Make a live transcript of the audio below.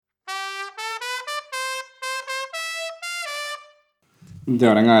De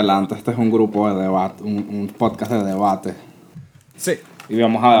ahora en adelante, este es un grupo de debate, un podcast de debate. Sí. Y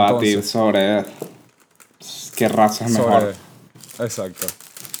vamos a debatir Entonces, sobre qué raza es mejor. Exacto.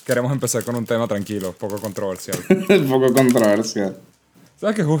 Queremos empezar con un tema tranquilo, poco controversial. Un poco controversial.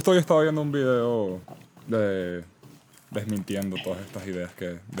 ¿Sabes que justo hoy estaba viendo un video de desmintiendo todas estas ideas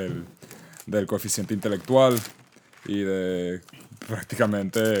del coeficiente intelectual y de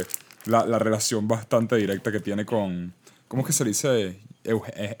prácticamente la relación bastante directa que tiene con, ¿cómo es que se dice?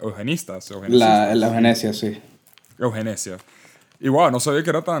 Eugenistas, La eugenicistas. eugenesia, sí. Eugenesia. Y wow, no sabía que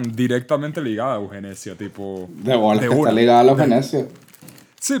era tan directamente ligada a eugenesia, tipo, De bolas de que está una. ligada a la eugenesia.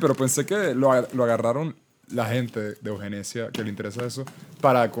 Sí, pero pensé que lo agarraron la gente de eugenesia que le interesa eso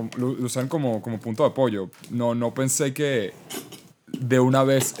para lo usan como punto de apoyo. No pensé que de una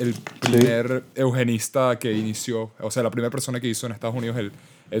vez el Sí. primer eugenista que inició, o sea, la primera persona que hizo en Estados Unidos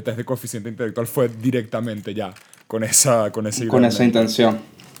el test de coeficiente intelectual fue directamente ya con esa idea Con en esa mente. intención.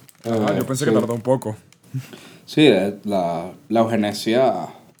 Ajá, yo pensé que Sí. tardó un poco. Sí, la eugenesia.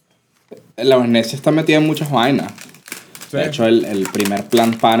 La eugenesia está metida en muchas vainas. Sí. De hecho, el primer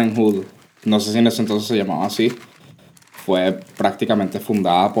Planned Parenthood, no sé si en ese entonces se llamaba así, fue prácticamente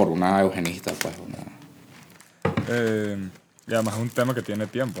fundada por una eugenista, pues. Y además es un tema que tiene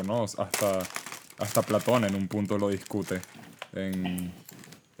tiempo, ¿no? Hasta Platón en un punto lo discute en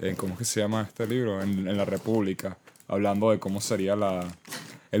 ¿cómo es que se llama este libro? En La República, hablando de cómo sería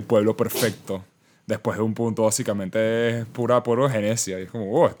el pueblo perfecto. Después de un punto básicamente es pura eugenesia. Y es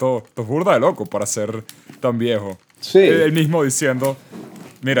como, oh, esto es burda de loco para ser tan viejo. Sí. Él mismo diciendo,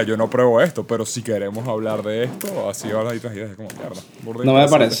 mira, yo no pruebo esto, pero si queremos hablar de esto, así van las ideas. Es como, mierda, burda No me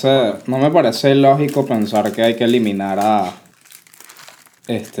interesante este parece, pana. no me parece lógico pensar que hay que eliminar a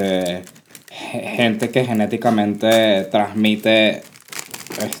gente que genéticamente transmite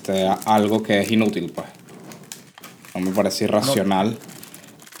algo que es inútil, pues. No me parece No, irracional,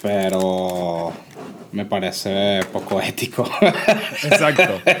 pero me parece poco ético.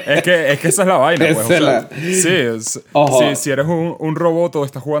 exacto. Es que esa es la vaina, pues. Esa O es sea, la- sí, Ojo, si eres un robot o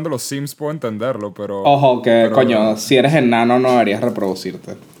estás jugando los Sims, puedo entenderlo, pero. ojo, que Pero. coño, si eres enano no deberías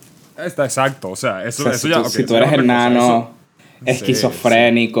reproducirte. Está exacto. O sea, O eso, sea, eso ya. Ok, si tú eso ya eres es otra cosa. Eso. enano, Sí, sí.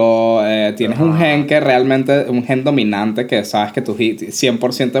 esquizofrénico, tienes un gen Ajá. que realmente, un gen dominante que sabes que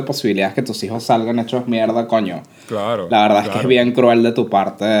 100% de posibilidades que tus hijos salgan hechos mierda, coño. Claro, La verdad es que es claro. bien cruel de tu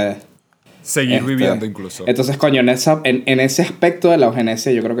parte. Seguir viviendo incluso. Entonces, coño, en ese aspecto de la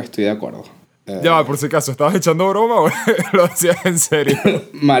eugenesia yo creo que estoy de acuerdo. Ya, va, por si acaso, ¿estabas echando broma o lo hacías en serio?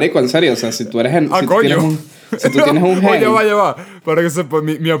 Marico, en serio, o sea, si tú eres Ah, si tú tienes coño. si tú tienes un Oye, gen, ya va. Para que sepa,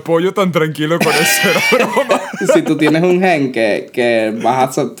 mi apoyo tan tranquilo con eso era broma. si tú tienes un gen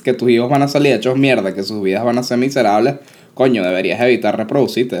que tus hijos van a salir hechos mierda, que sus vidas van a ser miserables, coño, deberías evitar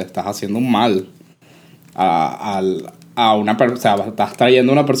reproducirte. Estás haciendo un mal a una persona. O sea, estás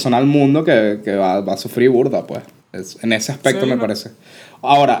trayendo una persona al mundo que va a sufrir burda, pues. En ese aspecto Sí, me no. parece.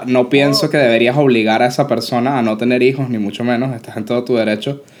 Ahora, no pienso Oh, que deberías obligar a esa persona a no tener hijos, ni mucho menos. Estás en todo tu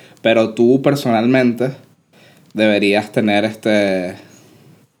derecho. Pero tú personalmente deberías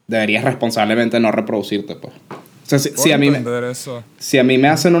deberías responsablemente no reproducirte, pues. O sea, puedo entender eso. si a mí me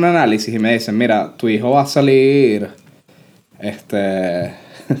hacen un análisis y me dicen, mira, tu hijo va a salir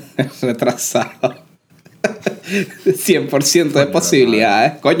retrasado. 100% de Coño, la madre.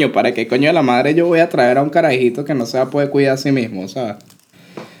 posibilidades. Coño, ¿para qué coño de la madre yo voy a traer a un carajito que no se va a poder cuidar a sí mismo, ¿sabes?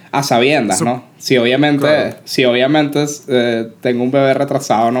 A sabiendas, Sup- ¿no? claro. Si obviamente tengo un bebé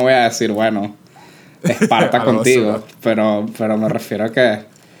retrasado, no voy a decir, bueno, Esparta A la basura. contigo. Pero me refiero a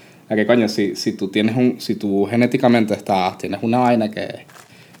que coño, si tú genéticamente tienes una vaina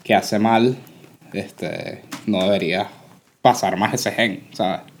que hace mal, no deberías pasar más ese gen,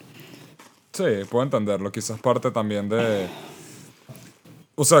 ¿sabes? Sí, puedo entenderlo. Quizás parte también de...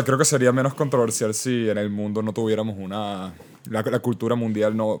 O sea, creo que sería menos controversial si en el mundo no tuviéramos una... La cultura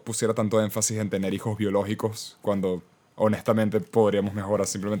mundial no pusiera tanto énfasis en tener hijos biológicos, cuando honestamente podríamos mejorar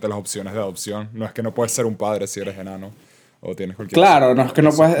simplemente las opciones de adopción. No es que no puedes ser un padre si eres enano o tienes cualquiera Claro, no es que de no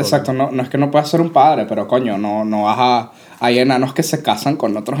esos puedes, exacto, problemas. no es que no puedas ser un padre, pero coño, no vas a... Hay enanos que se casan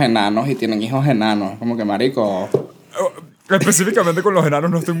con otros enanos y tienen hijos enanos. Es como que, marico, Oh, específicamente con los enanos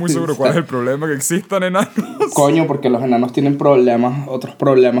no estoy muy seguro cuál es el problema, que existan enanos. coño, porque los enanos tienen problemas, otros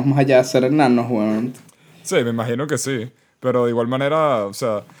problemas más allá de ser enanos, weón. Sí, me imagino que sí. Pero de igual manera, o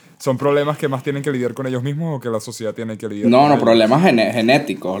sea, ¿son problemas que más tienen que lidiar con ellos mismos o que la sociedad tiene que lidiar No, con no, ellos? problemas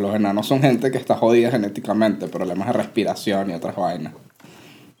genéticos. Los enanos son gente que está jodida genéticamente, problemas de respiración y otras vainas.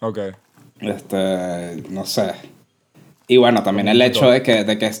 Ok. No sé. Y bueno, también Como el un hecho bulldog.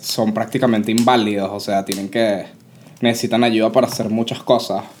 de que son prácticamente inválidos, o sea, tienen que necesitan ayuda para hacer muchas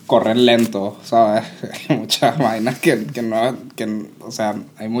cosas, corren lento, ¿sabes? Hay muchas vainas que no, o sea,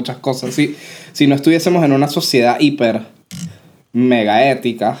 hay muchas cosas. Si no estuviésemos en una sociedad hiper, mega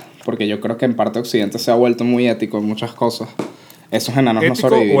ética, porque yo creo que en parte Occidente se ha vuelto muy ético en muchas cosas, esos enanos no ¿Ético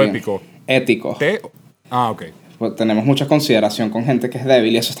sobrevivirían. o épico? Ético. Ok. Pues tenemos mucha consideración con gente que es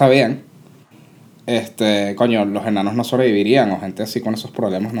débil y eso está bien. Coño, los enanos no sobrevivirían, o gente así con esos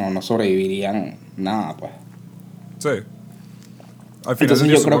problemas no sobrevivirían nada, pues. Sí. Al final Entonces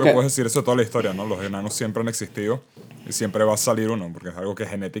yo yo supongo creo que que, puedes decir eso de toda la historia, ¿no? Los enanos siempre han existido y siempre va a salir uno, porque es algo que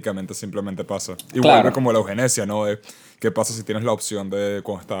genéticamente simplemente pasa. Igual claro, como la eugenesia, ¿no? De qué pasa si tienes la opción de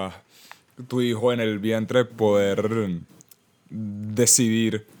cuando estás tu hijo en el vientre poder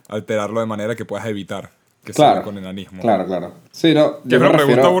decidir alterarlo de manera que puedas evitar que salga claro, con enanismo. claro. Sí, no, Que es una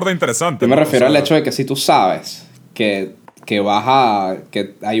pregunta burda interesante, yo me ¿no? O refiero al sea, hecho de que si tú sabes que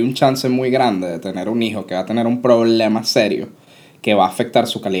hay un chance muy grande de tener un hijo que va a tener un problema serio que va a afectar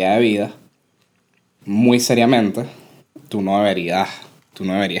su calidad de vida muy seriamente, tú no deberías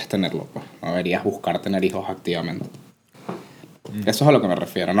tenerlo, pues. No deberías buscar tener hijos activamente. Eso es a lo que me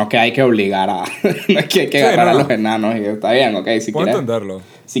refiero, no que hay que obligar a no es que hay que sí, agarrar a no, los no. enanos y está bien, ok, si Puedo quieres, entenderlo.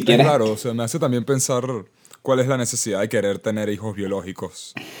 si Es quieres, raro, o sea, me hace también pensar cuál es la necesidad de querer tener hijos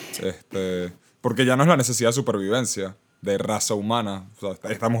biológicos. Porque ya no es la necesidad de supervivencia, de raza humana. O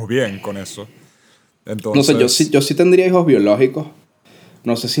sea, estamos bien con eso. no sé, Entonces, yo sí tendría hijos biológicos,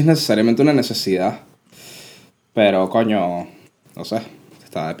 no sé si es necesariamente una necesidad, pero coño, no sé,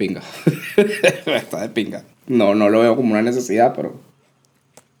 está de pinga. Está de pinga. No lo veo como una necesidad, pero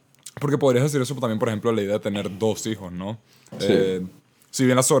porque podrías decir eso también, por ejemplo, la idea de tener dos hijos, ¿no? sí, Eh, si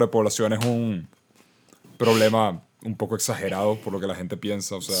bien la sobrepoblación es un problema un poco exagerado por lo que la gente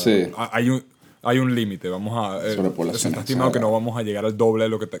piensa, o sea, sí, hay un límite, vamos a... se sobrepoblación está estimado que no exagerada. vamos a llegar al doble de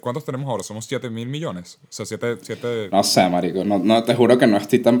lo que... ¿Cuántos tenemos ahora? Somos 7.000 millones. O sea, 7 No sé, marico, no, te juro que no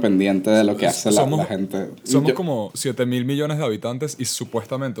estoy tan pendiente de lo que hace la somos, gente. somos Yo, como 7.000 millones de habitantes y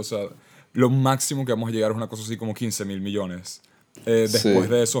supuestamente, o sea, lo máximo que vamos a llegar es una cosa así como 15.000 millones. Después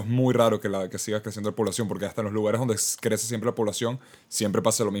sí, de eso es muy raro que siga creciendo la población, porque hasta en los lugares donde crece siempre la población, siempre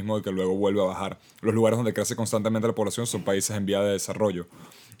pasa lo mismo de que luego vuelve a bajar. Los lugares donde crece constantemente la población son países en vía de desarrollo.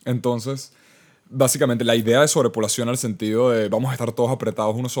 Entonces, básicamente la idea de sobrepoblación al sentido de vamos a estar todos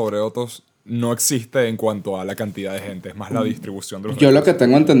apretados unos sobre otros no existe en cuanto a la cantidad de gente, es más la distribución de los yo lo que recursos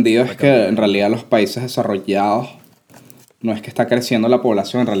tengo entendido la es que cantidad en de gente. realidad los países desarrollados no es que está creciendo la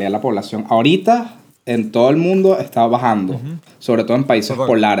población, en realidad la población ahorita en todo el mundo está bajando, sobre todo en países Total.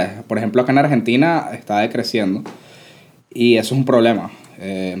 polares. Por ejemplo, acá en Argentina está decreciendo y eso es un problema.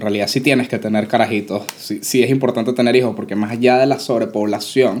 En realidad sí tienes que tener carajitos, sí es importante tener hijos porque más allá de la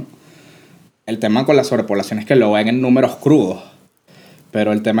sobrepoblación, el tema con la sobrepoblación es que lo ven en números crudos.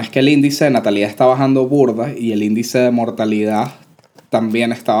 Pero el tema es que el índice de natalidad está bajando burda y el índice de mortalidad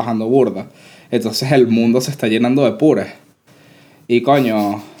también está bajando burda. Entonces el mundo se está llenando de pures. Y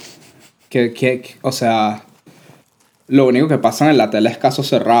coño, o sea, lo único que pasa en la tele es caso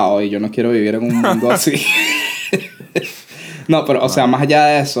cerrado y yo no quiero vivir en un mundo así. No, pero o sea, Claro. más allá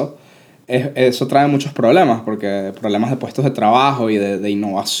de eso, eso trae muchos problemas, porque problemas de puestos de trabajo y de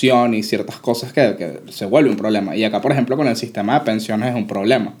innovación y ciertas cosas que se vuelve un problema. Y acá, por ejemplo, con el sistema de pensiones es un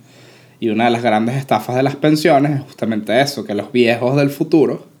problema. Y una de las grandes estafas de las pensiones es justamente eso, que los viejos del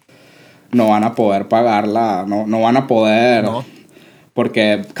futuro no van a poder pagarla, no van a poder, No,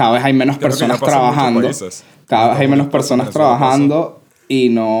 porque cada vez hay menos yo creo que ya personas pasa en muchos trabajando, países. En cada vez hay Estados menos Unidos pasa, en personas Venezuela pasa. trabajando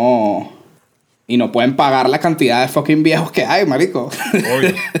y no pueden pagar la cantidad de fucking viejos que hay, marico.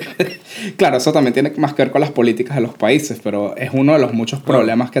 Obvio, Claro, eso también tiene más que ver con las políticas de los países, pero es uno de los muchos claro.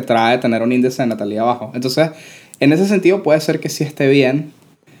 problemas que trae tener un índice de natalidad bajo. Entonces, en ese sentido puede ser que sí esté bien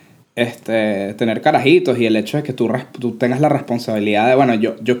tener carajitos y el hecho de que tú tengas la responsabilidad de, bueno,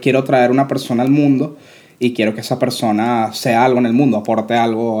 yo quiero traer una persona al mundo y quiero que esa persona sea algo en el mundo, aporte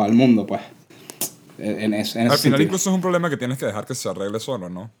algo al mundo, pues, en ese Al final sentido. incluso es un problema que tienes que dejar que se arregle solo,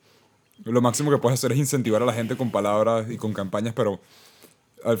 ¿no? Lo máximo que puedes hacer es incentivar a la gente con palabras y con campañas, pero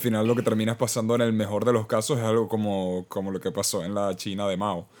al final lo que terminas pasando en el mejor de los casos es algo como lo que pasó en la China de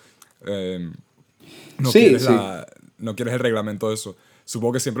Mao. Eh, no Sí, quieres sí. no quieres el reglamento de eso.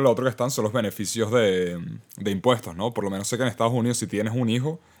 Supongo que siempre lo otro que están son los beneficios de impuestos, ¿no? Por lo menos sé que en Estados Unidos si tienes un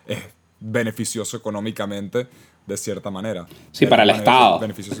hijo es beneficioso económicamente de cierta manera. Sí, para el Estado.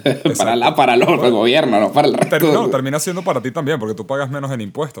 Beneficioso. Exacto. Para el Bueno, gobierno, no para el no, resto. termina siendo para ti también, porque tú pagas menos en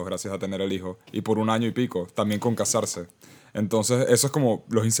impuestos gracias a tener el hijo. Y por un año y pico, también con casarse. Entonces, eso es como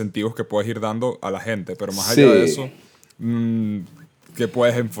los incentivos que puedes ir dando a la gente. Pero más allá de Sí. eso, mm, ¿Qué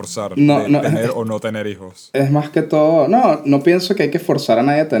puedes enforzar No, de no, tener o no tener hijos? es más que todo, no pienso que hay que forzar a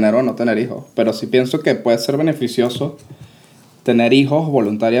nadie a tener o no tener hijos, pero sí pienso que puede ser beneficioso tener hijos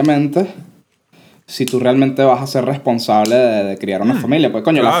voluntariamente si tú realmente vas a ser responsable de criar una familia. Pues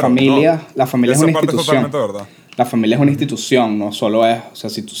coño, Claro, la familia es esa una parte es institución. totalmente verdad. La familia es una institución, no solo es, o sea,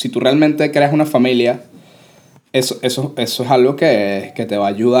 si tú realmente creas una familia, eso es algo que te va a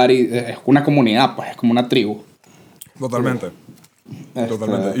ayudar y es una comunidad, pues es como una tribu. Totalmente.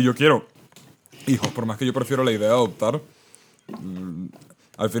 Totalmente. Y yo quiero hijos, por más que yo prefiero la idea de adoptar,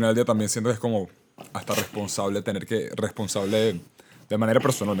 al final del día también siento que es como hasta responsable, responsable de manera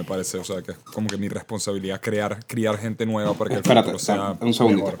personal me parece, o sea, que es como que mi responsabilidad criar gente nueva para que el Espérate, futuro sea un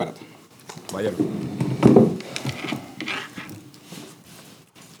segundito, mejor. espérate. Vaya.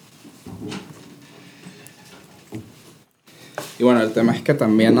 Y bueno, el tema es que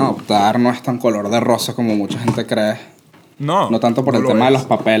también adoptar no es tan color de rosa como mucha gente cree. No, No tanto por no el lo tema de es. los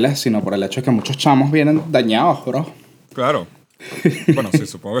papeles, sino por el hecho de que muchos chamos vienen dañados, bro. Claro. Bueno, sí,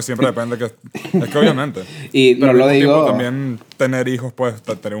 supongo que siempre depende es que obviamente. Y Pero no al lo mismo tiempo digo... también tener hijos puedes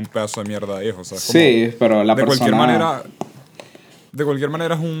tener un pedazo de mierda de hijos, o sea, es como Sí, pero la de cualquier persona...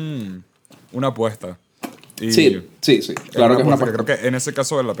 manera es una apuesta. Y Sí, claro que es una apuesta que cuestión. creo que en ese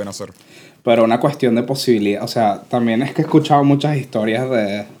caso vale la pena hacer. Pero una cuestión de posibilidad. O sea, también es que he escuchado muchas historias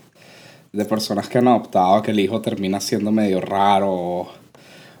de personas que han adoptado que el hijo termina siendo medio raro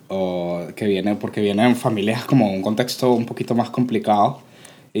o que viene porque vienen en familias como un contexto un poquito más complicado.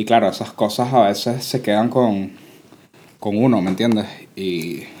 Y claro, esas cosas a veces se quedan con uno, ¿me entiendes?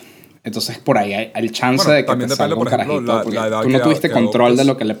 Y entonces por ahí hay el chance Bueno, de que te también depende, salga un por ejemplo, carajito. Porque la edad tú no tuviste que control de adoptes.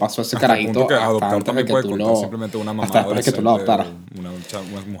 lo que le pasó a ese Hasta el punto carajito que hasta adoptar antes de también que puede tú contar lo... simplemente una mamá hasta después de que tú lo adolescente,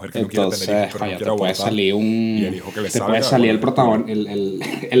 adoptaras. una mujer que no quiere tener hijos, Entonces, pero no coño, quiere te puede abortar. salir Y el hijo que le te salga, puede salir bueno, el es tuyo.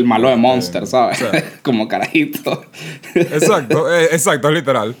 protagonista, el malo de Monster, ¿sabes? Sí. Como carajito. Exacto, es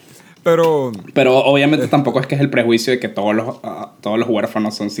literal. Pero, Pero obviamente tampoco es que es el prejuicio de que todos los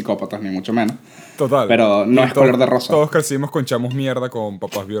huérfanos son psicópatas, ni mucho menos. total. Pero no Y es color de rosa. todos crecimos con chamos mierda con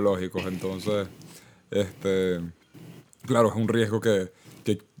papás biológicos, entonces, claro, es un riesgo que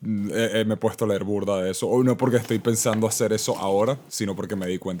me he puesto a leer burda de eso. O no porque estoy pensando hacer eso ahora, sino porque me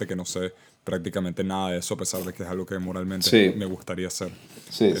di cuenta que no sé prácticamente nada de eso, a pesar de que es algo que moralmente Sí. me gustaría hacer.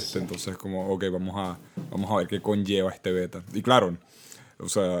 Sí, sí. Entonces, como, ok, vamos a ver qué conlleva este beta. Y claro, o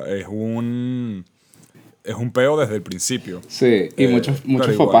sea, es un peo desde el principio. Sí, y muchos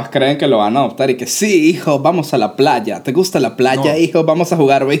Pero igual. papás creen que lo van a adoptar y que sí, hijo, vamos a la playa. ¿Te gusta la playa, No. hijo? Vamos a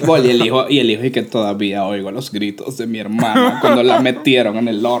jugar béisbol. Y que todavía oigo los gritos de mi hermana cuando la metieron en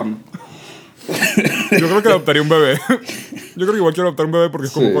el horno. Yo creo que adoptaría un bebé. Yo creo que igual quiero adoptar un bebé porque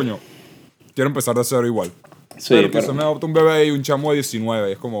es como, Sí. coño, quiero empezar de cero igual. Sí, pero que se me adopta un bebé y un chamo de 19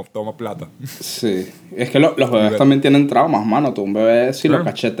 y es como, toma plata. Sí, es que los bebés también tienen traumas, mano. Tú un bebé, si lo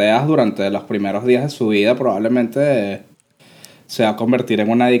cacheteas durante los primeros días de su vida, probablemente se va a convertir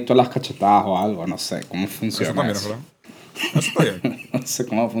en un adicto a las cachetadas o algo. No sé cómo funciona Eso también es eso. verdad. Eso está bien. No sé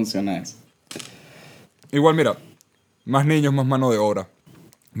cómo funciona eso. Igual, mira, más niños, más mano de obra.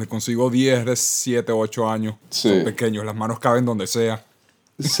 Me consigo 10 de 7, 8 años. Sí. Son pequeños, las manos caben donde sea.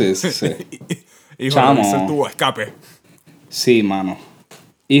 Sí, sí, sí. Hijo, Chamo. revisa el tubo de escape. Sí, mano.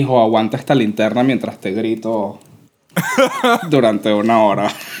 Hijo, aguanta esta linterna mientras te grito durante una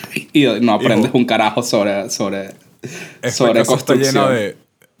hora. Y no aprendes Hijo. un carajo sobre construcción.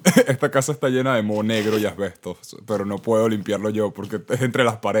 Esta casa está llena de moho negro y asbestos, pero no puedo limpiarlo yo porque es entre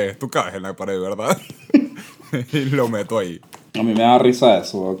las paredes. Tú cabes en la pared, ¿verdad? Y lo meto ahí. A mí me da risa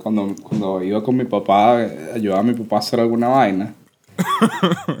eso. Cuando iba con mi papá, ayudaba a mi papá a hacer alguna vaina.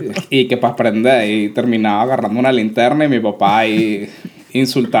 Y que para aprender, y terminaba agarrando una linterna y mi papá ahí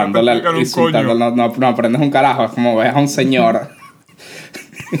insultándole. No te explican un coño. No aprendes un carajo. Es como ves a un señor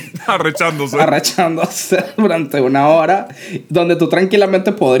Arrechándose. arrechándose durante una hora donde tú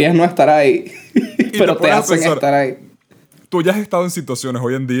tranquilamente podrías no estar ahí. Pero te pones a hacen pensar, estar ahí. Tú ya has estado en situaciones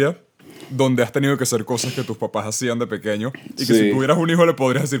hoy en día donde has tenido que hacer cosas que tus papás hacían de pequeño y que Sí. si tuvieras un hijo le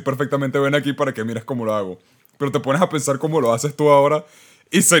podrías decir perfectamente ven aquí para que mires cómo lo hago. Pero te pones a pensar cómo lo haces tú ahora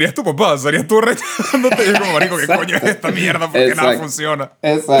y serías tu papá, serías tú rechazándote y es como, marico, ¿qué coño es esta mierda? Porque nada funciona.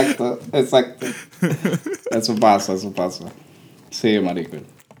 Exacto. Eso pasa. Sí, marico.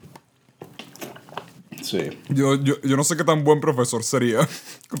 Sí. Yo no sé qué tan buen profesor sería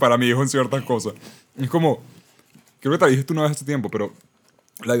para mi hijo en ciertas cosas. Es como, creo que te dijiste una vez hace tiempo, pero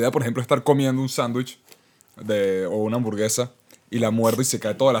la idea, por ejemplo, de estar comiendo un sándwich o una hamburguesa y la muerdo y se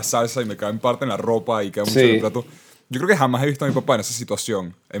cae toda la salsa y me cae en parte en la ropa y queda mucho en el plato. Yo creo que jamás he visto a mi papá en esa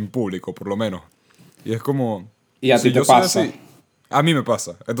situación, en público, por lo menos. Y es como... ¿Y a ti te pasa? A mí me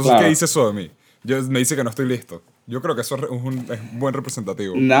pasa. Entonces, Claro. ¿qué dice eso de mí? Me dice que no estoy listo. Yo creo que eso es buen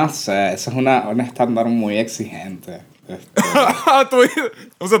representativo. No sé, eso es un estándar muy exigente.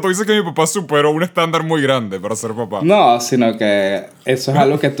 O sea, tú dices que mi papá superó un estándar muy grande para ser papá. No, sino que eso es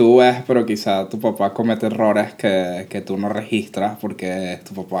algo que tú ves, pero quizá tu papá comete errores que tú no registras porque es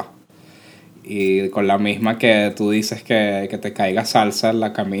tu papá. Y con la misma que tú dices que te caiga salsa en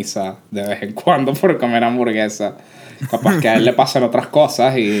la camisa de vez en cuando por comer hamburguesa. Capaz que a él le pasan otras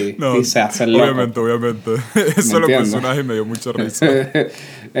cosas No, y se hace el loco. Obviamente. ¿Me Eso lo entiendes? personaje y me dio mucha risa.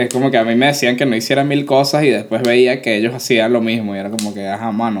 Es como que a mí me decían que no hiciera mil cosas y después veía que ellos hacían lo mismo. Y era como que,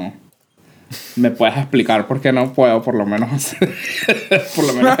 ajá, mano, ¿me puedes explicar por qué no puedo por lo menos por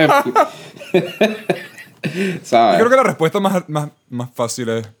lo menos Yo ¿sabes? creo que la respuesta más fácil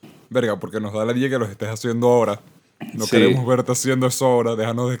es, verga, porque nos da la idea que los estés haciendo ahora. No Sí. queremos verte haciendo eso ahora,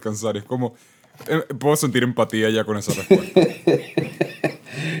 déjanos descansar. Y es como, puedo sentir empatía ya con esa respuesta.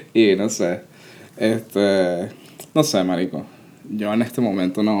 Y no sé. No sé, marico. Yo en este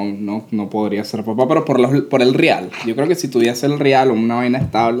momento no podría ser papá, pero por el real. Yo creo que si tuviese el real o una vaina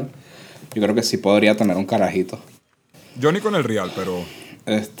estable, yo creo que sí podría tener un carajito. Yo ni con el real, pero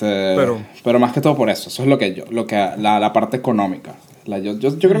Pero más que todo por eso. Eso es la parte económica. Yo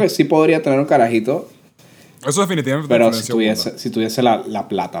creo que sí podría tener un carajito, eso definitivamente te pero influencia burda. si tuviese la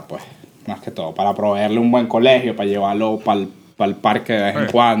plata, pues. Más que todo. Para proveerle un buen colegio, para llevarlo para el parque de vez en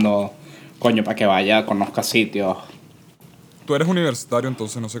cuando. Coño, para que vaya, conozca sitios. Tú eres universitario,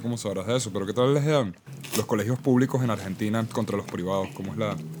 entonces no sé cómo sabrás de eso, pero ¿qué tal les dan los colegios públicos en Argentina contra los privados? ¿Cómo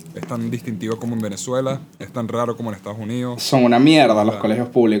es tan distintivo como en Venezuela? ¿Es tan raro como en Estados Unidos? Son una mierda los La- colegios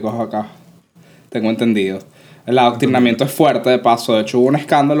públicos acá. Tengo entendido. El adoctrinamiento Entendible. es fuerte, de paso. De hecho, hubo un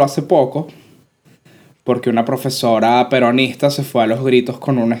escándalo hace poco porque una profesora peronista se fue a los gritos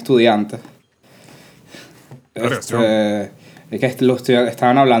con un estudiante. La reacción. Es que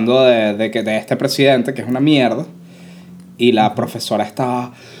estaban hablando de este presidente, que es una mierda, y la profesora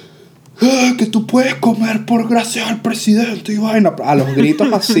estaba... "Ah, que tú puedes comer por gracias al presidente y vaina". A los gritos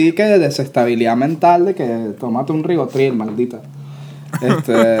así que de desestabilidad mental, de que tómate un rigotril, maldita.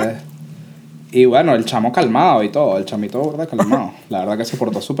 Y bueno, el chamo calmado y todo, el chamito burda calmado. La verdad que se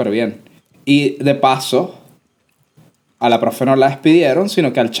portó súper bien. Y de paso, a la profe no la despidieron,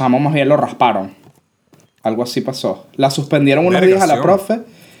 sino que al chamo más bien lo rasparon. Algo así pasó. La suspendieron unos días a la Vergación. profe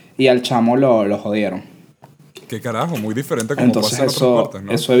y al chamo lo jodieron. ¿Qué carajo? Muy diferente como Entonces pasa en otras partes,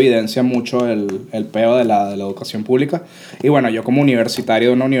 ¿no? eso evidencia mucho el peo de la educación pública. Y bueno, yo como universitario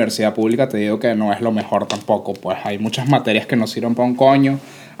de una universidad pública te digo que no es lo mejor tampoco. Pues hay muchas materias que no sirven para un coño,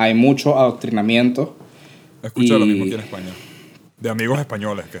 hay mucho adoctrinamiento. He escuchado lo y- mismo aquí en España. De amigos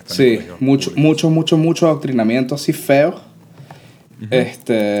españoles que están en Sí, colegios mucho, públicos. mucho adoctrinamiento así feo.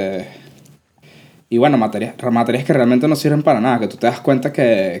 Y bueno, materias que realmente no sirven para nada. Que tú te das cuenta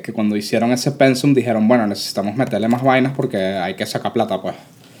que cuando hicieron ese pensum dijeron, bueno, necesitamos meterle más vainas porque hay que sacar plata, pues.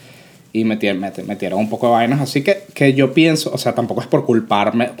 Y metieron un poco de vainas. Así que yo pienso, o sea, tampoco es por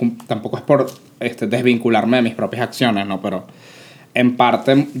culparme, tampoco es por desvincularme de mis propias acciones, ¿no? Pero en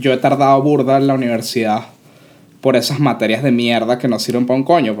parte yo he tardado burda en la universidad por esas materias de mierda que no sirven para un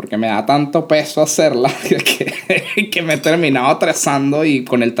coño, porque me da tanto peso hacerlas que me he terminado estresando y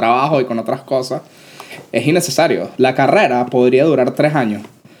con el trabajo y con otras cosas. Es innecesario. La carrera podría durar 3 años.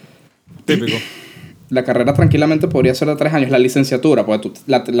 Típico. La carrera tranquilamente podría ser de 3 años. La licenciatura, porque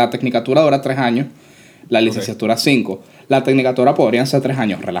la tecnicatura dura 3 años, la licenciatura 5. La tecnicatura podrían ser 3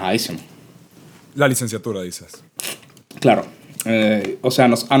 años, relajadísimo. La licenciatura, dices. Claro. O sea,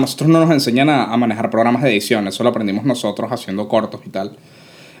 a nosotros no nos enseñan a manejar programas de edición. Eso lo aprendimos nosotros haciendo cortos y tal.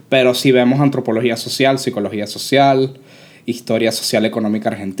 Pero si vemos antropología social, psicología social, historia social económica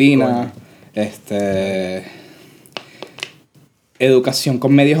argentina, educación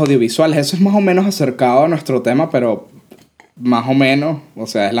con medios audiovisuales, eso es más o menos acercado a nuestro tema, pero más o menos, o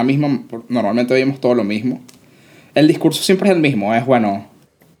sea, es la misma, normalmente vemos todo lo mismo. El discurso siempre es el mismo, es bueno,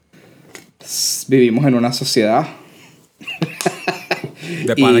 vivimos en una sociedad.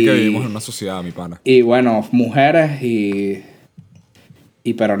 De pana Y- que vivimos en una sociedad, mi pana. Y bueno, mujeres y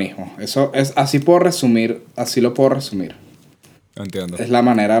peronismo. Eso es, así puedo resumir, así lo puedo resumir. Entiendo. Es la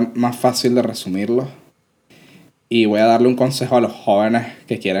manera más fácil de resumirlo. Y voy a darle un consejo a los jóvenes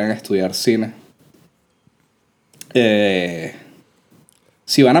que quieren estudiar cine.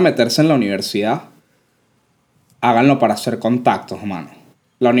 Si van a meterse en la universidad, háganlo para hacer contactos, hermano.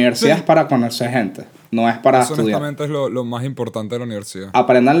 La universidad Sí. es para conocer gente, no es para Eso estudiar. honestamente es lo más importante de la universidad.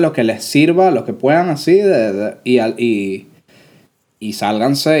 Aprendan lo que les sirva, lo que puedan así, y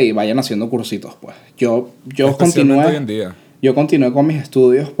sálganse y vayan haciendo cursitos, pues. Yo Especialmente hoy en continué, día. yo continué con mis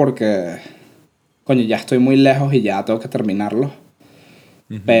estudios porque, coño, ya estoy muy lejos y ya tengo que terminarlos.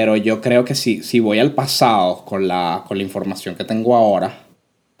 Pero yo creo que si voy al pasado con la información que tengo ahora,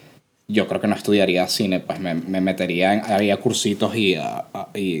 yo creo que no estudiaría cine, pues me metería haría cursitos y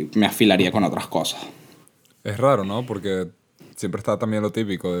me afilaría con otras cosas. Es raro, ¿no? Porque siempre está también lo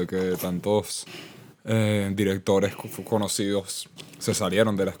típico de que tantos directores conocidos se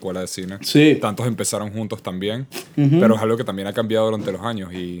salieron de la escuela de cine. Sí. Tantos empezaron juntos también. Pero es algo que también ha cambiado durante los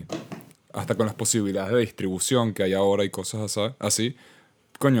años y hasta con las posibilidades de distribución que hay ahora y cosas así,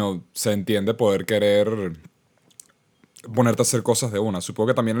 coño, se entiende poder querer ponerte a hacer cosas de una. Supongo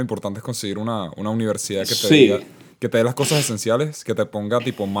que también lo importante es conseguir una universidad que te diga, Sí, que te dé las cosas esenciales, que te ponga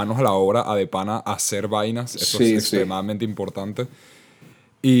tipo manos a la obra, a de pana, a hacer vainas. Eso es sí, sí. extremadamente importante.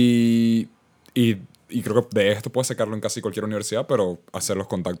 Y, y creo que de esto puedes sacarlo en casi cualquier universidad, pero hacer los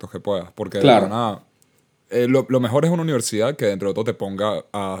contactos que puedas. Porque de Claro. pana, lo mejor es una universidad que dentro de todo te ponga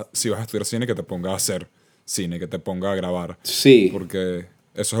a, si vas a estudiar cine, que te ponga a hacer cine, que te ponga a grabar. Sí. Porque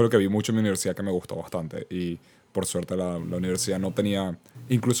eso es lo que vi mucho en mi universidad que me gustó bastante. Y por suerte la universidad no tenía,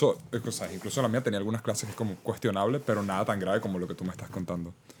 incluso, o sea, incluso la mía tenía algunas clases que es como cuestionable, pero nada tan grave como lo que tú me estás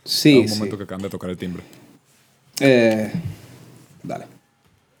contando. Es Sí, un sí. momento que acaban de tocar el timbre. Eh, dale.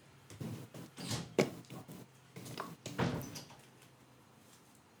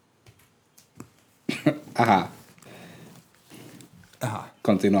 Ajá. Ajá.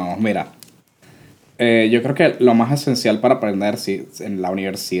 Continuamos. Mira, yo creo que lo más esencial para aprender en la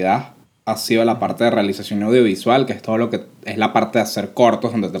universidad ha sido la parte de realización audiovisual, que es todo lo que es la parte de hacer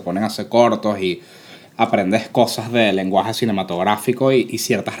cortos, donde te ponen a hacer cortos y aprendes cosas de lenguaje cinematográfico y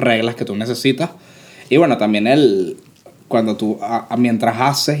ciertas reglas que tú necesitas. Y bueno, también cuando tú, mientras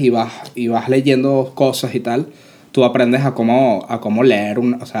haces y vas leyendo cosas y tal, tú aprendes a cómo leer,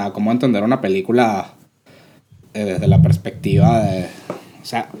 o sea, a cómo entender una película desde la perspectiva de... O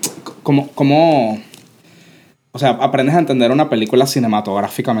sea, o sea, aprendes a entender una película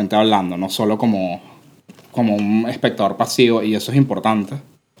cinematográficamente hablando, no solo como un espectador pasivo, y eso es importante.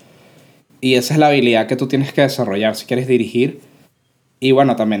 Y esa es la habilidad que tú tienes que desarrollar si quieres dirigir. Y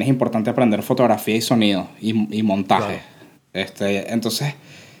bueno, también es importante aprender fotografía y sonido y montaje. Claro. Entonces,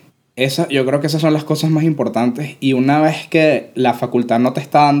 yo creo que esas son las cosas más importantes. Y una vez que la facultad no te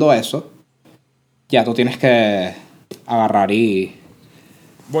está dando eso, ya tú tienes que agarrar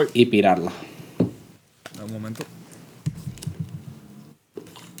Voy. y pirarla. Un momento.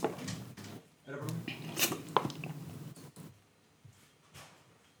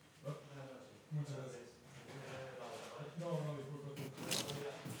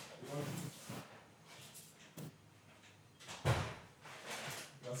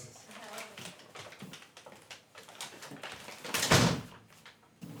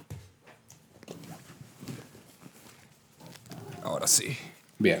 Ahora sí.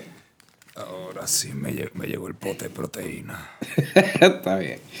 Bien. Ahora sí me llegó el pote de proteína. Está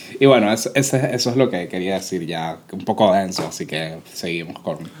bien. Y bueno, eso es lo que quería decir ya. Un poco denso, así que seguimos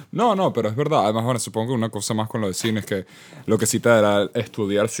con... No, pero es verdad. Además, bueno, supongo que una cosa más con lo de cine es que lo que sí te dará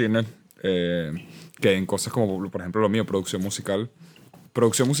estudiar cine, que en cosas como, por ejemplo, lo mío, producción musical.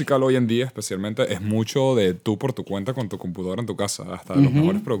 Producción musical hoy en día, especialmente, es mucho de tú por tu cuenta con tu computadora en tu casa. Hasta los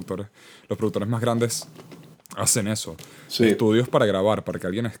mejores productores, los productores más grandes hacen eso. Sí. Estudios para grabar, para que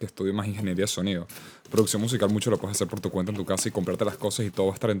alguien que estudie más ingeniería de sonido. Producción musical mucho lo puedes hacer por tu cuenta en tu casa y comprarte las cosas y todo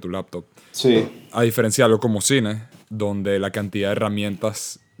va a estar en tu laptop. Sí. A diferencia de algo como cine, donde la cantidad de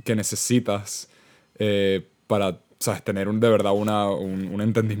herramientas que necesitas para, ¿sabes?, tener de verdad un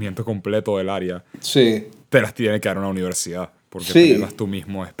entendimiento completo del área, Sí. te las tiene que dar una universidad, porque Sí. tenerlas tú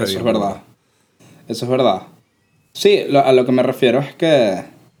mismo es pedir Eso es la verdad. Eso es verdad. Sí, a lo que me refiero es que,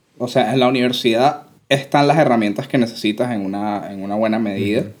 o sea, en la universidad están las herramientas que necesitas en una buena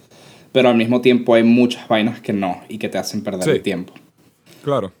medida, pero al mismo tiempo hay muchas vainas que no y que te hacen perder el Sí, tiempo.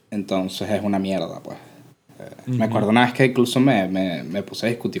 claro. Entonces es una mierda, pues. Me acuerdo una vez que incluso me puse a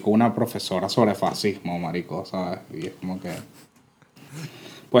discutir con una profesora sobre fascismo, marico, ¿sabes? Y es como que...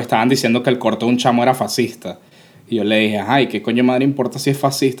 Pues estaban diciendo que el corto de un chamo era fascista. Y yo le dije, ay, ¿qué coño madre importa si es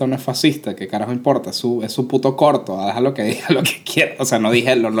fascista o no es fascista? ¿Qué carajo importa? Es su puto corto, déjalo que diga lo que quiera. O sea, no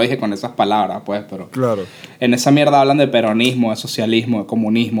lo dije con esas palabras, pues, pero... Claro. En esa mierda hablan de peronismo, de socialismo, de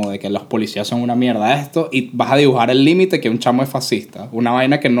comunismo, de que los policías son una mierda esto, y vas a dibujar el límite que un chamo es fascista. Una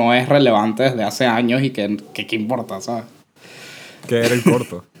vaina que no es relevante desde hace años y que ¿qué importa, sabes? ¿Qué era el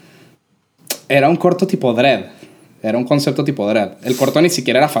corto? Era un corto tipo Dread. Era un concepto tipo Dread. El corto ni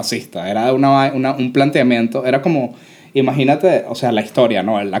siquiera era fascista. Era un planteamiento. Era como... Imagínate... O sea, la historia,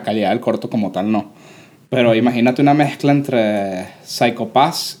 ¿no? La calidad del corto como tal, no. Pero imagínate una mezcla entre Psycho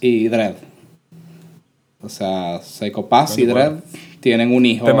Pass y Dread. O sea, Psycho Pass y Coño, Dread... bueno. tienen un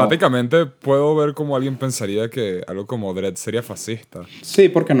hijo. Temáticamente puedo ver cómo alguien pensaría que algo como Dredd sería fascista. Sí,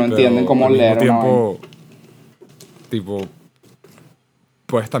 porque no entienden cómo al leer mismo una vaina. tiempo, tipo,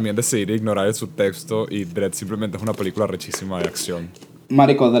 puedes también decidir ignorar el subtexto y Dredd simplemente es una película rechísima de acción.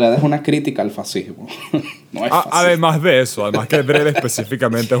 Marico, Dredd es una crítica al fascismo. No es fascismo. Además de eso, además que Dredd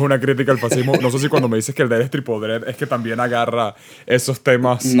específicamente es una crítica al fascismo, no sé si cuando me dices que el Dredd es tipo Dredd es que también agarra esos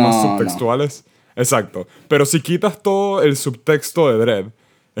temas más No. subtextuales. Exacto. Pero si quitas todo el subtexto de Dredd,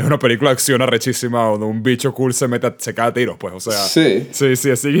 es una película de acción arrechísima donde un bicho cool se cae a tiros, pues. O sea, Sí. sí,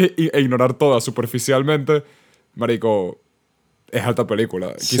 así ignorar toda superficialmente, marico, es alta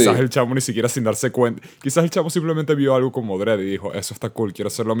película. Sí. Quizás el chamo ni siquiera sin darse cuenta. Quizás el chamo simplemente vio algo como Dredd y dijo, eso está cool, quiero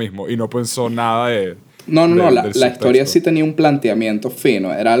hacer lo mismo. Y no pensó nada de... No. del La historia subtexto. sí tenía un planteamiento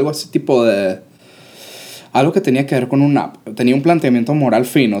fino. Era algo así tipo de... Algo que tenía que ver con tenía un planteamiento moral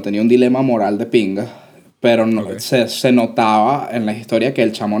fino, tenía un dilema moral de pinga, pero no, Ok. se notaba en la historia que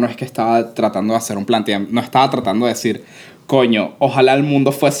el chamo no es que estaba tratando de hacer un planteamiento, no estaba tratando de decir, coño, ojalá el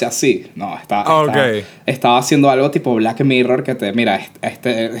mundo fuese así. No, estaba haciendo algo tipo Black Mirror que estaba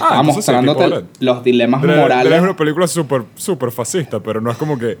entonces sí, mostrándote tipo Dredd. los dilemas Dredd morales. es una película súper fascista, pero no es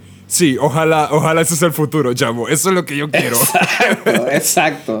como que, sí, ojalá ese sea el futuro, chamo. Eso es lo que yo quiero.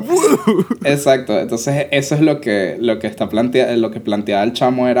 Exacto. Entonces, eso es lo que lo que planteaba el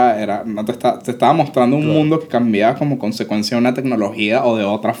chamo era no te estaba mostrando un Claro. mundo que cambiaba como consecuencia de una tecnología o de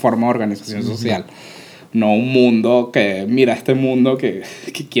otra forma de organización social. No un mundo que, mira, este mundo que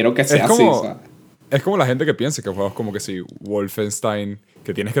quiero que sea así, ¿sabes? Es como la gente que piensa que juegos como que si Wolfenstein,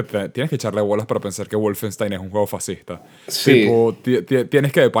 que tienes que echarle bolas para pensar que Wolfenstein es un juego fascista. Sí. Tipo,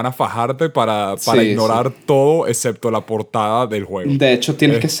 tienes que de pana fajarte para Sí, ignorar todo excepto la portada del juego. De hecho,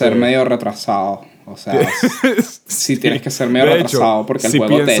 tienes que ser medio retrasado. O sea, sí tienes que ser medio De retrasado hecho, porque el si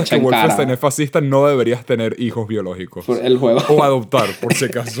juego te piensas echa que en Wolfenstein cara. es fascista, no deberías tener hijos biológicos. El juego... O adoptar, por si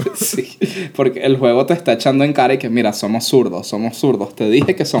acaso. Sí, porque el juego te está echando en cara y que mira, somos zurdos. Te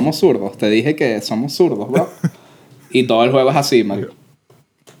dije que somos zurdos, bro. Y todo el juego es así, Mario.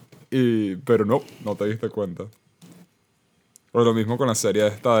 Pero no te diste cuenta. O lo mismo con la serie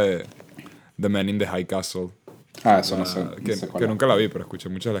esta de The Man in the High Castle. Eso no sé. Que, No sé cuál que es. nunca la vi, pero escuché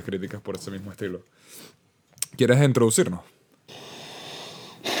muchas de las críticas por ese mismo estilo. ¿Quieres introducirnos?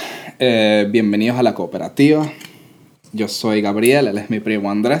 Bienvenidos a la cooperativa. Yo soy Gabriel, él es mi primo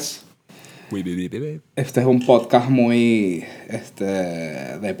Andrés. Este es un podcast muy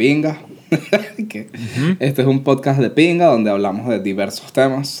de pinga. Este es un podcast de pinga donde hablamos de diversos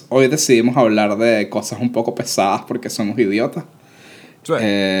temas. Hoy decidimos hablar de cosas un poco pesadas porque somos idiotas. Sí.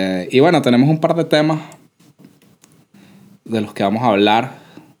 Y bueno, tenemos un par de temas de los que vamos a hablar.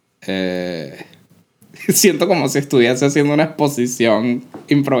 Siento como si estuviese haciendo una exposición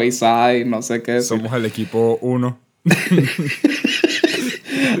improvisada y no sé qué decir. Somos el equipo 1.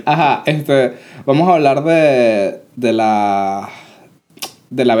 Ajá, vamos a hablar de la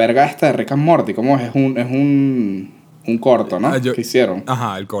verga esta de Rick and Morty. ¿Cómo es? Es un corto, ¿no? Que hicieron.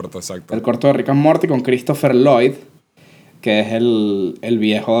 Ajá, el corto, exacto. El corto de Rick and Morty con Christopher Lloyd, que es el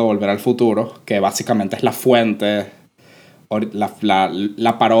viejo de Volver al Futuro, que básicamente es la fuente.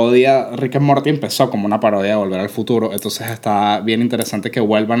 La parodia Rick and Morty empezó como una parodia de Volver al Futuro, entonces está bien interesante que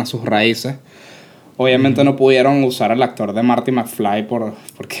vuelvan a sus raíces. Obviamente no pudieron usar al actor de Marty McFly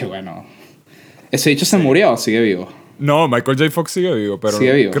porque, bueno, ese dicho se murió o sigue vivo. No, Michael J. Fox sigue vivo, pero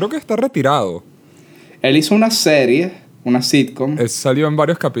Sigue vivo. creo que está retirado. Él hizo una serie, una sitcom. Salió en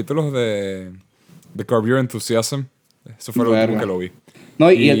varios capítulos de Curb Your Enthusiasm. Eso fue lo último que lo vi.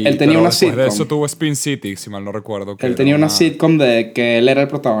 No, y él tenía una sitcom. De eso tuvo Spin City, si mal no recuerdo. Él tenía una sitcom de que él era el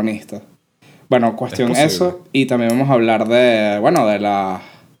protagonista. Bueno, cuestión eso. Y también vamos a hablar de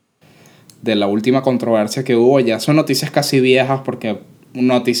la última controversia que hubo. Ya son noticias casi viejas porque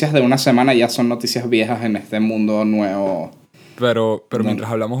noticias de una semana ya son noticias viejas en este mundo nuevo. Pero mientras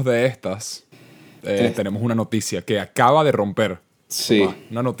hablamos de estas, tenemos una noticia que acaba de romper. Sí. Papá,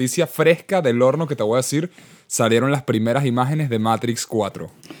 una noticia fresca del horno que te voy a decir. Salieron las primeras imágenes de Matrix 4.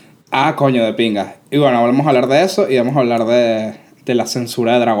 Ah, coño, de pinga. Y bueno, vamos a hablar de eso y vamos a hablar de la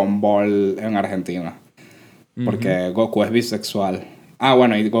censura de Dragon Ball en Argentina. Porque Goku es bisexual. Ah,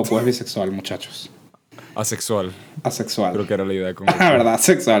 bueno, y Goku es bisexual, muchachos. Asexual. Asexual. Creo que era la idea con Goku. La verdad,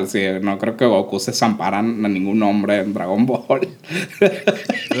 asexual, sí. No creo que Goku se zamparan a ningún hombre en Dragon Ball.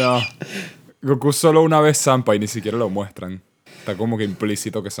 No. Goku solo una vez zampa y ni siquiera lo muestran. Está como que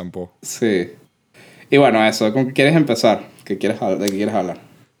implícito que zampó. Sí. Y bueno, eso. ¿Con qué quieres empezar? ¿De qué quieres hablar?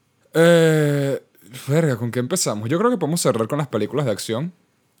 Verga, ¿con qué empezamos? Yo creo que podemos cerrar con las películas de acción.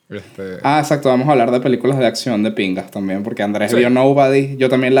 Ah, exacto. Vamos a hablar de películas de acción de pingas también. Porque Andrés vio Nobody. Yo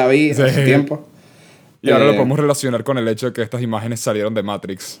también la vi hace tiempo. Y ahora lo podemos relacionar con el hecho de que estas imágenes salieron de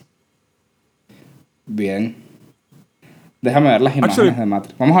Matrix. Bien. Déjame ver las imágenes de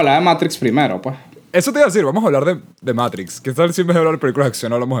Matrix. Vamos a hablar de Matrix primero, pues. Eso te iba a decir, vamos a hablar de Matrix. ¿Qué tal si en vez de hablar de películas de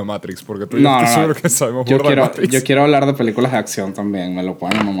acción hablamos de Matrix? Porque tú y yo estoy seguro que sabemos burda de Matrix. Yo quiero hablar de películas de acción también, me lo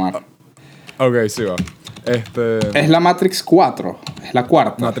pueden mamar. Ok, sí va. Es la Matrix 4, es la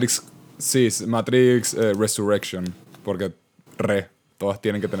cuarta. Matrix Resurrection, porque todas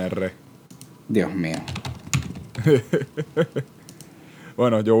tienen que tener re. Dios mío.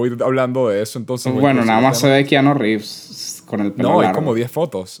 Bueno, yo voy hablando de eso, entonces... Bueno, nada más se ve Keanu Reeves con el pelo largo. No, hay como 10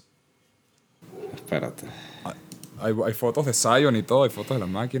 fotos. Espérate. Hay fotos de Zion y todo, hay fotos de la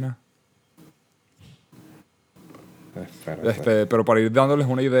máquina. Espérate. Pero para ir dándoles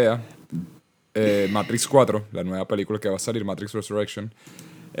una idea, Matrix 4, la nueva película que va a salir, Matrix Resurrection,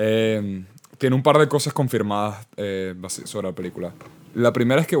 tiene un par de cosas confirmadas sobre la película. La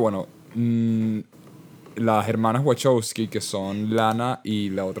primera es que, bueno, las hermanas Wachowski, que son Lana y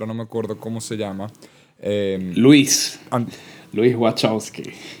la otra no me acuerdo cómo se llama. Luis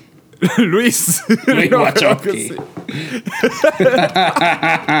Wachowski. Luis Wachowski.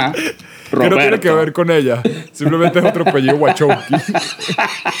 Que no tiene que ver con ella. Simplemente es otro apellido Wachowski.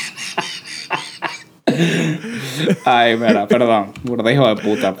 Ay, mira, perdón. Burda hijo de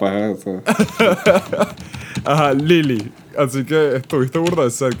puta, pues. Ajá, Lily. Así que estuviste burda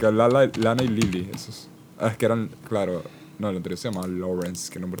de cerca. Lana y Lily. Esos. Es que eran, claro. No, el anterior se llamaba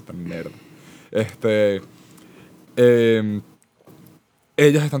Lawrence. Qué nombre tan nerd.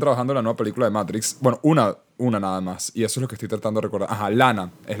 Ellas están trabajando en la nueva película de Matrix. Bueno, una nada más. Y eso es lo que estoy tratando de recordar. Ajá,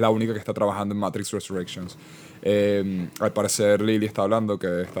 Lana es la única que está trabajando en Matrix Resurrections. Al parecer Lily está hablando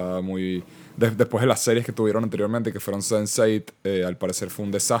que está muy... después de las series que tuvieron anteriormente, que fueron Sense8, al parecer fue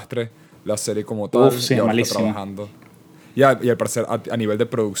un desastre la serie como tal. Sí, y ahora malísimo. está trabajando. Y al parecer a nivel de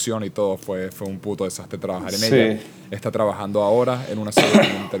producción y todo fue un puto desastre trabajar en ella. Está trabajando ahora en una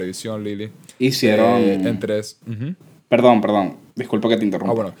serie en televisión, Lily. Hicieron... Perdón. Disculpa que te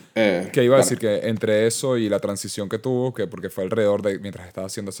interrumpa. Bueno. Que iba a decir que entre eso y la transición que tuvo, porque fue alrededor de... Mientras estaba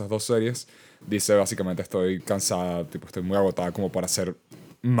haciendo esas dos series, dice básicamente estoy cansada, estoy muy agotada como para hacer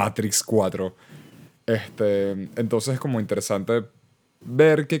Matrix 4. Entonces es como interesante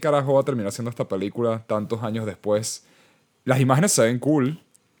ver qué carajo va a terminar siendo esta película tantos años después. Las imágenes se ven cool,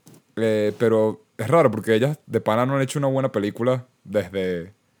 pero es raro porque ellas de pana no han hecho una buena película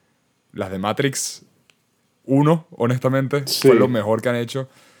desde las de Matrix 1, honestamente. Sí. Fue lo mejor que han hecho.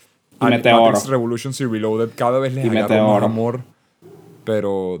 Matrix Revolutions y Reloaded cada vez les agarró más amor,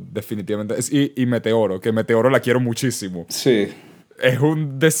 pero definitivamente... Y Meteoro, que Meteoro la quiero muchísimo. Sí. Es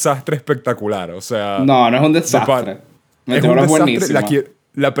un desastre espectacular, o sea... No es un desastre. Meteoro es buenísimo.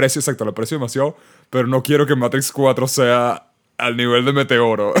 La aprecio demasiado, pero no quiero que Matrix 4 sea al nivel de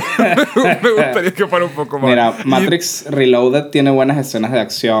Meteoro. Me gustaría que fuera un poco más. Mira, Matrix Reloaded tiene buenas escenas de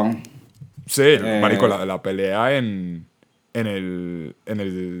acción. Sí, marico, la pelea en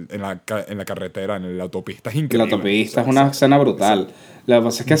la carretera, en la autopista es increíble. La autopista es una escena brutal. Lo que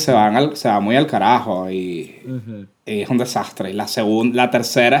pasa es que se va muy al carajo y es un desastre. Y la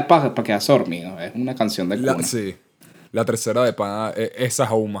tercera es para quedarse dormido. Es una canción de cuna. Sí. La tercera de pana, esa es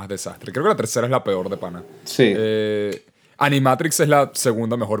aún más desastre. Creo que la tercera es la peor de pana. Sí. Animatrix es la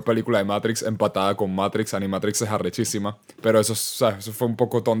segunda mejor película de Matrix, empatada con Matrix. Animatrix es arrechísima. Pero eso fue un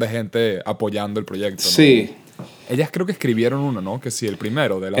pocotón de gente apoyando el proyecto, ¿no? Sí. Ellas creo que escribieron uno, ¿no? Que sí, el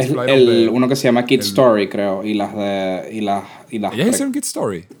primero de las uno que se llama Kid Story, creo. Y las de... ¿Ellas hicieron Kid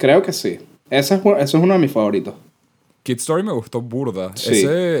Story? Creo que sí. Ese es uno de mis favoritos. Kid Story me gustó burda. Sí.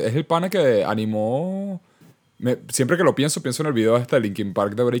 Ese es el pana que animó... siempre que lo pienso en el video de Linkin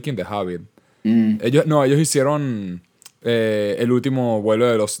Park de Breaking the Habit. Ellos hicieron el último vuelo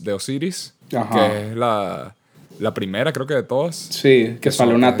de Osiris. Ajá. Que es la primera, creo que de todas. Sí, que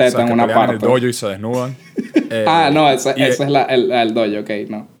sale una teta en una parte. En el dojo y se desnudan. No, esa es el dojo, ok,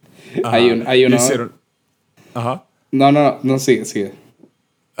 no. Ajá, hay uno... Hicieron... Ajá. No, sigue.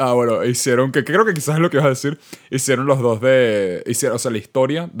 Bueno, hicieron, que creo que quizás es lo que ibas a decir, hicieron los dos o sea, la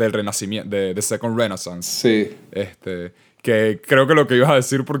historia del renacimiento, de Second Renaissance. Sí. Que creo que lo que ibas a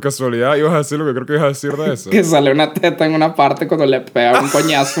decir por casualidad, ibas a decir lo que creo que ibas a decir de eso. Que sale una teta en una parte cuando le pega un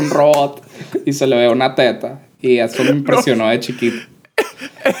coñazo a un robot y se le ve una teta. Y eso me impresionó de chiquito.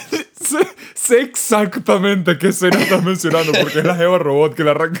 Sé exactamente qué escena estás mencionando, porque es la jeva robot que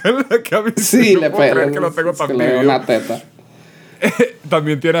le arranca la cabeza. Sí, le pega. Que lo tengo tan le ve una teta.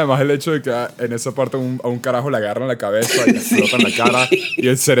 También tiene además el hecho de que en esa parte a un carajo le agarran la cabeza y le explotan la cara y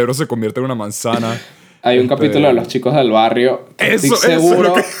el cerebro se convierte en una manzana. Hay un capítulo de Los Chicos del Barrio que estoy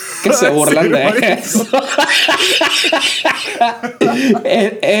seguro que se burlan Sí, de marico. eso.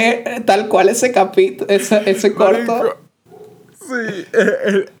 Tal cual ese capítulo, ese corto. Marico,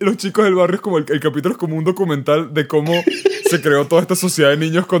 sí, los chicos del barrio es como el capítulo es como un documental de cómo se creó toda esta sociedad de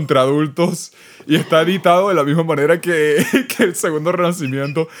niños contra adultos y está editado de la misma manera que el Segundo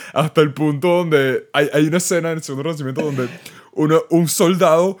Renacimiento, hasta el punto donde hay una escena en el Segundo Renacimiento donde un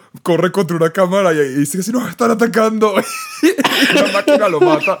soldado corre contra una cámara y dice que si nos están atacando y una máquina lo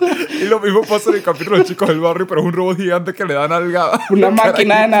mata. Y lo mismo pasa en el capítulo de los chicos del barrio, pero es un robot gigante que le da nalgada. Una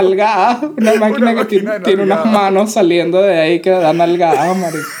máquina de nalgadas. Una máquina que máquina de tiene unas nalgadas. manos saliendo de ahí que da nalgadas,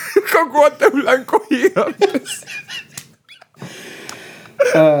 marico. Con guantes blancos gigantes.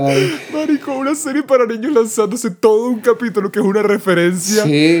 Ay, Marico, una serie para niños lanzándose todo un capítulo que es una referencia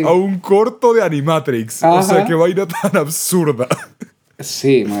Sí. a un corto de Animatrix. O sea, Ajá. qué vaina tan absurda.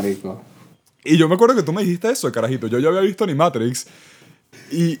 sí, marico. Y yo me acuerdo que tú me dijiste eso, carajito. Yo ya había visto Animatrix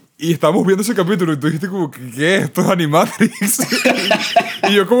y estábamos viendo ese capítulo y tú dijiste como, ¿qué? ¿Esto es Animatrix?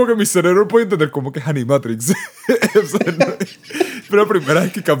 y yo como que mi cerebro puede entender cómo que es Animatrix. O sea, pero la primera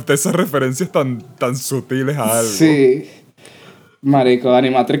vez que capté esas referencias tan sutiles a algo. Sí. Marico,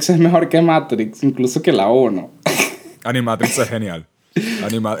 Animatrix es mejor que Matrix, incluso que la 1. Animatrix es genial.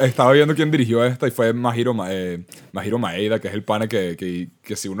 Estaba viendo quién dirigió esta y fue Mahiro Maeda, que es el pana que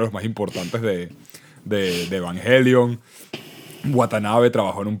es uno de los más importantes de Evangelion. Watanabe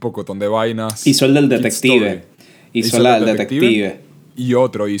trabajó en un pocotón de vainas. Hizo el del Kid detective. Story. Hizo la del detective. Y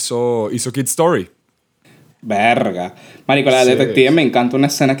otro hizo Kid Story. Verga. Marico, la del Sí. detective me encanta una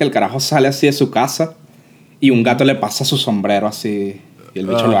escena que el carajo sale así de su casa y un gato le pasa su sombrero así y el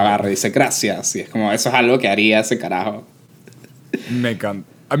bicho lo agarra y dice gracias. Y es como, eso es algo que haría ese carajo. Me encanta.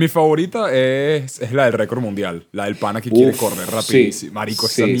 A mi favorita es la del récord mundial. La del pana que quiere correr rapidísimo. Sí, Marico,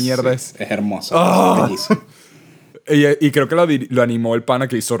 sí, esa mierda sí. es... Es hermosa. Ah. Es bellísima. Y creo que lo animó el pana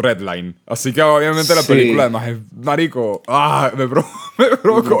que hizo Redline. Así que obviamente la Sí. película además es... Marico, me provocó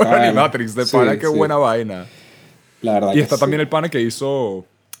ver Brutal. Animatrix. De Sí, pana, qué sí. buena vaina. La verdad Y que está sí. también el pana que hizo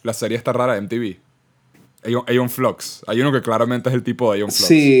la serie esta rara de MTV. Aeon Flux. Hay uno que claramente es el tipo de Aeon Flux.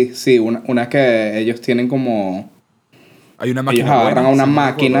 Sí, sí, una que ellos tienen como... Hay una Ellos máquina agarran buena, a una si no me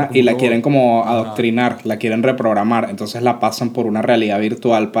máquina acuerdo, como y un la robot. quieren como Ajá. adoctrinar, la quieren reprogramar. Entonces la pasan por una realidad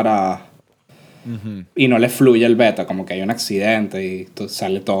virtual para... Y no le fluye el beta, como que hay un accidente y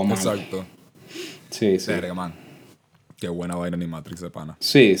sale todo mal. Exacto. Sí, sí. Verga, man. Qué buena vaina Animatrix de pana.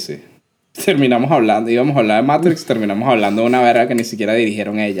 Sí, sí. Terminamos hablando, íbamos a hablar de Matrix, terminamos hablando de una verga que ni siquiera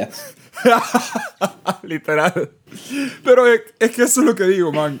dirigieron ellas. Literal. Pero es que eso es lo que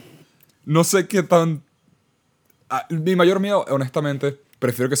digo, man. No sé qué tan... mi mayor miedo, honestamente,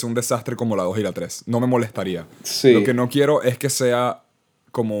 prefiero que sea un desastre como la 2 y la 3. No me molestaría. Sí. Lo que no quiero es que sea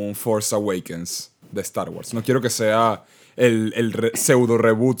como un Force Awakens de Star Wars. No quiero que sea el pseudo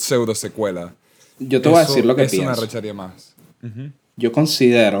reboot, pseudo secuela. Yo te voy a decir lo que eso me pienso. arrecharía más. Yo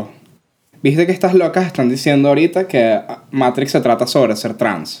considero... ¿Viste que estas locas están diciendo ahorita que Matrix se trata sobre ser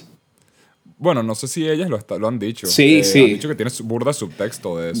trans? Bueno, no sé si ellas lo han dicho. Sí, sí. Han dicho que tiene burda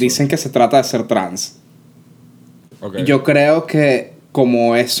subtexto de eso. Dicen que se trata de ser trans. Ok. Yo creo que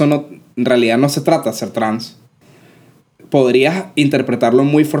como eso no, en realidad no se trata de ser trans, podrías interpretarlo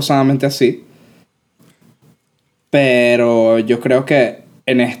muy forzadamente así, pero yo creo que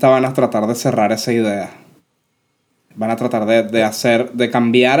en esta van a tratar de cerrar esa idea. Van a tratar de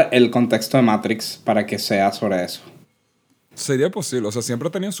cambiar el contexto de Matrix para que sea sobre eso. Sería posible, o sea, siempre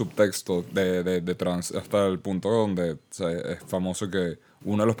ha tenido subtexto de trans, hasta el punto donde, o sea, es famoso que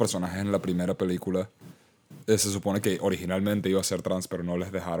uno de los personajes en la primera película se supone que originalmente iba a ser trans, pero no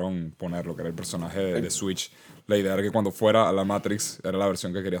les dejaron ponerlo, que era el personaje de Switch. La idea era que cuando fuera a la Matrix era la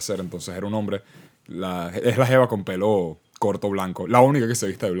versión que quería hacer, entonces era un hombre, es la jeva con pelo corto blanco, la única que se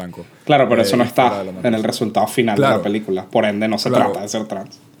viste de blanco. Claro, pero eso no y fuera está de la en Matrix. el resultado final de Claro. la película. Por ende, no se Claro. trata de ser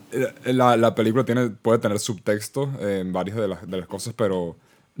trans. La película puede tener subtexto en varias de las cosas, pero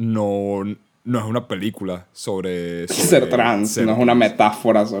no es una película sobre Ser trans, ser no es una trans.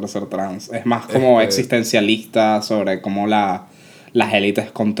 metáfora sobre ser trans. Es más como existencialista sobre cómo las élites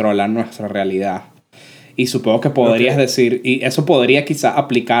controlan nuestra realidad. Y supongo que podrías decir, y eso podría quizá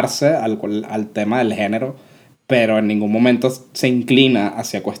aplicarse al tema del género, pero en ningún momento se inclina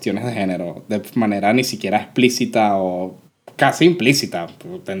hacia cuestiones de género, de manera ni siquiera explícita o casi implícita.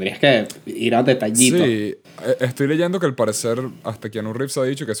 Tendrías que ir a detallito. Sí, estoy leyendo que al parecer hasta Keanu Reeves ha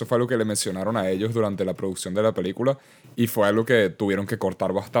dicho que eso fue algo que le mencionaron a ellos durante la producción de la película y fue algo que tuvieron que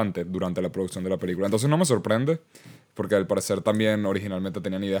cortar bastante durante la producción de la película. Entonces no me sorprende, porque al parecer también originalmente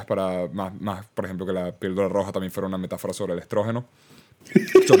tenían ideas para más, por ejemplo, que la píldora roja también fuera una metáfora sobre el estrógeno,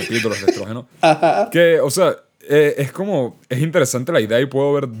 sobre píldoras de estrógeno. Que, o sea, Es como, es interesante la idea y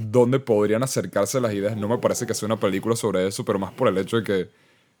puedo ver dónde podrían acercarse las ideas. No me parece que sea una película sobre eso, pero más por el hecho de que,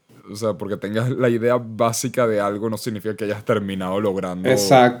 o sea, porque tengas la idea básica de algo no significa que hayas terminado logrando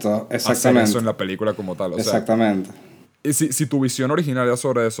Exacto, hacer eso exactamente. en la película como tal. O sea, Exactamente. y si tu visión original era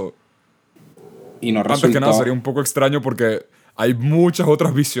sobre eso, Y no antes que nada sería resultó. un poco extraño porque hay muchas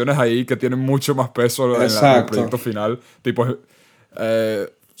otras visiones ahí que tienen mucho más peso en el Exacto. proyecto final. Tipo,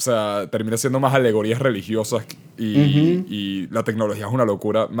 o sea, termina siendo más alegorías religiosas Ujú. y la tecnología es una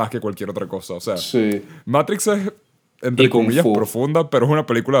locura más que cualquier otra cosa. O sea, Sí. Matrix es, Y entre Kung comillas, Fu. profunda, pero es una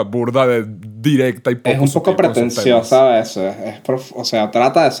película burda, de directa y Es poco un poco sutil con sus pretenciosa temas. a veces. O sea,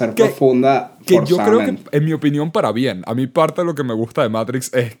 trata de ser Que, profunda que yo creo que, forzadamente. en mi opinión, para bien. A mí parte de lo que me gusta de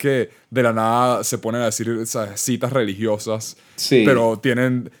Matrix es que de la nada se ponen a decir esas citas religiosas, Sí. pero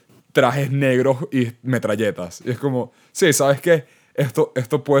tienen trajes negros y metralletas. Y es como, sí, ¿sabes qué?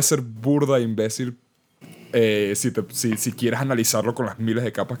 Esto puede ser burda e imbécil si quieres analizarlo con las miles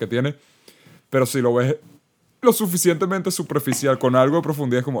de capas que tiene, pero si lo ves lo suficientemente superficial, con algo de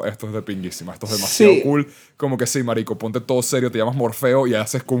profundidad, es como, esto es de pinguísima, esto es demasiado Sí. cool, como que sí, marico, ponte todo serio, te llamas Morfeo y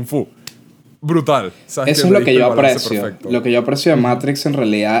haces Kung Fu. Brutal, sabes que Eso es le lo que diste el yo balance aprecio. perfecto. Lo que yo aprecio de Matrix en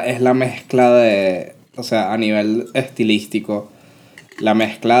realidad es la mezcla de, o sea, a nivel estilístico, la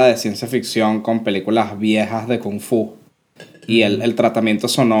mezcla de ciencia ficción con películas viejas de Kung Fu. Y el tratamiento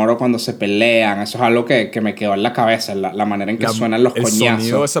sonoro cuando se pelean, eso es algo que me quedó en la cabeza, la manera en que La- suenan los el sonido de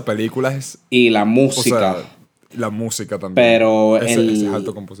coñazos esa película es, y la o música. sea, la música también. Pero Ese es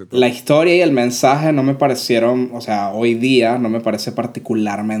alto compositor. la historia y el mensaje no me parecieron, o sea, hoy día no me parece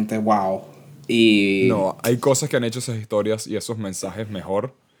particularmente wow. Y No, hay cosas que han hecho esas historias y esos mensajes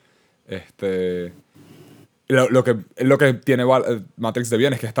mejor. Este, lo que tiene Matrix de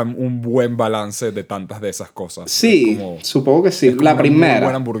bien es que está en un buen balance de tantas de esas cosas. sí, supongo que sí. Es como una muy buena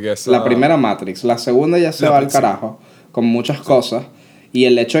La hamburguesa. primera Matrix. La segunda ya se va al Sí, carajo con muchas sí, cosas. Y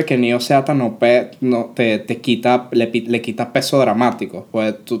el hecho de que Neo sea tan OP no, te quita, le quita peso dramático.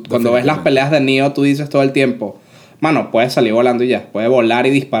 Pues tú, cuando ves las definitivamente. peleas de Neo, tú dices todo el tiempo, mano, puedes salir volando y ya. Puede volar y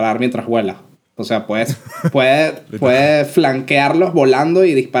disparar mientras vuela. O sea, Literal. puede flanquearlos volando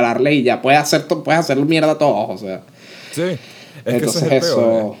y dispararle y ya. Puedes hacer mierda a todos. O sea, Sí, es que ese es entonces el peo.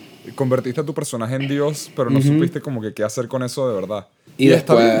 eso. Convertiste a tu personaje en Dios, pero no Ujú. supiste como que qué hacer con eso de verdad. Y Y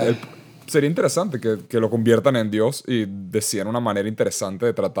está bien. después. Sería interesante que lo conviertan en Dios y decían una manera interesante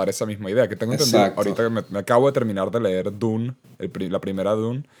de tratar esa misma idea. Que tengo entendido, Exacto. ahorita que me acabo de terminar de leer Dune, la primera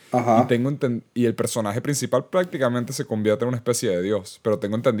Dune, y, Ajá. y el personaje principal prácticamente se convierte en una especie de Dios. Pero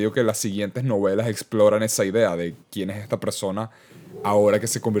tengo entendido que las siguientes novelas exploran esa idea de quién es esta persona ahora que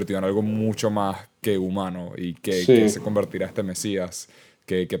se convirtió en algo mucho más que humano y que Sí. se convertirá este Mesías,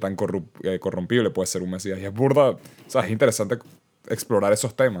 que tan corrompible puede ser un Mesías. Y es burda, o sea, es interesante explorar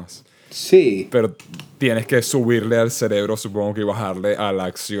esos temas, Sí. pero tienes que subirle al cerebro, supongo que, y bajarle a la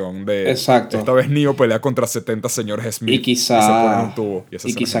acción de, Exacto. esta vez Neo pelea contra 70 señores Y Smith y se pone en un quizá, tubo. Y esa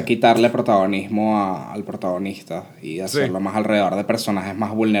y escena es quizá genial. quitarle protagonismo al protagonista y Sí, hacerlo más alrededor de personajes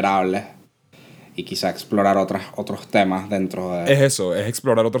más vulnerables y quizá explorar otros temas dentro de... es eso, es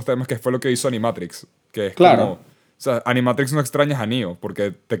explorar otros temas, que fue lo que hizo Animatrix, que es como... Claro, O sea, Animatrix no extrañas a Neo,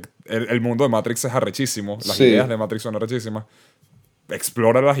 porque el mundo de Matrix es arrechísimo, las ideas sí. de Matrix son arrechísimas.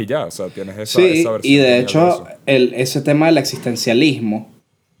 Explóralas y ya, o sea, tienes esa Sí, y versión de genial de hecho eso. ese tema del existencialismo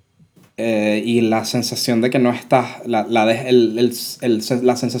y la sensación de que no estás,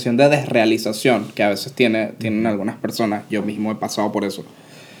 la sensación de desrealización que a veces tienen algunas personas, yo mismo he pasado por eso.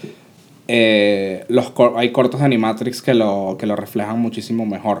 Hay cortos de Animatrix que lo reflejan muchísimo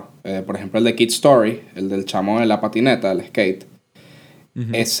mejor. Por ejemplo, el de Kid Story, el del chamo de la patineta, el skate. Ujú.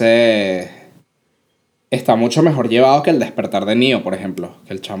 Ese está mucho mejor llevado que el despertar de Neo, por ejemplo.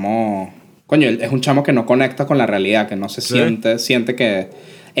 Que el chamo... Coño, es un chamo que no conecta con la realidad, que no se Sí, siente que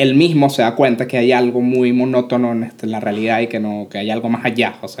él mismo se da cuenta que hay algo muy monótono en la realidad y que hay algo más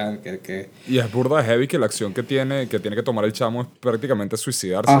allá. O sea, que... y es burda de heavy que la acción que tiene que tomar el chamo es prácticamente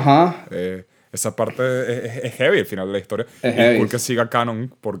suicidarse. Ajá, Esa parte es heavy al final de la historia. es Y es heavy. cool que siga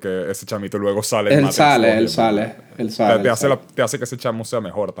canon porque ese chamito luego sale en Él Matrix sale, 2 y él es burda. sale, él sale, Te él hace, sale. te hace que ese chamo sea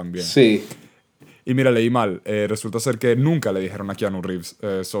mejor también. Sí. Y mira, leí mal. Resulta ser que nunca le dijeron a Keanu Reeves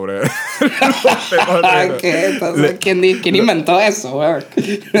sobre los temas Ay, de... ¿qué? Entonces, ¿quién inventó eso, weón?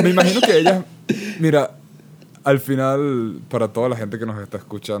 Me imagino que ellas... Mira, al final, para toda la gente que nos está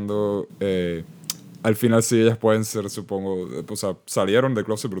escuchando, al final sí ellas pueden ser, supongo, o sea, salieron de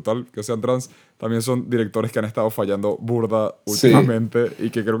Closet Brutal, que sean trans, también son directores que han estado fallando burda Sí, últimamente y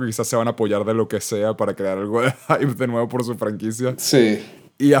que creo que quizás se van a apoyar de lo que sea para crear algo de hype de nuevo por su franquicia. sí.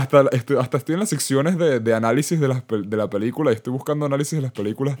 Y hasta estoy en las secciones de análisis de la película y estoy buscando análisis de las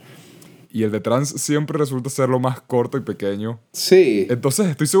películas y el de trans siempre resulta ser lo más corto y pequeño. Sí. Entonces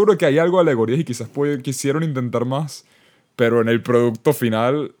estoy seguro que hay algo de alegorías y quizás quisieron intentar más, pero en el producto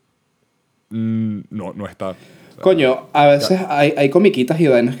final no está. O sea, Coño, a veces hay comiquitas y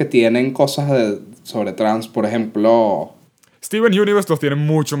vainas que tienen cosas sobre trans, por ejemplo... Steven Universe los tiene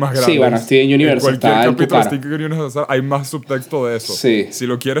mucho más grandes. Sí, bueno, Steven Universe en cualquier está en tu capítulo de cara. Steven Universe hay más subtexto de eso. Sí. Si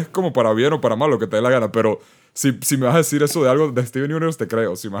lo quieres como para bien o para mal, lo que te dé la gana, pero si me vas a decir eso de algo de Steven Universe, te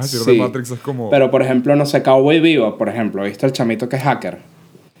creo. Si me vas a decir de Matrix, es como... Pero, por ejemplo, no sé, Cowboy Vivo, por ejemplo, ¿viste el chamito que es hacker?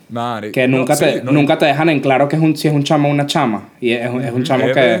 Madre, Que nunca te dejan en claro que si es un chamo o una chama. Y es un chamo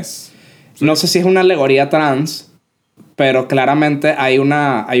que... Sí. No sé si es una alegoría trans, pero claramente hay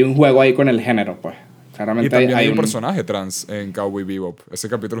un juego ahí con el género, pues. Claramente Y también hay un un personaje trans en Cowboy Bebop. Ese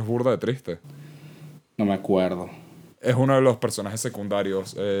capítulo es burda de triste. No me acuerdo. Es uno de los personajes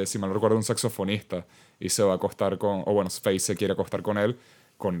secundarios, si mal no recuerdo, un saxofonista. Y se va a acostar con... O bueno, Faye se quiere acostar con él.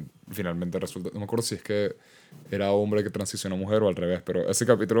 Finalmente resulta... No me acuerdo si es que era hombre que transicionó a mujer o al revés. Pero ese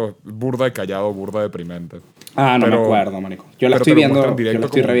capítulo es burda de callado, burda deprimente. No me acuerdo, marico. Yo la estoy viendo, yo la estoy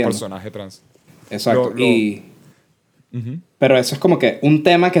como reviendo. un personaje trans. Exacto. Pero eso es como que un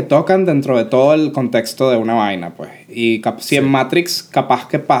tema que tocan dentro de todo el contexto de una vaina, pues. Y si en Matrix, capaz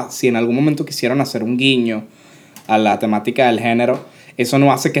que si en algún momento quisieron hacer un guiño a la temática del género, eso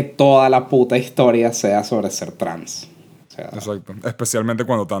no hace que toda la puta historia sea sobre ser trans. O sea, Exacto. Especialmente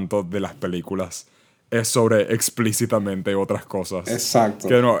cuando tanto de las películas es sobre explícitamente otras cosas. Exacto.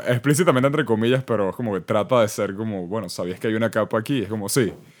 Que no, explícitamente entre comillas, pero es como que trata de ser como, bueno, ¿sabías que hay una capa aquí? Es como,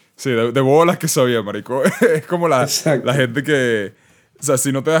 sí. Sí, de bolas que sabía, marico. Es como la gente que... O sea,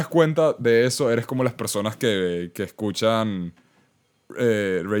 si no te das cuenta de eso, eres como las personas que escuchan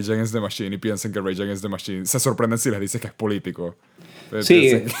Rage Against the Machine y piensan que Rage Against the Machine... Se sorprenden si les dices que es político.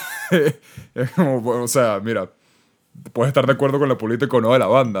 Sí. Es como, bueno, o sea, mira, puedes estar de acuerdo con la política o no de la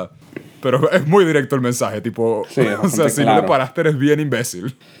banda, pero es muy directo el mensaje, tipo... Sí, o sea, si no le paraste, eres bien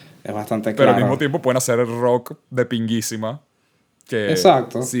imbécil. Es bastante Pero claro. al mismo tiempo pueden hacer rock de pinguísima. Que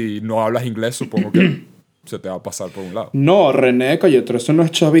Exacto. si no hablas inglés, supongo que se te va a pasar por un lado. No, René Cayetano, eso no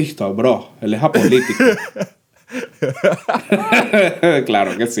es chavista, bro. Él es apolítico.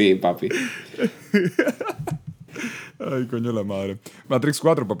 Claro que sí, papi. Ay, coño la madre. Matrix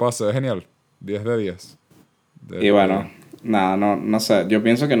 4, papá, se ve genial. 10 de 10. Y bueno, nada, no sé. Yo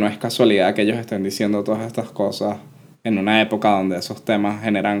pienso que no es casualidad que ellos estén diciendo todas estas cosas en una época donde esos temas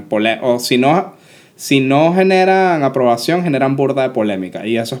generan o si no generan aprobación, generan burda de polémica.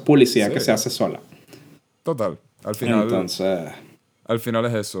 Y eso es publicidad que se hace sola. Total. Al final... Entonces... Al final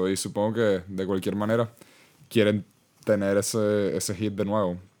es eso. Y supongo que, de cualquier manera, quieren tener ese hit de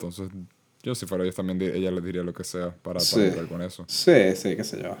nuevo. Entonces, yo si fuera ellos también, ella les diría lo que sea para entrar con eso. Sí, qué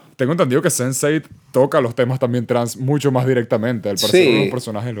sé yo. Tengo entendido que Sense8 toca los temas también trans mucho más directamente. Al parecer uno de los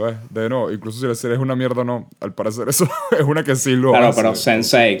personajes lo es. Incluso si la serie es una mierda o no, al parecer eso es una que sí lo hace. Claro, pero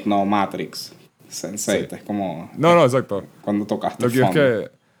Sense8, no Matrix. Sense8 es como... No, exacto. Cuando tocaste lo el que fondo. es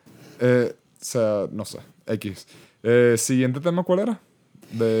que... o sea, no sé. X. Siguiente tema, ¿cuál era?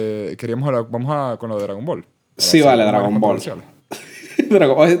 Queríamos hablar... Vamos con lo de Dragon Ball. Sí, vale, Dragon Ball.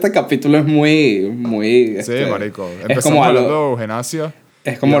 Este capítulo es muy... Sí, marico. Es como hablando de eugenasia.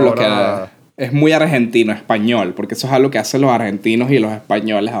 Es como lo que... Es muy argentino, español, porque eso es algo que hacen los argentinos y los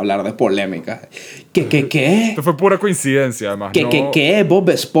españoles, hablar de polémicas. ¿Qué? Esto fue pura coincidencia, además. ¿Qué? Bob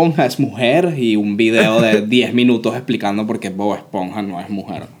Esponja es mujer y un video de 10 minutos explicando por qué Bob Esponja no es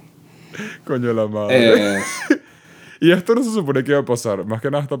mujer. Coño la madre. Y esto no se supone que iba a pasar. Más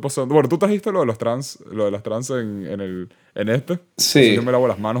que nada está pasando... Bueno, tú trajiste lo de las trans en este. Sí. Así yo me lavo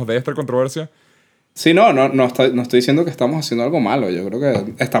las manos de esta controversia. Sí, no estoy diciendo que estamos haciendo algo malo. Yo creo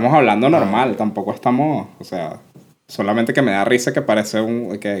que estamos hablando normal. Tampoco estamos... O sea, solamente que me da risa que parece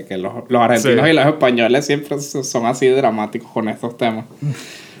que los argentinos y los españoles siempre son así dramáticos con estos temas.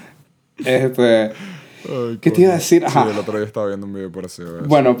 Ay, ¿Qué te iba a decir? Sí, el otro día estaba viendo un video por así.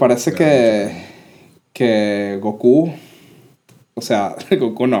 Bueno, parece que Goku... O sea,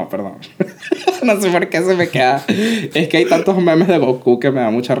 Goku no, perdón. No sé por qué se me queda... Es que hay tantos memes de Goku que me da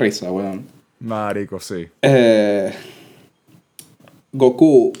mucha risa, weón. Marico, sí.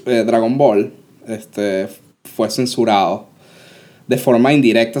 Goku, Dragon Ball, fue censurado de forma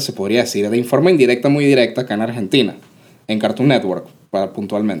indirecta, se podría decir, de forma indirecta, muy directa acá en Argentina, en Cartoon Network,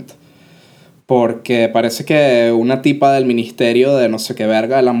 puntualmente. Porque parece que una tipa del ministerio de no sé qué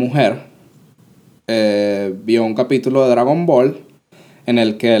verga de la mujer vio un capítulo de Dragon Ball en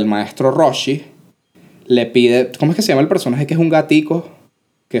el que el maestro Roshi le pide... ¿Cómo es que se llama el personaje que es un gatico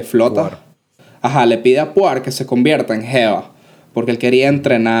que flota? Puar. Ajá, le pide a Puar que se convierta en Jeva porque él quería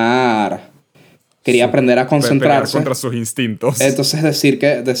entrenar quería aprender a Pelear concentrarse. contra sus instintos. Entonces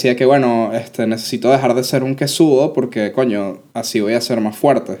decía que, bueno, necesito dejar de ser un quesudo porque, coño, así voy a ser más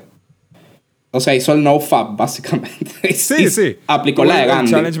fuerte. O sea, hizo el no-fap, básicamente. Sí. Aplicó la de El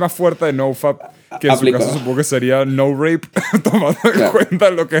Gandhi. challenge más fuerte de NoFap, que en su caso supongo que sería no rape, tomando en cuenta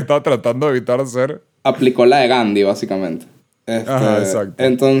lo que está tratando de evitar hacer. Aplicó la de Gandhi, básicamente. Ajá, exacto.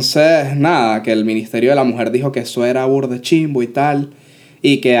 Entonces, nada, que el Ministerio de la Mujer dijo que eso era burde chimbo y tal.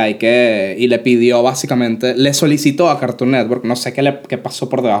 Y y le pidió básicamente, le solicitó a Cartoon Network, no sé qué pasó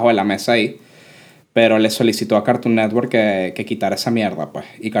por debajo de la mesa ahí, pero le solicitó a Cartoon Network que quitara esa mierda, pues.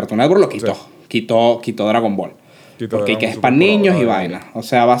 Y Cartoon Network lo quitó. Sí. Quitó Dragon Ball. Porque que es para niños y vaina. O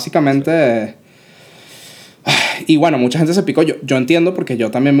sea, básicamente... Y bueno, mucha gente se picó. Yo entiendo porque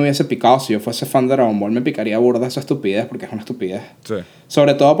yo también me hubiese picado. Si yo fuese fan de Dragon Ball me picaría burda esa estupidez porque es una estupidez. Sí.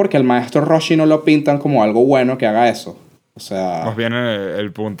 Sobre todo porque el maestro Roshi no lo pintan como algo bueno que haga eso. O sea... Más bien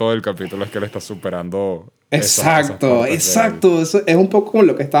el punto del capítulo es que él está superando... Exacto. Eso es un poco como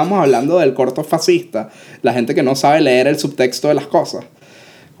lo que estábamos hablando del corto fascista. La gente que no sabe leer el subtexto de las cosas.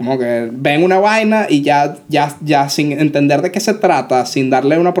 Como que ven una vaina y ya sin entender de qué se trata, sin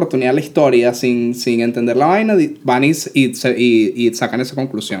darle una oportunidad a la historia, sin entender la vaina, van y sacan esa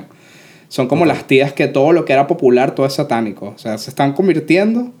conclusión. Son como las tías que todo lo que era popular, todo es satánico. O sea, se están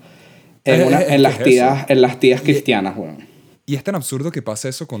convirtiendo en las tías cristianas, weón. Y es tan absurdo que pase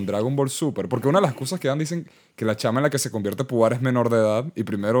eso con Dragon Ball Super. Porque una de las cosas que dan dicen que la chama en la que se convierte Puar es menor de edad. Y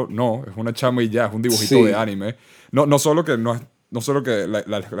primero, no, es una chama y ya, es un dibujito de anime. No solo que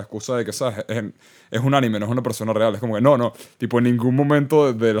la excusa de que, ¿sabes? Es un anime, no es una persona real. Es como que no. Tipo, en ningún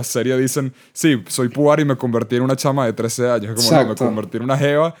momento de la serie dicen, sí, soy Puar y me convertí en una chama de 13 años. Es como, no, me convertí en una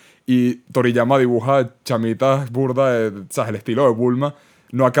jeva y Toriyama dibuja chamitas burda, ¿sabes? El estilo de Bulma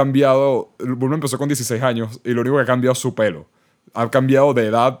no ha cambiado. Bulma empezó con 16 años y lo único que ha cambiado es su pelo. Ha cambiado de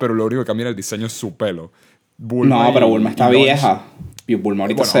edad, pero lo único que cambia en el diseño es su pelo. Pero Bulma está vieja. Y Bulma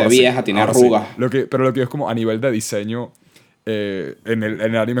ahorita se ve vieja, tiene arrugas. Sí. Pero lo que es como a nivel de diseño, en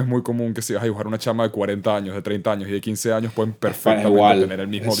el anime es muy común que si vas a dibujar una chama de 40 años, de 30 años y de 15 años, pueden perfectamente tener el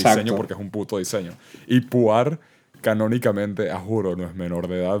mismo diseño porque es un puto diseño. Y Puar, canónicamente, juro, no es menor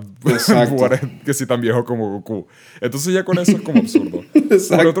de edad. Puar es que sí tan viejo como Goku. Entonces ya con eso es como absurdo.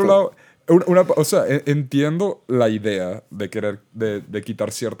 Por otro lado... o sea, entiendo la idea de querer de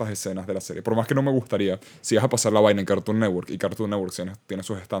quitar ciertas escenas de la serie. Por más que no me gustaría, si vas a pasar la vaina en Cartoon Network y Cartoon Network tiene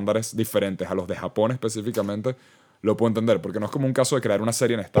sus estándares diferentes a los de Japón específicamente, lo puedo entender. Porque no es como un caso de crear una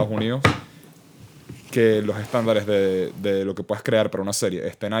serie en Estados Unidos que los estándares de lo que puedes crear para una serie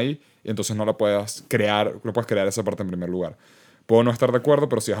estén ahí y entonces no puedes crear esa parte en primer lugar. Puedo no estar de acuerdo,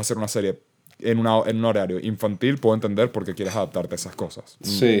 pero si vas a hacer una serie en un horario infantil, puedo entender por qué quieres adaptarte a esas cosas.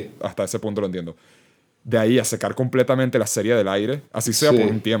 Sí. Hasta ese punto lo entiendo. De ahí a sacar completamente la serie del aire, así sea por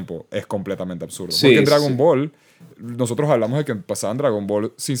un tiempo, es completamente absurdo. Porque en Dragon Ball, nosotros hablamos de que pasaban Dragon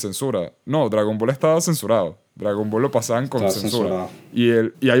Ball sin censura. No, Dragon Ball estaba censurado. Dragon Ball lo pasaban con censura. Y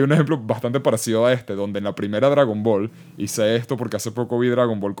hay un ejemplo bastante parecido a este, donde en la primera Dragon Ball, hice esto porque hace poco vi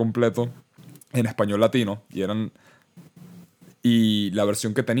Dragon Ball completo en español latino, y la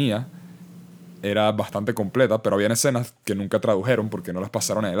versión que tenía era bastante completa, pero había escenas que nunca tradujeron porque no las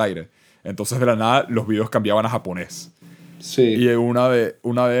pasaron en el aire. Entonces, de la nada, los videos cambiaban a japonés. Sí. Y una de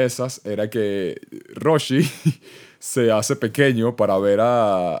esas era que Roshi se hace pequeño para ver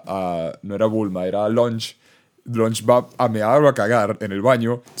no era Bulma, era Lunch. Lunch va a mear o a cagar en el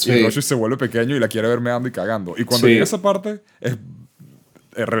baño y Roshi se vuelve pequeño y la quiere ver meando y cagando. Y cuando llega esa parte, es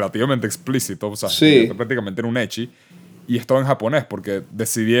relativamente explícito, o sea, está prácticamente en un ecchi. Y esto en japonés porque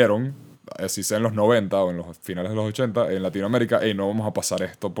decidieron, así sea en los 90 o en los finales de los 80, en Latinoamérica, no vamos a pasar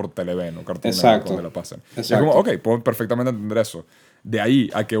esto por Televen o Cartoon Network donde la pasen. Es como, ok, puedo perfectamente entender eso. De ahí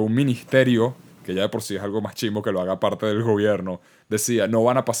a que un ministerio, que ya de por sí es algo más chimbo que lo haga parte del gobierno, decía, no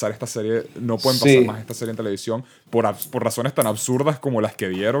van a pasar esta serie, no pueden pasar más esta serie en televisión por razones tan absurdas como las que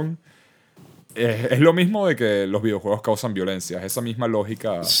dieron. Es lo mismo de que los videojuegos causan violencia. Es esa misma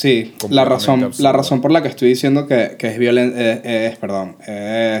lógica. Sí, la razón por la que estoy diciendo que es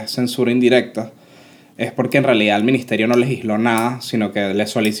censura indirecta es porque en realidad el ministerio no legisló nada, sino que le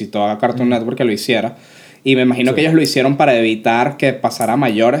solicitó a Cartoon Network que lo hiciera. Y me imagino que ellos lo hicieron para evitar que pasara a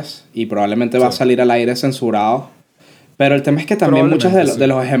mayores y probablemente va a salir al aire censurado. Pero el tema es que también muchos de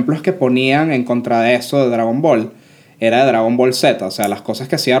los ejemplos que ponían en contra de eso de Dragon Ball era de Dragon Ball Z. O sea, las cosas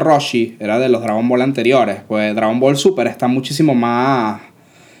que hacía Roshi era de los Dragon Ball anteriores. Pues Dragon Ball Super está muchísimo más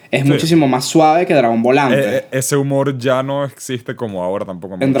es muchísimo más suave que Dragon Ball antes. Ese humor ya no existe como ahora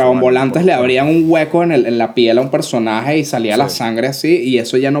tampoco. En Dragon Ball antes le abrían un hueco en la piel a un personaje y salía la sangre así, y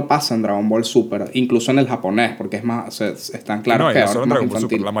eso ya no pasa en Dragon Ball Super, incluso en el japonés, porque es más, están claros que ahora es más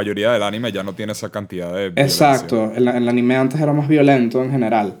infantil. La mayoría del anime ya no tiene esa cantidad de violencia. Exacto, el anime antes era más violento en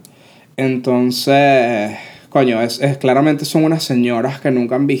general. Entonces, coño, es claramente son unas señoras que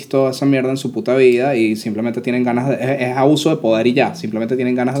nunca han visto esa mierda en su puta vida y simplemente tienen ganas de... Es abuso de poder y ya. Simplemente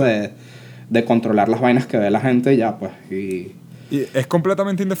tienen ganas de controlar las vainas que ve la gente y ya, pues. Y es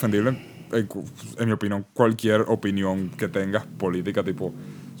completamente indefendible, en mi opinión, cualquier opinión que tengas política, tipo...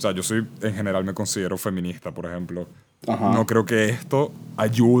 O sea, yo en general me considero feminista, por ejemplo. Ajá. No creo que esto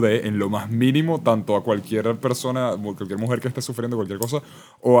ayude en lo más mínimo tanto a cualquier persona, cualquier mujer que esté sufriendo cualquier cosa,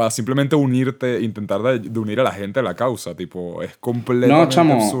 o a simplemente intentar de unir a la gente a la causa. Tipo, es completamente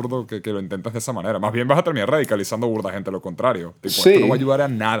absurdo que lo intentes de esa manera. Más bien vas a terminar radicalizando burda gente, lo contrario. Tipo, esto no va a ayudar a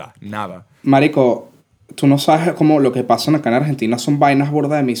nada. Marico, tú no sabes cómo lo que pasa acá en Argentina son vainas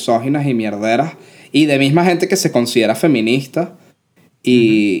burdas de misóginas y mierderas y de misma gente que se considera feminista.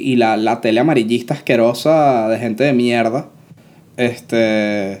 Y la tele amarillista asquerosa de gente de mierda.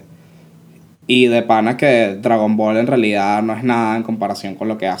 Y de pana que Dragon Ball en realidad no es nada en comparación con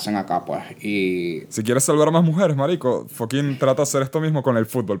lo que hacen acá, pues. Y si quieres salvar a más mujeres, marico, fucking trata de hacer esto mismo con el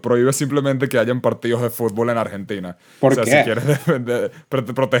fútbol. Prohíbe simplemente que hayan partidos de fútbol en Argentina. ¿Por qué? Si quieres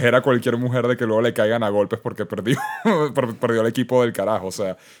proteger a cualquier mujer de que luego le caigan a golpes porque perdió el equipo del carajo. O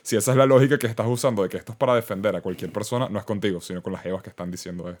sea, si esa es la lógica que estás usando de que esto es para defender a cualquier persona, no es contigo, sino con las jevas que están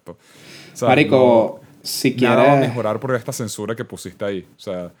diciendo esto. O sea, marico, si quieres... Nada va a mejorar por esta censura que pusiste ahí. O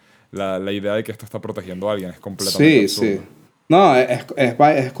sea... La idea de que esto está protegiendo a alguien es completamente absurda. Sí. No,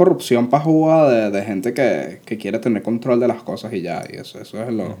 es corrupción pajuga de gente que quiere tener control de las cosas y ya. Y eso es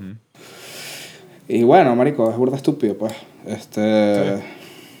lo... Uh-huh. Y bueno, marico, es burda estúpido, pues. Sí.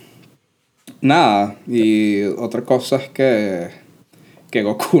 Nada. Y otra cosa es que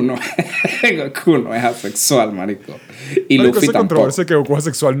Goku no es asexual, marico. Y marico, Luffy esa tampoco. Controversia que Goku es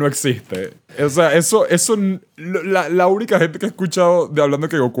asexual no existe. O sea, la única gente que he escuchado hablando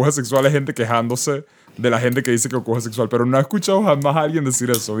que Goku es asexual es gente quejándose de la gente que dice que Goku es asexual. Pero no he escuchado jamás a alguien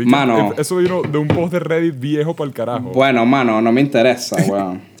decir eso. Mano. Eso vino de un post de Reddit viejo para el carajo. Bueno, mano, no me interesa,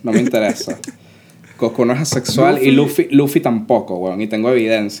 weón. No me interesa. Goku no es asexual y Luffy tampoco, weón. Y tengo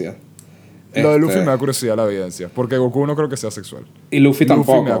evidencia. Lo de Luffy me da curiosidad la evidencia. Porque Goku no creo que sea sexual. Y Luffy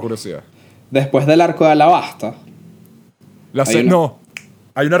tampoco. Luffy me da curiosidad. Después del arco de Alabasta. No.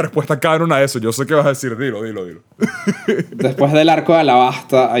 Hay una respuesta canon a eso. Yo sé que vas a decir. Dilo. Después del arco de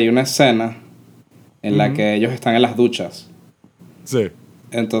Alabasta hay una escena en la que ellos están en las duchas. Sí.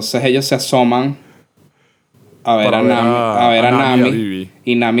 Entonces ellos se asoman a ver a Nami.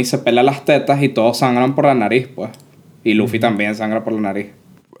 Y Nami se pela las tetas y todos sangran por la nariz, pues. Y Luffy también sangra por la nariz.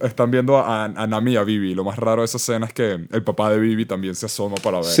 Están viendo a Nami y a Vivi. Lo más raro de esa escena es que el papá de Vivi también se asoma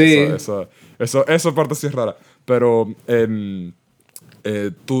para ver. Sí. Esa parte sí es rara. Pero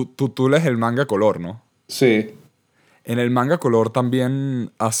tú lees el manga color, ¿no? Sí. En el manga color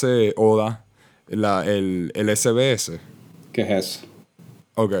también hace Oda el SBS. ¿Qué es eso?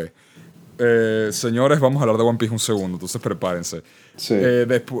 Ok. Señores, vamos a hablar de One Piece un segundo, entonces prepárense. Sí.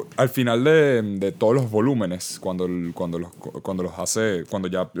 Al final de todos los volúmenes, cuando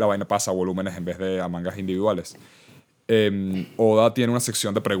ya la vaina pasa a volúmenes en vez de a mangas individuales, Oda tiene una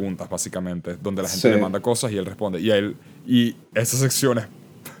sección de preguntas, básicamente, donde la gente le manda cosas y él responde. Y esa sección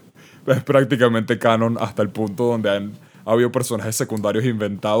es prácticamente canon hasta el punto donde ha habido personajes secundarios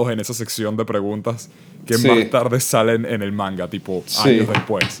inventados en esa sección de preguntas que más tarde salen en el manga, tipo años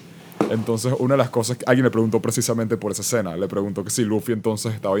después. Entonces, una de las cosas que alguien le preguntó precisamente por esa escena, le preguntó que si Luffy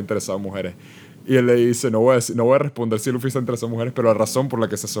entonces estaba interesado en mujeres. Y él le dice, no voy a responder si Luffy está interesado en mujeres, pero la razón por la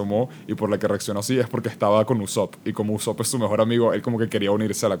que se asomó y por la que reaccionó así es porque estaba con Usopp. Y como Usopp es su mejor amigo, él como que quería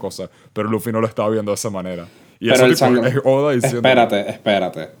unirse a la cosa, pero Luffy no lo estaba viendo de esa manera. Y pero eso es Oda diciendo...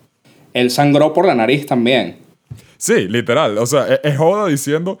 Espérate. Él sangró por la nariz también. Sí, literal. O sea, es Oda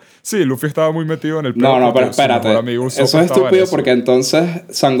diciendo, sí, Luffy estaba muy metido en el pedo. No, pero espérate. Eso es estúpido porque entonces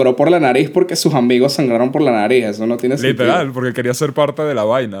sangró por la nariz porque sus amigos sangraron por la nariz. Eso no tiene sentido. Literal, porque quería ser parte de la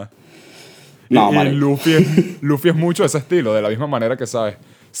vaina. No, y Luffy es mucho de ese estilo, de la misma manera que, ¿sabes?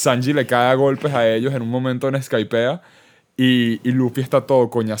 Sanji le cae a golpes a ellos en un momento en Skypea y Luffy está todo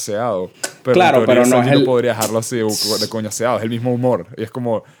coñaseado. Pero claro, pero no Sanji no podría dejarlo así de coñaseado, es el mismo humor. Y es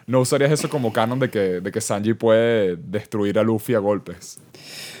como, no usarías eso como canon de que Sanji puede destruir a Luffy a golpes.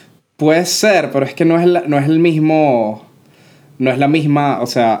 Puede ser, pero es que no es el mismo... No es la misma... O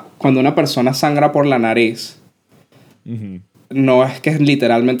sea, cuando una persona sangra por la nariz... No es que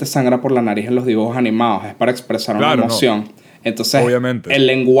literalmente sangra por la nariz en los dibujos animados, es para expresar una emoción. No. Entonces, Obviamente. el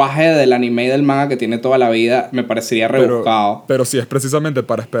lenguaje del anime y del manga que tiene toda la vida me parecería rebuscado. Pero si es precisamente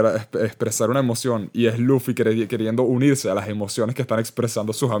para expresar una emoción y es Luffy queriendo unirse a las emociones que están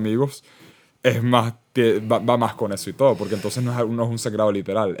expresando sus amigos, es más, va más con eso y todo, porque entonces no es un sangrado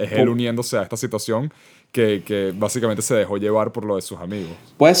literal, es él uniéndose a esta situación que básicamente se dejó llevar por lo de sus amigos.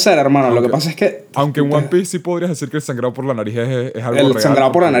 Puede ser, hermano. Lo que pasa es que Aunque en One Piece sí podrías decir que el sangrado por la nariz es algo el real.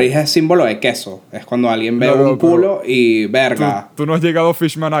 sangrado por la nariz es símbolo de queso. Es cuando alguien ve un culo y verga. Tú no has llegado a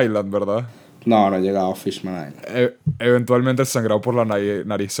Fishman Island, ¿verdad? No he llegado a Fishman Island. Eventualmente el sangrado por la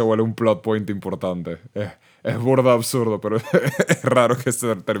nariz se vuelve un plot point importante. Es burda absurdo, pero es raro que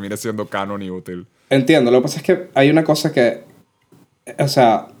se termine siendo canon y útil. Entiendo. Lo que pasa es que hay una cosa que... O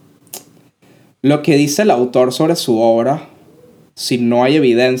sea... Lo que dice el autor sobre su obra, si no hay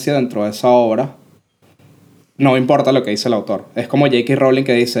evidencia dentro de esa obra, no importa lo que dice el autor. Es como J.K. Rowling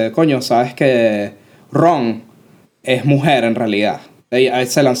que dice, coño, ¿sabes que Ron es mujer en realidad? Ella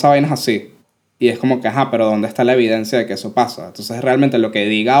se lanza vainas así. Y es como que, ajá, pero ¿dónde está la evidencia de que eso pasa? Entonces realmente lo que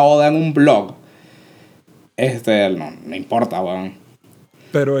diga Oda en un blog, no importa, weón.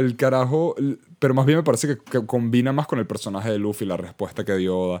 Pero el carajo... Pero más bien me parece que combina más con el personaje de Luffy la respuesta que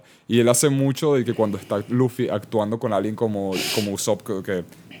dio Oda. Y él hace mucho de que cuando está Luffy actuando con alguien como Usopp, que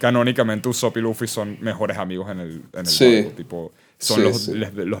canónicamente Usopp y Luffy son mejores amigos en el Sí. barco, tipo, son los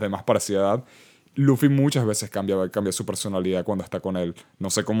de más parecida edad. Luffy muchas veces cambia su personalidad cuando está con él. No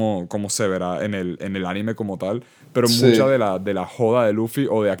sé cómo se verá en el anime como tal, pero Sí. mucha de la joda de Luffy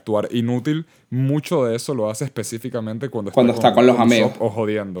o de actuar inútil, mucho de eso lo hace específicamente cuando está con los amigos. Usopp o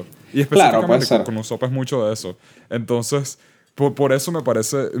jodiendo. Y Claro, puede específicamente ser. con Usopp es mucho de eso. Entonces, por eso me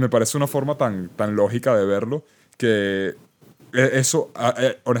parece una forma tan lógica de verlo que... Eso,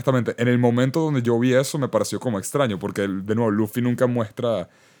 honestamente, en el momento donde yo vi eso me pareció como extraño, porque de nuevo Luffy nunca muestra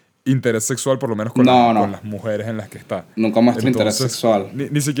interés sexual, por lo menos con las mujeres en las que está. Nunca muestra interés sexual.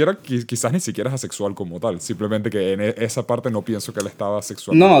 Ni siquiera, quizás ni siquiera es asexual como tal. Simplemente que en esa parte no pienso que él estaba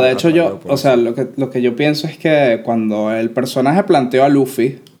sexual. No, de hecho lo que yo pienso es que cuando el personaje planteó a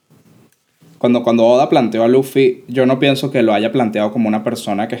Luffy, cuando Oda planteó a Luffy, yo no pienso que lo haya planteado como una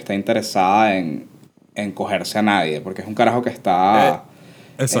persona que está interesada en cogerse a nadie, porque es un carajo que está...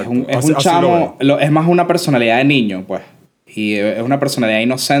 Exacto. Es un chamo, es más una personalidad de niño, pues. Y es una personalidad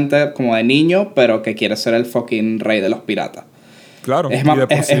inocente como de niño, pero que quiere ser el fucking rey de los piratas. Claro. Es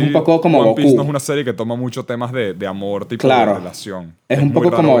un poco como One Goku. Piece no es una serie que toma mucho temas de amor, tipo de relación. Es un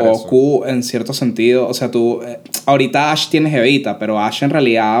poco como Goku en cierto sentido. O sea, ahorita Ash tiene jevita, pero Ash en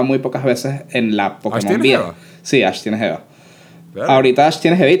realidad muy pocas veces en la Pokémon vieja. Sí, Ash tiene jeva. Ahorita Ash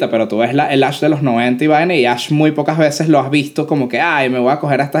tiene jevita, pero tú ves el Ash de los 90 y vaina, y Ash muy pocas veces lo has visto como que, ay, me voy a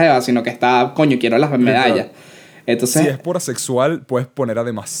coger a esta jeva, sino que está, coño, quiero las medallas. Entonces, si es por asexual, puedes poner a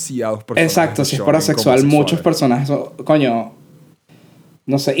demasiados personajes. Exacto, si es por asexual, muchos personajes son, coño,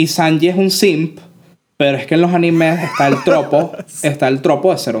 no sé, y Sanji es un simp, pero es que en los animes está el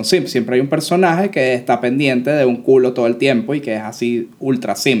tropo de ser un simp. Siempre hay un personaje que está pendiente de un culo todo el tiempo y que es así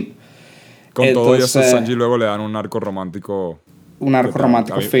ultra simp. Con todo eso, a Sanji luego le dan un arco romántico. Un arco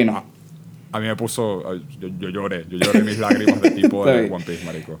romántico fino. A mí me puso... Yo lloré mis lágrimas de tipo de One Piece,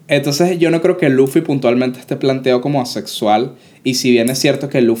 marico. Entonces yo no creo que Luffy puntualmente esté planteado como asexual. Y si bien es cierto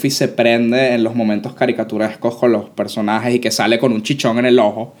que Luffy se prende en los momentos caricaturescos con los personajes y que sale con un chichón en el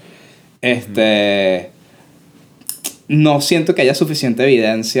ojo, no siento que haya suficiente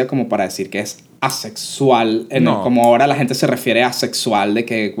evidencia como para decir que es asexual. Como ahora la gente se refiere a asexual, de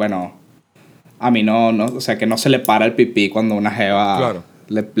que, bueno, a mí no, o sea, que no se le para el pipí cuando una jeva... Claro.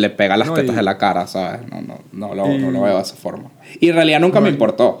 Le pega las tetas de la cara, ¿sabes? No lo veo de esa forma. Y en realidad nunca me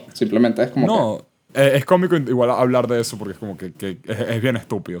importó. Simplemente es como es cómico igual hablar de eso porque es como que es bien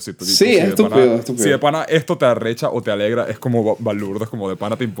estúpido. Sí, es estúpido. Si de pana esto te arrecha o te alegra, es como balurdo, es como de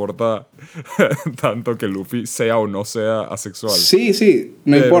pana te importa tanto que Luffy sea o no sea asexual. Sí,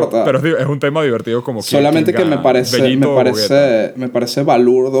 no importa. Pero es un tema divertido como que... Solamente que me parece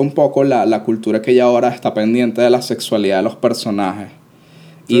balurdo un poco la cultura que ya ahora está pendiente de la sexualidad de los personajes.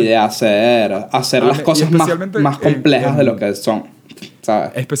 Sí. Y de hacer las cosas más complejas de lo que son,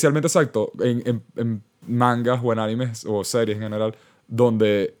 ¿sabes? Especialmente, exacto, en mangas o en animes o series en general,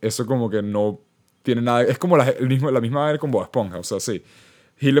 donde eso como que no tiene nada... Es como la misma era con Bob Esponja, o sea, sí.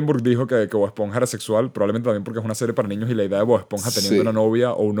 Hillenburg dijo que Bob Esponja era sexual, probablemente también porque es una serie para niños y la idea de Bob Esponja teniendo una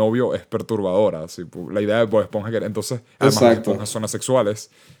novia o un novio es perturbadora. ¿Sí? La idea de Bob Esponja... Entonces, además las esponjas son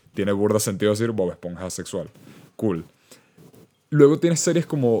asexuales, tiene burda sentido decir Bob Esponja asexual. Cool. Luego tienes series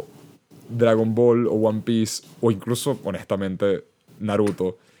como Dragon Ball o One Piece o incluso, honestamente,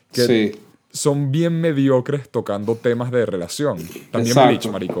 Naruto, que son bien mediocres tocando temas de relación. También Exacto. Bleach,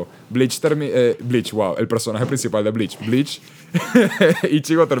 marico. Bleach, wow, el personaje principal de Bleach. Bleach,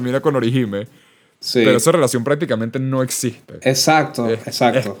 Ichigo termina con Orihime, Sí. pero esa relación prácticamente no existe. Exacto, Es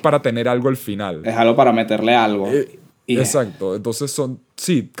exacto. para tener algo al final. Es algo para meterle algo. Y Exacto, entonces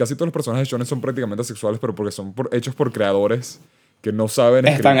sí, casi todos los personajes de shonen son prácticamente sexuales, pero porque son hechos por creadores que no saben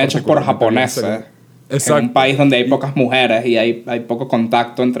escribir están hechos por particularmente bien japoneses. Exacto. En un país donde hay pocas mujeres y hay poco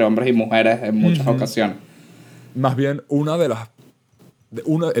contacto entre hombres y mujeres en muchas ocasiones. Más bien, uno de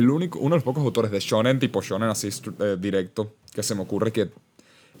los pocos autores de shonen, tipo shonen así directo, que se me ocurre que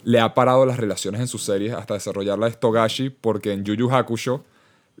le ha parado las relaciones en sus series hasta desarrollarla es Togashi, porque en Yu Yu Hakusho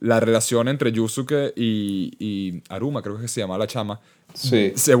la relación entre Yusuke y Aruma, creo que se llama la chama,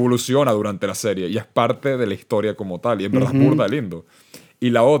 Sí. se evoluciona durante la serie y es parte de la historia como tal, y en verdad es burda de lindo. Y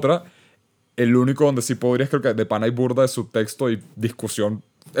la otra, el único donde sí podrías, creo que de pana y burda de subtexto y discusión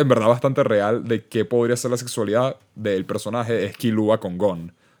en verdad bastante real de qué podría ser la sexualidad del personaje es Killua con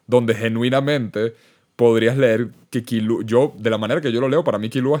Gon, donde genuinamente podrías leer que Killua, yo, de la manera que yo lo leo, para mí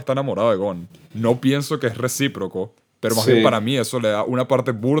Killua está enamorado de Gon. No pienso que es recíproco, pero más Sí. bien para mí eso le da una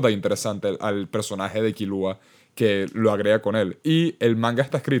parte burda e interesante al personaje de Killua que lo agrega con él. Y el manga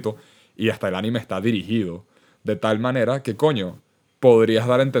está escrito y hasta el anime está dirigido de tal manera que, coño, podrías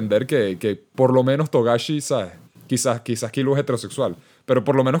dar a entender que por lo menos Togashi, ¿sabes? Quizás Killua es heterosexual, pero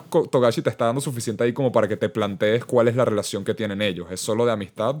por lo menos Togashi te está dando suficiente ahí como para que te plantees cuál es la relación que tienen ellos. ¿Es solo de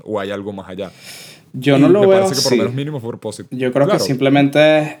amistad o hay algo más allá? Yo Y no lo me veo parece que por lo así. menos mínimo fue propósito. Yo creo Claro, que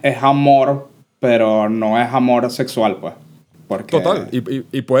simplemente es amor, pero no es amor sexual, pues. Porque total,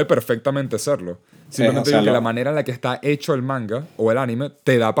 y puede perfectamente serlo. Simplemente o sea, digo que lo- la manera en la que está hecho el manga o el anime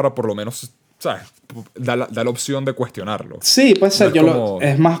te da para por lo menos, ¿sabes? Da la opción de cuestionarlo. Sí, puede ser. No es como...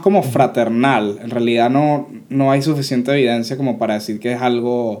 Es más como fraternal. En realidad no hay suficiente evidencia como para decir que es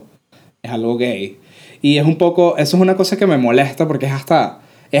algo gay. Y es un poco, eso es una cosa que me molesta porque es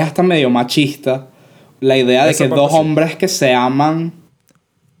hasta medio machista. La idea de Esa que parte dos sí. hombres que se aman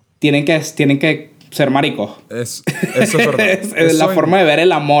tienen que ser maricos. Eso es verdad. La Eso forma de ver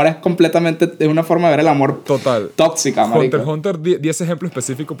el amor es una forma de ver el amor total. tóxica, marico. Hunter x Hunter di ese ejemplo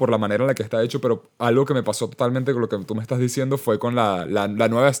específico por la manera en la que está hecho, pero algo que me pasó totalmente con lo que tú me estás diciendo fue con la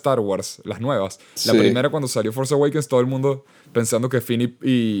nueva Star Wars, las nuevas. La Sí. primera cuando salió Force Awakens, todo el mundo pensando que Finn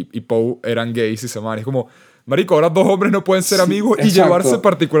y Poe eran gays y se amaban. Es como, marico, ahora dos hombres no pueden ser Sí, amigos y exacto. llevarse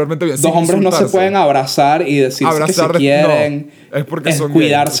particularmente bien. Dos sin hombres no se insultarse. pueden abrazar y decirse que se Abrazar quieren, no, es porque son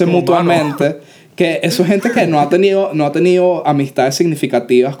cuidarse gays. Es como, mutuamente. Que eso es gente que no ha tenido amistades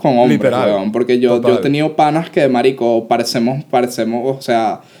significativas con hombres, Literal. weón. Porque yo he Total. tenido panas que, marico, parecemos, o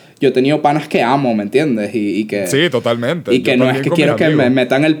sea, yo he tenido panas que amo, ¿me entiendes? Y que, Sí, totalmente. y que Yo no es también que con quiero mis que me amigos.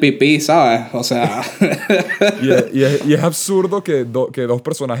 metan el pipí, ¿sabes? O sea, Y es absurdo que dos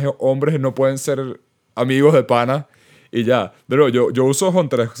personajes hombres no pueden ser amigos de pana y ya. Pero yo uso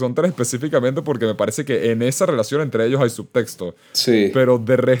Hunter x Hunter específicamente porque me parece que en esa relación entre ellos hay subtexto. sí. Pero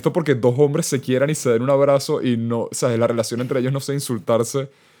de resto porque dos hombres se quieran y se den un abrazo y no, ¿sabes? La relación entre ellos no sé insultarse.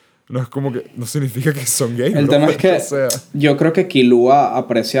 No es como que... No significa que son gays, El tema es que o sea, yo creo que Killua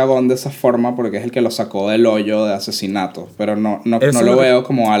aprecia a Gon de esa forma porque es el que lo sacó del hoyo de asesinato. Pero no Eso lo es lo que- veo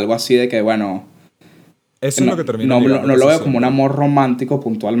como algo así de que, bueno, eso es lo que termina no ligando lo casi veo como un siempre. amor romántico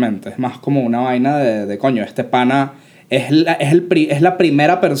puntualmente. Es más como una vaina de coño, este pana es la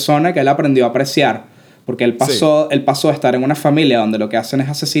primera persona que él aprendió a apreciar. Porque él pasó de estar en una familia donde lo que hacen es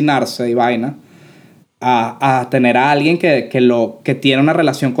asesinarse y vaina a tener a alguien que tiene una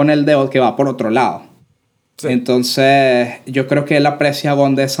relación con él que va por otro lado. Sí. Entonces, yo creo que él aprecia a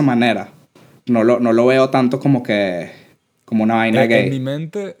Gon de esa manera. No lo veo tanto como una vaina En gay. mi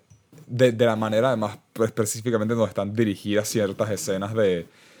mente, de la manera además específicamente donde están dirigidas ciertas escenas de...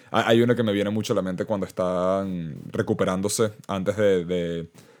 Hay una que me viene mucho a la mente cuando están recuperándose antes de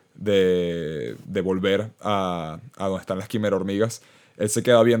volver a donde están las quimera hormigas. Él se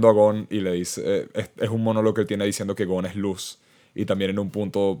queda viendo a Gon y le dice... es un monólogo que él tiene diciendo que Gon es luz. Y también en un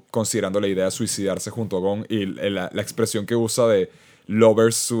punto considerando la idea de suicidarse junto a Gon y la expresión que usa de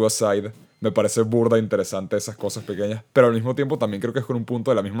lover's suicide me parece burda interesante esas cosas pequeñas, pero al mismo tiempo también creo que es con un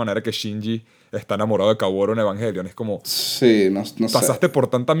punto de la misma manera que Shinji está enamorado de Kaworu en Evangelion. Es como, Sí, no sé. pasaste por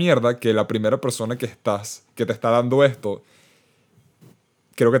tanta mierda que la primera persona que te está dando esto,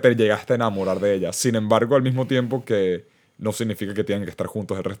 creo que te llegaste a enamorar de ella. Sin embargo, al mismo tiempo que no significa que tengan que estar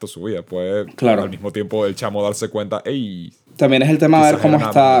juntos el resto de su vida. Puede Claro. al mismo tiempo el chamo darse cuenta, ey, También es el tema de ver quizás era una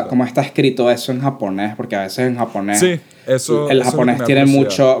mierda. cómo está escrito eso en japonés, porque a veces en japonés Sí, eso el es lo que japonés me da tiene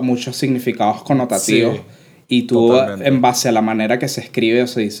curiosidad. muchos significados connotativos Sí, y tú totalmente. en base a la manera que se escribe o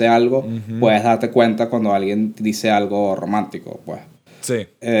se dice algo, puedes darte cuenta cuando alguien dice algo romántico, pues. Sí,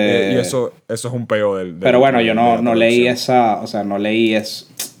 y eso es un peo Pero bueno, yo no leí traducción. o sea, no leí eso.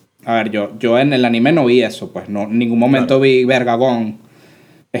 A ver, yo en el anime no vi eso, pues no, en ningún momento Claro. vi Vergagón,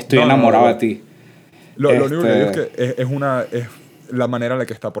 estoy No, de enamorado de bola. ti. Lo único que digo es Este, que es la manera en la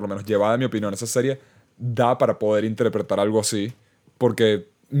que está, por lo menos llevada, en mi opinión, esa serie da para poder interpretar algo así, porque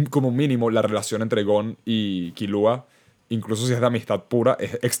como mínimo la relación entre Gon y Killua, incluso si es de amistad pura,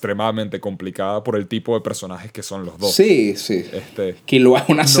 es extremadamente complicada por el tipo de personajes que son los dos. sí, sí. Este, Killua es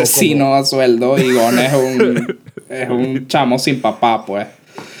un no como... asesino a sueldo y Gon es un chamo sin papá, pues.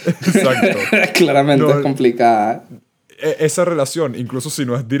 Exacto. Claramente es No, complicada. esa relación, incluso si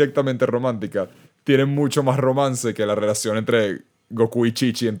no es directamente romántica, tiene mucho más romance que la relación entre Goku y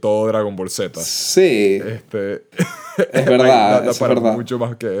Chichi en todo Dragon Ball Z. Sí, Este, es da, verdad, da eso es para verdad. mucho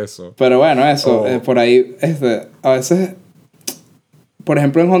más que eso. Pero bueno, eso, O, por ahí, a veces, por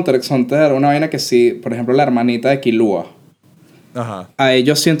ejemplo, en Hunter x Hunter, una vaina que sí, por ejemplo, la hermanita de Killua. ajá, A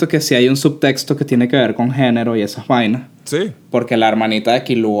ellos siento que sí hay un subtexto que tiene que ver con género y esas vainas. sí, Porque la hermanita de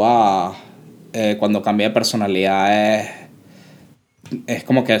Killua, cuando cambia de personalidad, es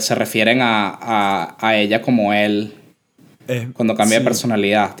como que se refieren a ella como él. Cuando cambia de sí,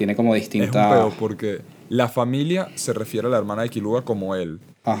 personalidad, tiene como es un distintas... peo porque la familia se refiere a la hermana de Killua como él.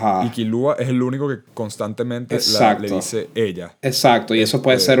 Y Ajá, Killua es el único que constantemente le exacto. dice ella. Exacto, y eso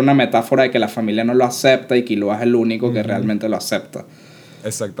puede ser Este, una metáfora de que la familia no lo acepta y Killua es el único que ujú. realmente lo acepta.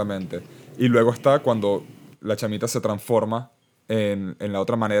 Exactamente. Y luego está cuando la chamita se transforma en la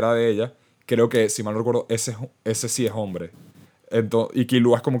otra manera de ella. Creo que, si mal no recuerdo, ese sí es hombre. Y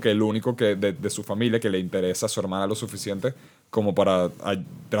Killua es como que el único que de su familia que le interesa a su hermana lo suficiente como para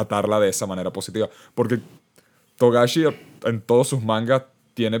tratarla de esa manera positiva. Porque Togashi en todos sus mangas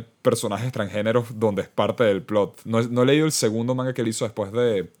tiene personajes transgéneros donde es parte del plot. No he leído el segundo manga que él hizo después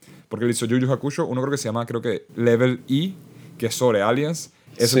de... Porque él hizo Yu Yu Hakusho, uno creo que se llama, creo que Level E, que es sobre aliens.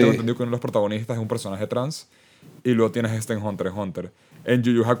 Ese tengo Sí. entendido que uno de los protagonistas es un personaje trans. Y luego tienes este en Hunter x Hunter. En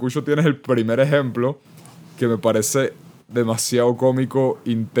Yu Yu Hakusho tienes el primer ejemplo que me parece demasiado cómico,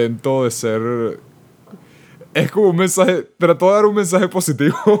 intento de ser... Es como un mensaje, trató de dar un mensaje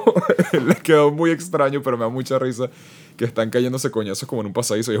positivo, le quedó muy extraño, pero me da mucha risa que están cayéndose coñazos como en un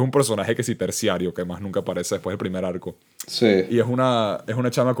pasadizo y es un personaje que sí terciario, que más nunca aparece después del primer arco. Sí. Y es una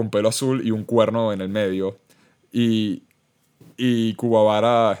chama con pelo azul y un cuerno en el medio. Y, y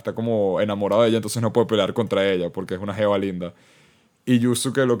Kuwabara está como enamorado de ella, entonces no puede pelear contra ella porque es una jeva linda. Y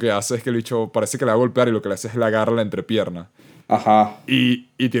Yusuke lo que hace es que el bicho parece que la va a golpear y lo que le hace es le agarra la entrepierna. Ajá. Y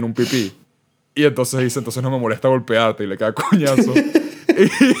tiene un pipí. Y entonces dice, entonces no me molesta golpearte y le cae coñazo.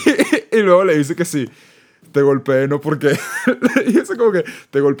 Y luego le dice que sí, te golpeé no porque... y dice como que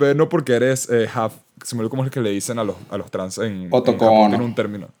te golpeé no porque eres half... Se me olvidó cómo es que le dicen a los trans en Otoko Japón, Ono. tiene un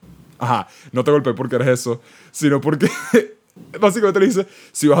término. Ajá, no te golpeé porque eres eso, sino porque... Básicamente le dice,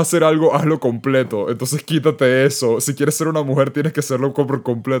 si vas a hacer algo, hazlo completo. Entonces quítate eso. Si quieres ser una mujer, tienes que hacerlo por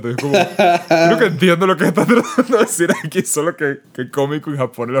completo. Y es como, creo que entiendo lo que está tratando de decir aquí, solo que cómico en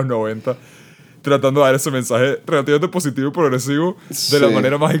Japón en los 90 tratando de dar ese mensaje relativamente positivo y progresivo de la Sí.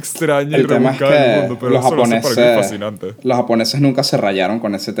 manera más extraña y El tema es rebuscada del que mundo, pero eso lo hace para mí fascinante. los japoneses nunca se rayaron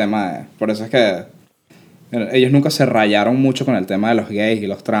con ese tema. Por eso es que ellos nunca se rayaron mucho con el tema de los gays y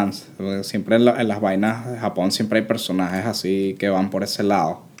los trans. Porque siempre en las vainas de Japón siempre hay personajes así que van por ese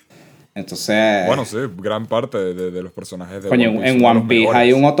lado. Entonces, Bueno, sí, gran parte de los personajes de coño, One Piece, en uno de los One Piece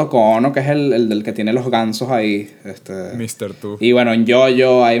hay un mejores, Otoko Ono que es el del que tiene los gansos ahí. Mr. Two. Y bueno, en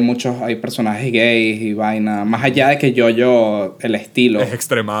JoJo hay personajes gays y vaina. Más allá de que JoJo, el estilo Es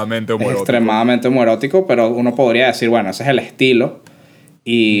extremadamente es homoerótico. extremadamente homoerótico, pero uno podría decir, bueno, ese es el estilo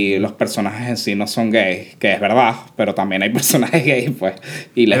y Ujú. los personajes en sí no son gays, que es verdad, pero también hay personajes gays, pues,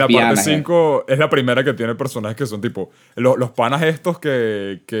 y En la parte lesbianas. 5 es la primera que tiene personajes que son tipo los panas estos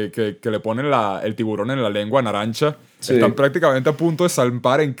que le ponen el tiburón en la lengua naranja. Están Sí, prácticamente a punto de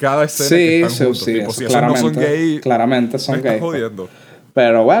salpar en cada escena que sí, están sí, juntos. sí, Tipo, eso si esos no son gay, claramente me son estás gays, pues. jodiendo.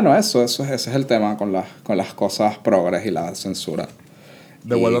 Pero bueno, ese es el tema con las cosas progres y la censura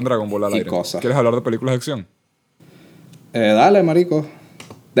Devuelvan Dragon Ball al y aire. cosas. ¿Quieres hablar de películas de acción? Dale, marico.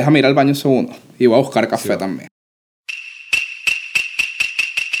 Déjame ir al baño un segundo y voy a buscar Sí, café va. también.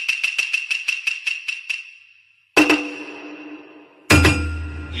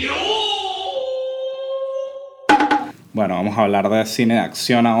 Bueno, vamos a hablar de cine de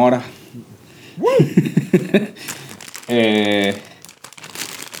acción ahora. Eh,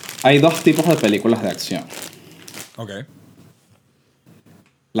 hay dos tipos de películas de acción. Ok.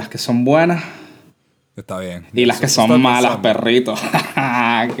 Las que son buenas Está bien. y las Eso que son estaba malas, pensando. perrito.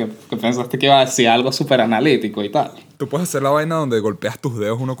 que pensaste que iba a decir algo súper analítico y tal. Tú puedes hacer la vaina donde golpeas tus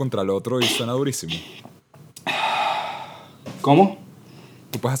dedos uno contra el otro y suena durísimo. ¿Cómo?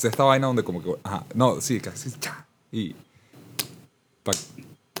 tú puedes hacer esta vaina donde como que, ajá, no, sí, casi, cha, y... tac.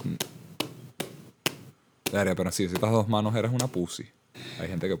 Verga, pero si necesitas 2 manos, eres una pussy. Hay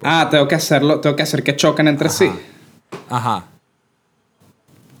gente que puede... Tengo que hacer que choquen entre sí. Ajá.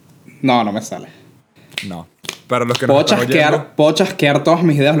 No me sale. No. Pero los que nos están oyendo... Puedo chasquear todos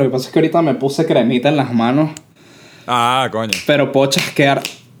mis dedos. Lo que pasa es que ahorita me puse cremita en las manos. Ah, coño. Pero puedo chasquear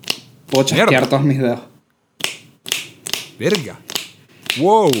todos mis dedos. Verga.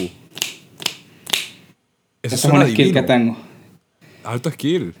 Wow. Eso es un skill que tengo. Alto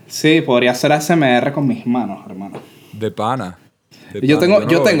skill. Sí, podría hacer ASMR con mis manos, hermano. De pana. Yo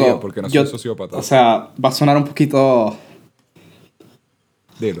tengo... Porque no soy sociópata. O sea, va a sonar un poquito...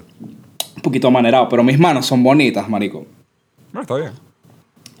 Dilo. Un poquito amanerado, pero mis manos son bonitas, marico. No, está bien.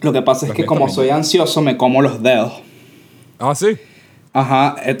 Lo que pasa es que como soy ansioso, me como los dedos. Ah, ¿sí?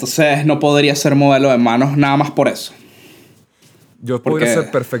 Ajá, entonces no podría ser modelo de manos nada más por eso. Yo podría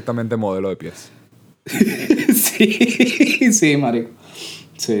ser perfectamente modelo de pies. Sí, marico.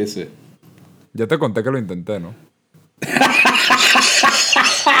 Sí. Ya te conté que lo intenté, ¿no?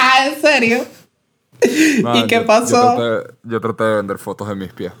 ¿En serio? Man, ¿Y qué pasó? Yo traté de vender fotos de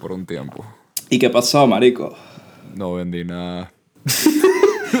mis pies por un tiempo. ¿Y qué pasó, marico? No vendí nada.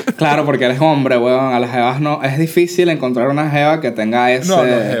 Claro, porque eres hombre, weón. A las jevas no... Es difícil encontrar una jeva que tenga ese... No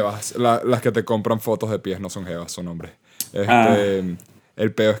jevas. Las que te compran fotos de pies no son jevas, son hombres.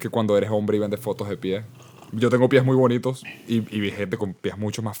 El peor es que cuando eres hombre y vendes fotos de pies... Yo tengo pies muy bonitos y vi gente con pies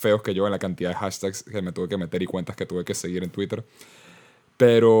mucho más feos que yo en la cantidad de hashtags que me tuve que meter y cuentas que tuve que seguir en Twitter.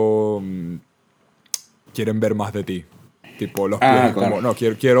 Pero... quieren ver más de ti. Tipo, los pies claro. como... No,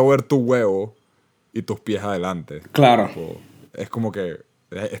 quiero ver tu huevo y tus pies adelante. Claro. Tipo, es como que...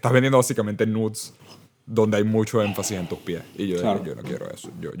 Estás vendiendo básicamente nudes donde hay mucho énfasis en tus pies. Y yo no quiero eso.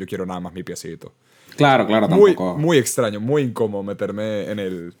 Yo quiero nada más mi piecito. Claro, tampoco. Muy extraño, muy incómodo meterme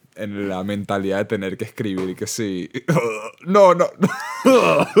en la mentalidad de tener que escribir y que sí. No.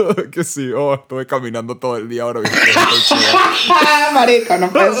 Que sí, estuve caminando todo el día ahora. Marico, no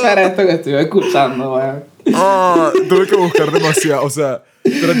puede ser esto que estoy escuchando, weón. Tuve que buscar demasiado. O sea,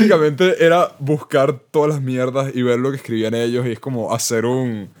 prácticamente era buscar todas las mierdas y ver lo que escribían ellos. Y es como hacer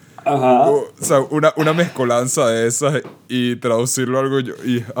o sea, una mezcolanza de esas y traducirlo a algo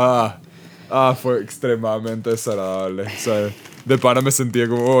fue extremadamente desagradable. O sea, de pana me sentía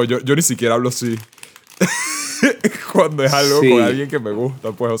como, yo ni siquiera hablo así. Cuando es algo con alguien que me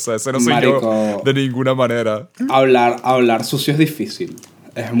gusta, pues, o sea, ese no soy yo de ninguna manera. Hablar sucio es difícil.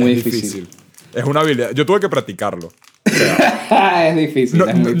 Es muy difícil. Es una habilidad. Yo tuve que practicarlo. O sea, es difícil.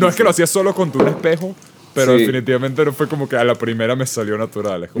 No es que lo hacía solo contra un espejo, pero definitivamente no fue como que a la primera me salió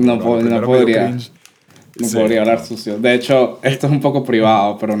natural. Es como no podría. No podría hablar sucio. De hecho, esto es un poco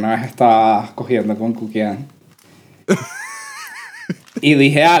privado, pero una vez estaba cogiendo con Kukian. Y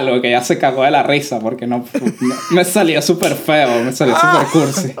dije algo que ella se cagó de la risa porque no me salió súper feo, me salió súper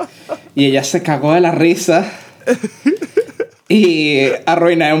cursi. Y ella se cagó de la risa y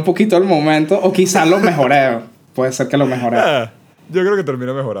arruiné un poquito el momento, o quizás lo mejoré. Puede ser que lo mejoré. Yo creo que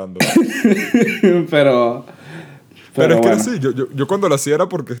terminé mejorando. Pero es bueno. que sí, yo cuando lo hacía era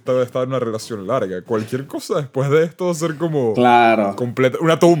porque estaba en una relación larga. Cualquier cosa después de esto va a ser como... Claro. Completa,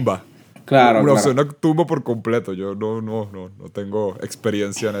 una tumba. Claro. O sea, una tumba por completo. Yo no tengo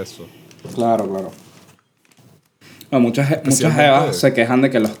experiencia en eso. Claro. No, muchas jevas se quejan de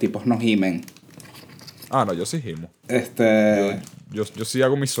que los tipos no gimen. No, yo sí gimo. Yo sí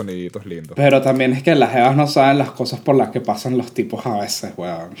hago mis soniditos lindos. Pero también es que las jevas no saben las cosas por las que pasan los tipos a veces,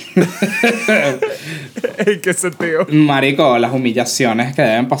 weón. ¿En qué sentido? Marico, las humillaciones que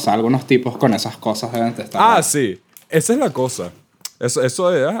deben pasar algunos tipos con esas cosas deben estar... Sí. Esa es la cosa. Eso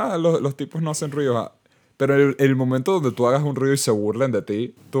de, los tipos no hacen ruido. Pero el momento donde tú hagas un ruido y se burlen de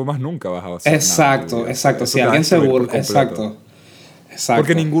ti, tú más nunca vas a hacer nada. Exacto. Si alguien se burla... Exacto.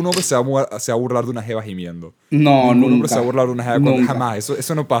 Porque ningún hombre se va a burlar de una jeva gimiendo. No, ningún nunca. hombre se va a burlar de una jeva jamás.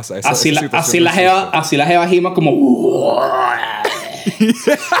 Eso no pasa. Así la jeva gima como...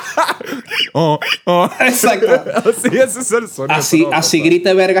 Exacto. Ese es el sonido. Así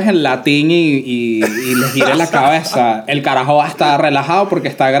grite vergas en latín y le gire la cabeza. El carajo va a estar relajado porque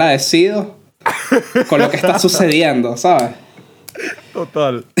está agradecido con lo que está sucediendo, ¿sabes?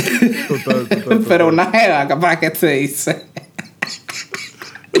 Total. Pero una jeva capaz que te dice...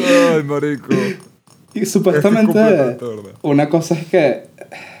 Ay, marico. Y supuestamente una cosa es que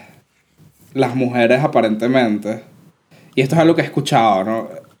las mujeres aparentemente, y esto es algo que he escuchado, ¿no?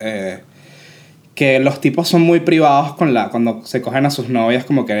 Que los tipos son muy privados cuando se cogen a sus novias,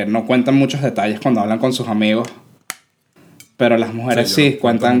 como que no cuentan muchos detalles cuando hablan con sus amigos Pero las mujeres Sí, yo sí no cuento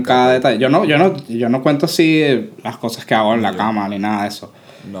cuentan nunca cada detalles. detalle. Yo no cuento así las cosas que hago en Ni la yo. cama ni nada de eso.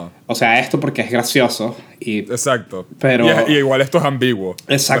 No. O sea, esto porque es gracioso. Exacto. Pero Y igual esto es ambiguo.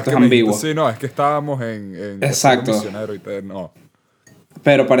 No es exacto, es que me dijiste, ambiguo. sí, no, es que estábamos en haciendo Exacto. misionero y te, no.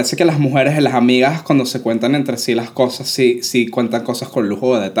 Pero parece que las mujeres, las amigas, cuando se cuentan entre sí las cosas, sí cuentan cosas con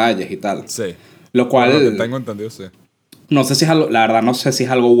lujo de detalles y tal. Sí. Lo Por lo que cual, tengo entendido, sí. no sé si es algo, la verdad no sé si es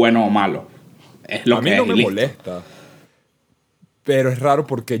algo bueno o malo. Es lo A mí que no es y me listo. molesta, pero es raro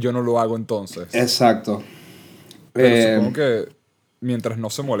porque yo no lo hago entonces. Exacto. Pero Eh, supongo que mientras no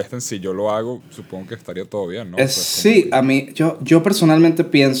se molesten si yo lo hago, supongo que estaría todo bien, ¿no? O sea, es sí, como... a mí, yo personalmente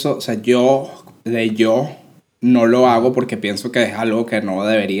pienso, o sea, yo no lo hago porque pienso que es algo que no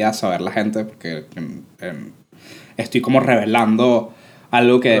debería saber la gente, porque estoy como revelando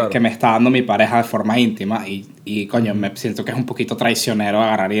algo que Claro. me está dando mi pareja de forma íntima y coño, me siento que es un poquito traicionero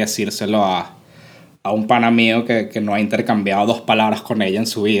agarrar y decírselo a un pana mío que no ha intercambiado dos palabras con ella en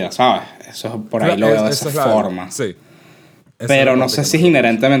su vida, ¿sabes? Eso es, por ahí lo veo de esa Esa es forma. sí, esa es la Pero no parte sé que si más es lo pienso.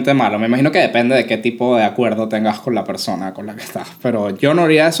 inherentemente malo. Me imagino que depende de qué tipo de acuerdo tengas con la persona con la que estás. Pero yo no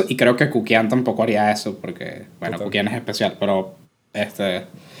haría eso y creo que Kukian tampoco haría eso porque, bueno, Total. Kukian es especial, pero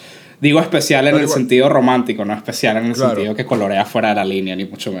digo especial en Pero el igual, sentido romántico, no especial en el claro. sentido que colorea fuera de la línea, ni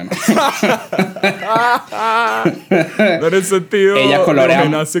mucho menos. No en el sentido de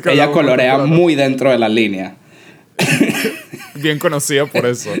Ogenazi que Ella hablamos más colorea temprano. muy dentro de la línea. Bien conocida por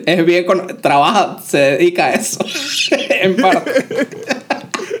eso. Es bien, trabaja, se dedica a eso, en parte.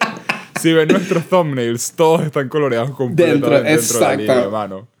 Si ven nuestros thumbnails, todos están coloreados Dentro, completamente dentro de la línea, exacto,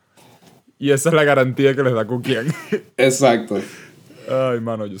 mano. Y esa es la garantía que les da Kukian. exacto. Ay,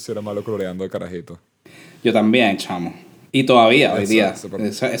 mano, yo sí era malo coloreando de carajito. Yo también, chamo. Y todavía, hoy día. Esa parte.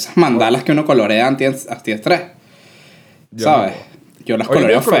 Esas mandalas que uno colorea antiestrés, Yo ¿sabes? no. Yo las Hoy en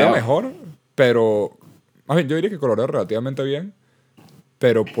día coloreo coloreo feo. mejor, pero... Más bien, yo diría que coloreo relativamente bien,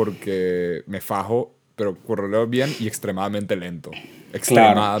 pero porque me fajo, pero coloreo bien y extremadamente lento. Claro, tienes que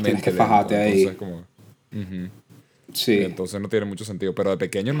Extremadamente lento. fajarte Entonces, ahí. como... ujú. Sí, Entonces no tiene mucho sentido. Pero de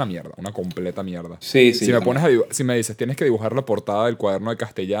pequeño era una mierda, una completa mierda. sí, Si yo me pones también. a si me dices, tienes que dibujar la portada del cuaderno de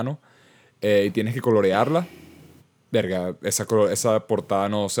castellano y tienes que colorearla, verga, esa portada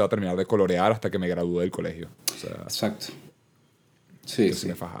no se va a terminar de colorear hasta que me gradúe del colegio. O sea, Exacto. Sí, yo sí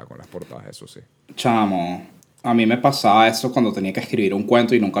me sí. fajaba con las portadas, eso sí. Chamo, a mí me pasaba eso cuando tenía que escribir un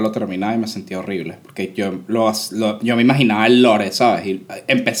cuento y nunca lo terminaba y me sentía horrible. Porque yo me imaginaba el lore, ¿sabes? Y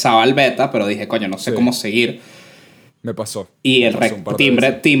empezaba el beta, pero dije, coño, no sé Sí, cómo seguir. me pasó. Y Me el pasó un par de timbre,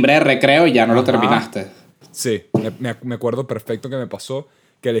 veces. timbre de recreo y ya no lo Ajá. terminaste. Sí, me acuerdo perfecto que me pasó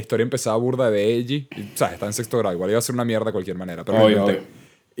que la historia empezaba burda de edgy. Y, ¿sabes? Estaba en sexto grado. Igual iba a ser una mierda de cualquier manera, pero lo Obvio, obvio.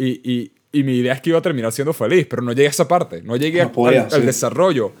 intenté. Y mi idea es que iba a terminar siendo feliz, pero no llegué a esa parte. No llegué No podía, al sí.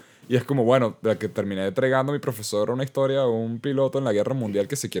 desarrollo. Y es como, bueno, de la que terminé entregando a mi profesor una historia de un piloto en la guerra mundial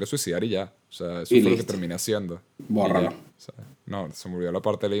que se quiere suicidar y ya. O sea, eso Y fue lo que listo. terminé haciendo. Y ya. Bórralo. O sea, no, se me olvidó la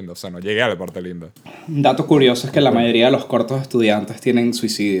parte linda. O sea, no llegué a la parte linda. Un dato curioso es que Pero la coño. mayoría de los cortos estudiantes tienen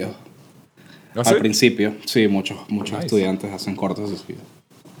suicidios. ¿Ah, sí? Al principio, sí, muchos Nice. estudiantes hacen cortos de suicidio.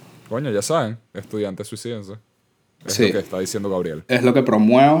 Coño, ya saben, estudiantes suicídense. Es lo Sí, que está diciendo Gabriel. es lo que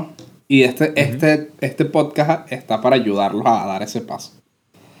promuevo. Y Ujú. este podcast está para ayudarlos a dar ese paso.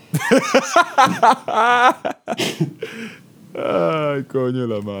 Ay, coño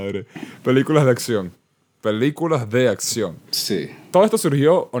la madre. Películas de acción. Películas de acción. Sí, Todo esto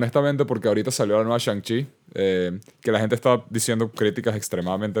surgió, honestamente, porque ahorita salió la nueva Shang-Chi, que la gente está diciendo críticas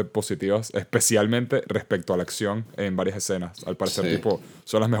extremadamente positivas, especialmente respecto a la acción en varias escenas. Al parecer, sí, tipo,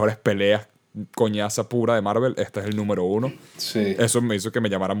 son las mejores peleas coñaza pura de Marvel. Este es el número uno. sí. Eso me hizo que me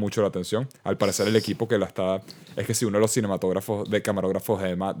llamara mucho la atención. Al parecer el equipo que la está... Es que sí, uno de los cinematógrafos, de camarógrafos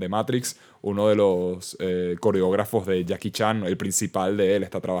de Matrix, uno de los coreógrafos de Jackie Chan, el principal de él,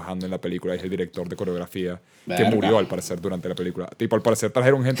 está trabajando en la película, es el director de coreografía, que Verga. murió al parecer durante la película. Tipo, al parecer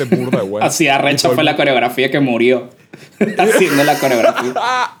trajeron gente burda de buena. Así Y arrecha todo el fue la mundo... coreografía que murió haciendo la coreografía.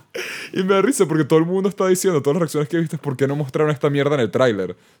 Y me da risa porque todo el mundo está diciendo, todas las reacciones que viste, ¿por qué no mostraron esta mierda en el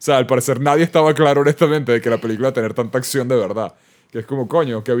tráiler? O sea, al parecer nadie estaba claro honestamente de que la película iba a tener tanta acción de verdad. Que es como,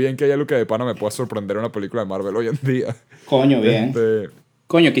 coño, qué bien que haya algo que de pana me pueda sorprender en una película de Marvel hoy en día. Coño, bien. Este,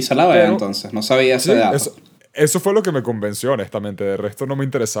 Coño, quizá la vea pero, entonces. No sabía ese sí, dato. eso fue lo que me convenció, honestamente. De resto no me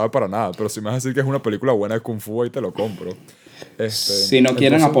interesaba para nada. Pero si me vas a decir que es una película buena de Kung Fu, ahí te lo compro. Si no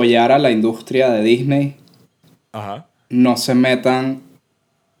quieren Entonces, apoyar a la industria de Disney, ajá, no se metan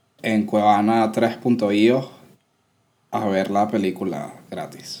en Cuevana3.io a ver la película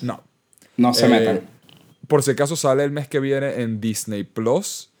gratis. no. No se metan. Por si acaso sale el mes que viene en Disney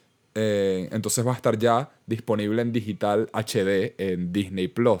Plus. Entonces va a estar ya disponible en digital HD en Disney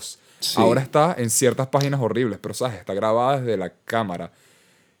Plus. Sí. Ahora está en ciertas páginas horribles, pero sabes, está grabada desde la cámara.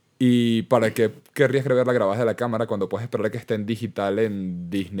 ¿Y para qué querrías verla grabada desde la cámara cuando puedes esperar a que esté en digital en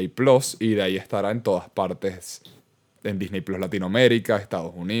Disney Plus y de ahí estará en todas partes? En Disney Plus Latinoamérica,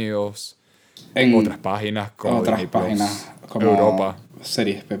 Estados Unidos, En otras páginas como otras Disney Plus páginas como Europa.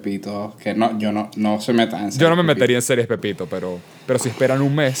 Series Pepito, que no, no se metan en Series Yo no me Pepito. metería en Series Pepito, pero si esperan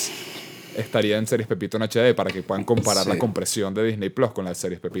un mes, estaría en Series Pepito en HD para que puedan comparar la Sí. compresión de Disney Plus con la de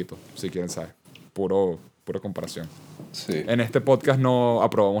Series Pepito, si quieren saber. Pura comparación. Sí. En este podcast no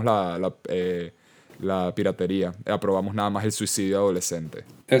aprobamos la piratería, aprobamos nada más el suicidio adolescente.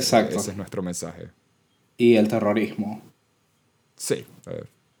 Exacto. Ese es nuestro mensaje. Y el terrorismo. Sí,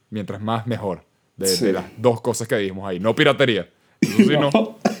 mientras más mejor. De Sí. las dos cosas que dijimos ahí. No piratería. Eso sí,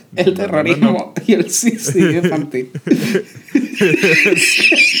 no. El No, terrorismo no. y el suicidio infantil.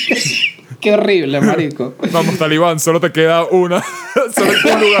 Qué horrible, marico. Vamos, Talibán, solo te queda una. Solo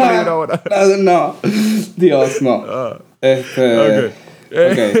hay un lugar libre ahora. No, Dios, no. Ok.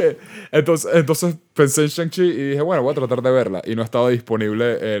 Ok. Entonces pensé en Shang-Chi y dije, bueno, voy a tratar de verla. Y no estaba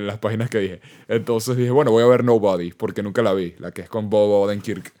disponible en las páginas que dije. Entonces dije, bueno, voy a ver Nobody, porque nunca la vi. La que es con Bob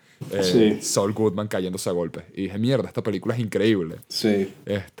Odenkirk, Sí. Saul Goodman cayéndose a golpes. Y dije, mierda, esta película es increíble. Sí.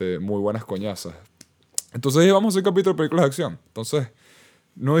 Muy buenas coñazas. Entonces íbamos a hacer un capítulo de películas de acción. Entonces,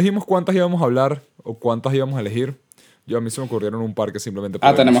 no dijimos cuántas íbamos a hablar o cuántas íbamos a elegir. A mí se me ocurrieron un par que simplemente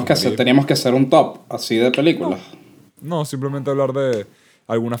podemos sugerir. teníamos que hacer un top así de películas. No, simplemente hablar de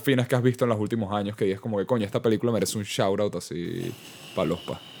algunas finas que has visto en los últimos años que digas como que, coño, esta película merece un shout-out así pa' los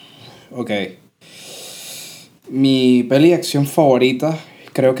pa. Ok. Mi peli de acción favorita,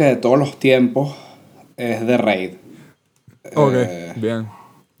 creo que de todos los tiempos, es The Raid. Ok, bien.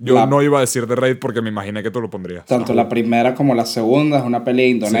 Yo la- no iba a decir The Raid porque me imaginé que tú lo pondrías. Tanto la primera como la segunda es una peli de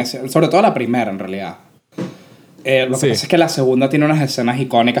Indonesia. Sobre todo la primera, en realidad. Lo que Sí. pasa es que la segunda tiene unas escenas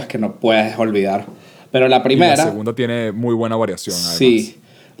icónicas que no puedes olvidar. Pero la Y primera... la segunda tiene muy buena variación, además. Sí.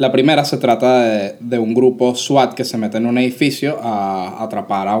 La primera se trata de un grupo SWAT que se mete en un edificio a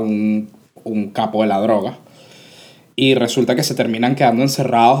atrapar a un capo de la droga. Y resulta que se terminan quedando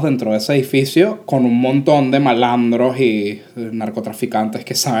encerrados dentro de ese edificio con un montón de malandros y narcotraficantes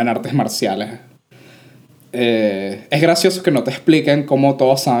que saben artes marciales. Es gracioso que no te expliquen cómo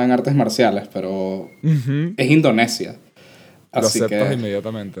todos saben artes marciales, pero es Indonesia. Lo Así aceptas que...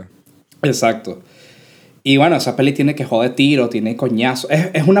 inmediatamente. Exacto. Y bueno, esa peli tiene que joder tiro, tiene coñazo.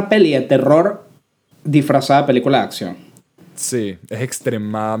 Es una peli de terror disfrazada de película de acción. Sí, es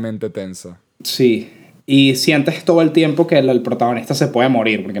extremadamente tensa. Sí. Y sientes todo el tiempo que el protagonista se puede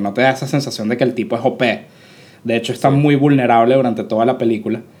morir, porque no te da esa sensación de que el tipo es OP. De hecho, está muy vulnerable durante toda la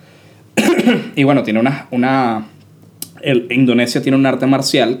película. Y bueno, tiene Indonesia tiene un arte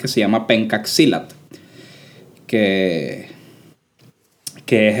marcial que se llama Pencaksilat, que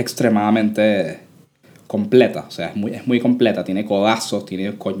es extremadamente completa. O sea, es muy completa. Tiene codazos,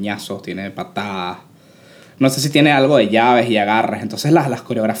 tiene coñazos, tiene patadas. No sé si tiene algo de llaves y agarres. Entonces las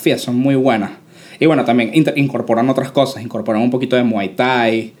coreografías son muy buenas. Y bueno, también incorporan otras cosas. Incorporan un poquito de Muay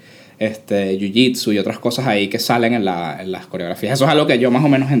Thai, Jiu-Jitsu y otras cosas ahí que salen en las coreografías. Eso es algo que yo más o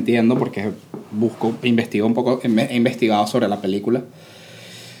menos entiendo porque investigo un poco, he investigado sobre la película.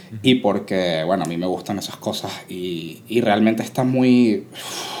 Y porque, bueno, a mí me gustan esas cosas. Y realmente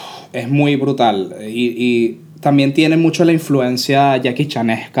es muy brutal. Y también tiene mucho la influencia Jackie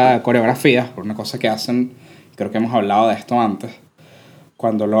Chanesca de coreografías, por una cosa que hacen, creo que hemos hablado de esto antes.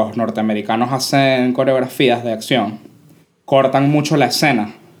 Cuando los norteamericanos hacen coreografías de acción, cortan mucho la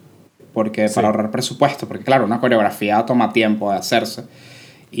escena para ahorrar presupuesto, porque claro, una coreografía toma tiempo de hacerse.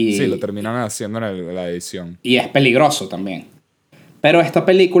 Sí, lo terminan haciendo en la edición. Y es peligroso también. Pero esta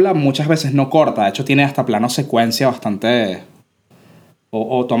película muchas veces no corta, de hecho tiene hasta plano secuencia bastante...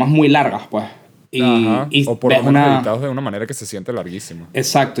 o tomas muy largas, pues. Ajá. Y O por ves lo menos editados de una manera que se siente larguísima.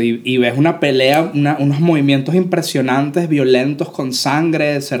 Exacto, y ves una pelea, unos movimientos impresionantes, violentos, con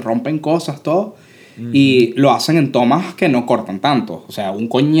sangre, se rompen cosas, todo. Y lo hacen en tomas que no cortan tanto. O sea, un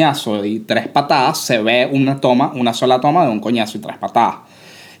coñazo y 3 patadas, se ve una sola toma de un coñazo y 3 patadas.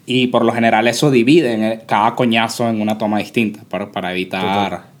 Y por lo general eso divide cada coñazo en una toma distinta para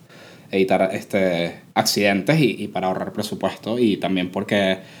evitar accidentes y para ahorrar presupuesto. Y también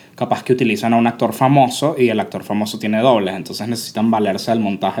porque capaz que utilizan a un actor famoso y el actor famoso tiene dobles. Entonces necesitan valerse del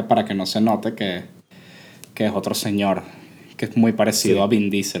montaje para que no se note que es otro señor que es muy parecido a Vin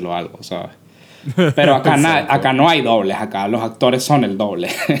Diesel o algo, ¿sabes? Pero acá no hay dobles. Acá los actores son el doble.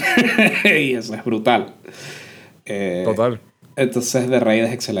 Y eso es brutal. Total. Entonces The Raid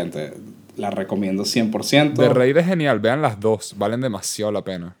es excelente. La recomiendo 100%. The Raid es genial. Vean las dos. Valen demasiado la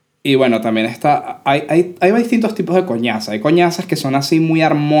pena. Y bueno, también está... Hay distintos tipos de coñazas. Hay coñazas que son así muy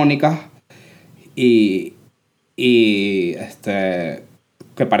armónicas y... que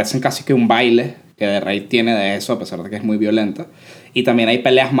parecen casi que un baile, que The Raid tiene de eso, a pesar de que es muy violenta. Y también hay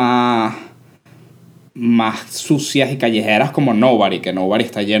peleas más sucias y callejeras como Nobody, que Nobody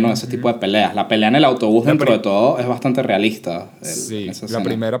está lleno de ese tipo de peleas. La pelea en el autobús, dentro de todo, es bastante realista. Sí, esa la escena.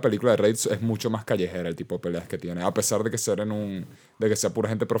 primera película de Raid es mucho más callejera el tipo de peleas que tiene. A pesar de que sea pura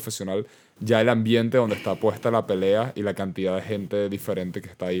gente profesional, ya el ambiente donde está puesta la pelea y la cantidad de gente diferente que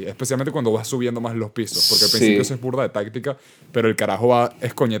está ahí. Especialmente cuando vas subiendo más los pisos. Porque al principio eso es burda de táctica, pero el carajo va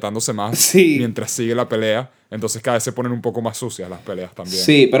escoñetándose más Sí. mientras sigue la pelea. Entonces cada vez se ponen un poco más sucias las peleas también.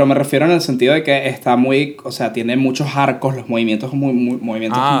 Sí, pero me refiero en el sentido de que está muy, o sea, tiene muchos arcos, los movimientos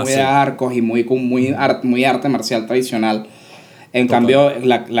movimientos muy sí. de arcos y muy arte marcial tradicional. En Total. cambio,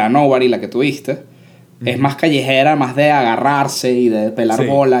 la Nobody, la que tuviste, es más callejera, más de agarrarse y de pelar Sí.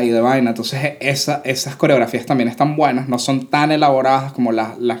 bola y de vaina. Entonces, esas coreografías también están buenas, no son tan elaboradas como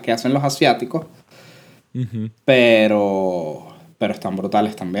las que hacen los asiáticos, pero están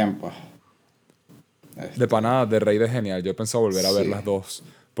brutales también, pues. De pana, de Rey de genial. Yo he pensado volver a ver Sí. las dos.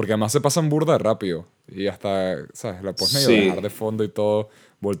 Porque además se pasan burda rápido. Y hasta, ¿sabes? La puedes medio Sí. dejar de fondo y todo.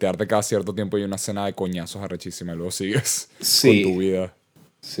 Voltearte cada cierto tiempo y una escena de coñazos arrechísima. Y luego sigues Sí. con tu vida.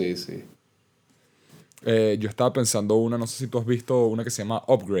 Sí, sí. Yo estaba pensando no sé si tú has visto una que se llama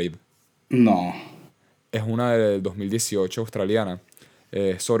Upgrade. No. Es una del 2018 australiana.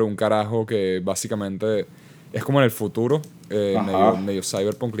 Sobre un carajo que básicamente es como en el futuro. Medio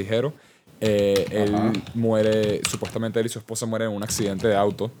cyberpunk ligero. Él muere, supuestamente él y su esposa mueren en un accidente de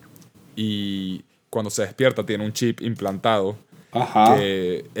auto y cuando se despierta tiene un chip implantado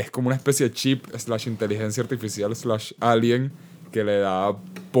que es como una especie de chip / inteligencia artificial / alien que le da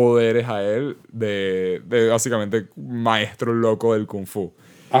poderes a él de básicamente maestro loco del kung fu.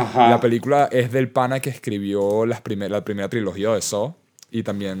 La película es del pana que escribió la primera trilogía de Saw y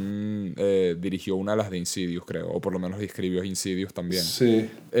también dirigió una de las de Insidious, creo. O por lo menos escribió Insidious también. Sí.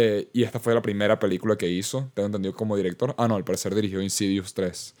 Y esta fue la primera película que hizo. Tengo entendido como director. No, al parecer dirigió Insidious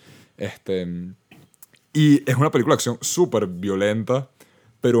 3. Y es una película de acción súper violenta,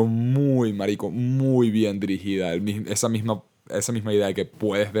 pero muy, marico, muy bien dirigida. Esa misma idea de que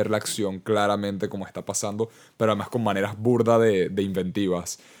puedes ver la acción claramente como está pasando, pero además con maneras burda de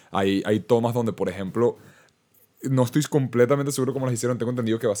inventivas. Hay tomas donde, por ejemplo... No estoy completamente seguro cómo las hicieron. Tengo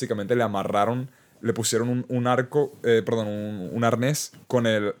entendido que básicamente le pusieron un arnés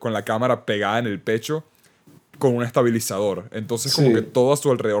con la cámara pegada en el pecho con un estabilizador. Entonces como que todo a su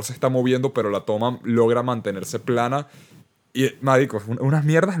alrededor se está moviendo, pero la toma logra mantenerse plana. Y, marico, unas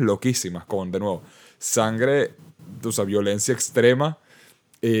mierdas loquísimas con, de nuevo, sangre, o sea, violencia extrema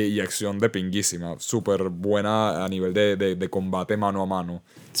y acción de pinguísima. Súper buena a nivel de combate mano a mano.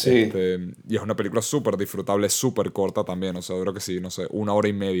 Sí. Y es una película súper disfrutable, súper corta también. O sea, creo que sí, no sé, 1 hora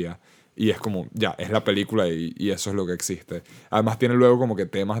y media. Y es como, ya, es la película y eso es lo que existe. Además tiene luego como que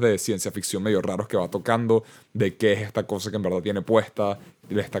temas de ciencia ficción medio raros que va tocando, de qué es esta cosa que en verdad tiene puesta,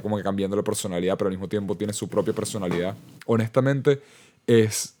 y le está como que cambiando la personalidad, pero al mismo tiempo tiene su propia personalidad. Honestamente,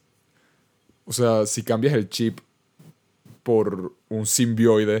 o sea, si cambias el chip por un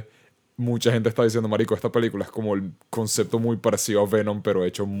simbioide, mucha gente está diciendo, marico, esta película es como el concepto muy parecido a Venom, pero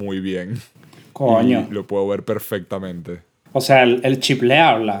hecho muy bien. Coño. Y lo puedo ver perfectamente. O sea, el chip le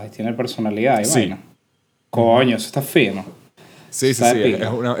habla, tiene personalidad y Sí. vaina. Coño, eso está fino. Sí.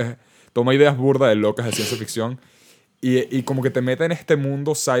 Toma ideas burdas de locas de ciencia ficción y como que te mete en este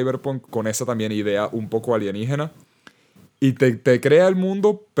mundo cyberpunk con esa también idea un poco alienígena. Y te crea el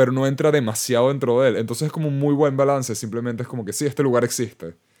mundo, pero no entra demasiado dentro de él. Entonces es como un muy buen balance. Simplemente es como que sí, este lugar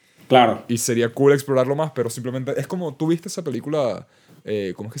existe. Claro. Y sería cool explorarlo más, pero simplemente... Es como, ¿tú viste esa película?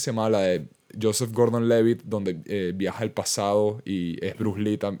 ¿Cómo es que se llama? La de Joseph Gordon-Levitt, donde viaja al pasado y es Bruce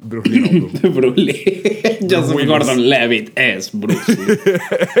Lee. Bruce Lee, no, Bruce. Bruce Lee. Joseph Gordon-Levitt es Bruce Lee.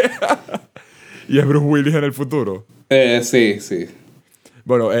 Y es Bruce Willis en el futuro. Sí.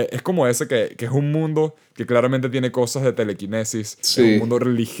 Bueno, es como ese que es un mundo que claramente tiene cosas de telequinesis. Sí. Es un mundo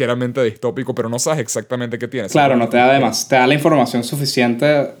ligeramente distópico, pero no sabes exactamente qué tiene. Claro, no te da te da la información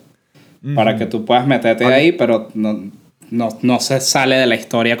suficiente para que tú puedas meterte ahí, pero no se sale de la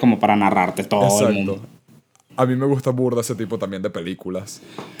historia como para narrarte todo el mundo. A mí me gusta burda ese tipo también de películas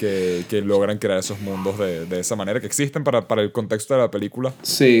que logran crear esos mundos de esa manera, que existen para el contexto de la película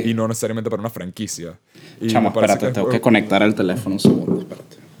y no necesariamente para una franquicia. Y Chamo, espérate, tengo que conectar el teléfono un segundo,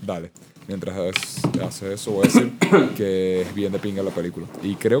 espérate. Dale. Mientras haces eso, voy a decir que es bien de pinga la película.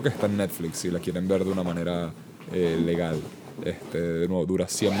 Y creo que está en Netflix, si la quieren ver de una manera legal. De nuevo, dura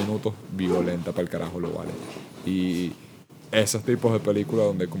 100 minutos, violenta para el carajo, lo vale. Y esos tipos de películas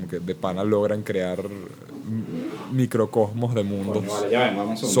donde como que de pana logran crear microcosmos de mundos. Coño, vale, ya ven,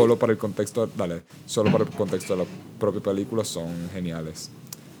 vamos a un Solo para el contexto, solo para el contexto de la propia película son geniales.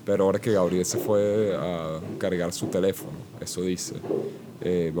 Pero ahora que Gabriel se fue a cargar su teléfono, eso dice,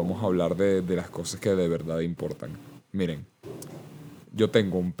 vamos a hablar de las cosas que de verdad importan. Miren, yo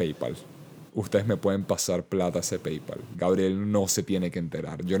tengo un PayPal. Ustedes me pueden pasar plata a ese PayPal. Gabriel no se tiene que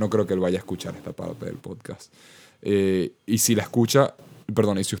enterar. Yo no creo que él vaya a escuchar esta parte del podcast. Y si la escucha,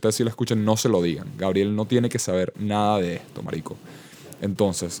 perdón, y si ustedes sí la escuchan, no se lo digan. Gabriel no tiene que saber nada de esto, marico.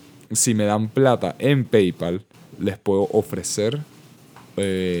 Entonces, si me dan plata en PayPal, les puedo ofrecer...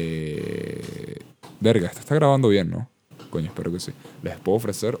 Verga, esto está grabando bien, ¿no? Coño, espero que sí. Les puedo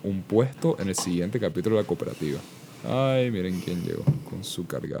ofrecer un puesto en el siguiente capítulo de la cooperativa. Ay, miren quién llegó con su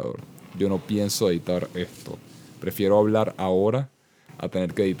cargador. Yo no pienso editar esto. Prefiero hablar ahora a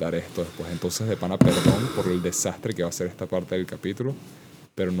tener que editar esto después. Entonces, de pana, perdón por el desastre que va a ser esta parte del capítulo,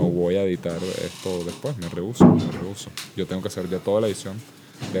 pero no voy a editar esto después. Me rehúso. Yo tengo que hacer ya toda la edición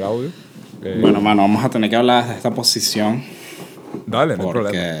del audio. Bueno, mano, vamos a tener que hablar de esta posición. Dale, no hay Porque...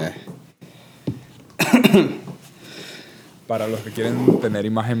 problema. Para los que quieren tener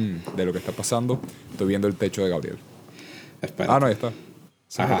imagen de lo que está pasando, estoy viendo el techo de Gabriel. Espera. No, ahí está.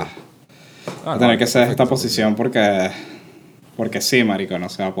 Sí, Ajá. Voy a tener que hacer esta posición porque sí, marico, no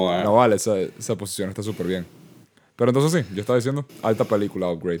se va a poder. No vale, esa posición está súper bien. Pero entonces sí, yo estaba diciendo, alta película,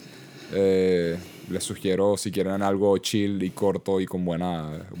 Upgrade. Les sugiero si quieren algo chill y corto y con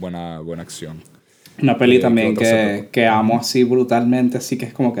buena acción. Una peli también que amo así brutalmente, así que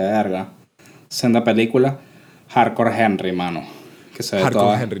es como que verga. Senda película, Hardcore Henry, mano. Que se ve Hardcore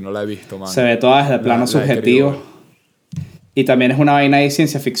toda, Henry, no la he visto, man. se ve toda desde el plano subjetivo. Y también es una vaina de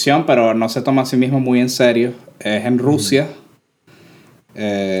ciencia ficción, pero no se toma a sí mismo muy en serio. Es en Rusia.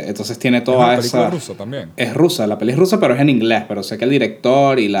 Entonces tiene toda esa... ¿Es una película rusa también? Es rusa, la peli es rusa, pero es en inglés. Pero sé que el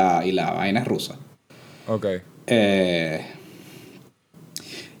director y la vaina es rusa. Ok.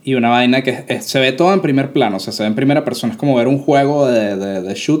 Y una vaina que se ve todo en primer plano. O sea, se ve en primera persona. Es como ver un juego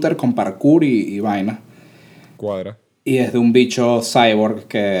de shooter con parkour y vaina. Cuadra. Y es de un bicho cyborg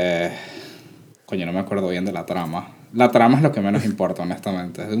que... Coño, no me acuerdo bien de la trama. La trama es lo que menos importa,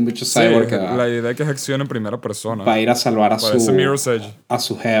 honestamente. Es de un bicho cyborg que va... La idea es que es acción en primera persona. Va a ir a salvar a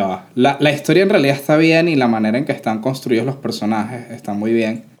su jeva. La historia en realidad está bien y la manera en que están construidos los personajes está muy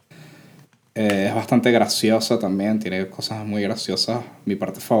bien. Es bastante graciosa también. Tiene cosas muy graciosas. Mi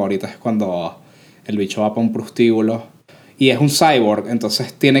parte favorita es cuando el bicho va para un prostíbulo. Y es un cyborg,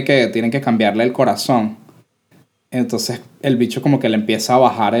 entonces tienen que cambiarle el corazón. Entonces el bicho como que le empieza a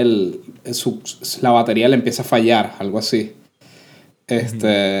bajar la batería le empieza a fallar, algo así.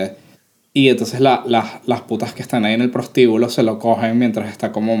 Y entonces las putas que están ahí en el prostíbulo se lo cogen mientras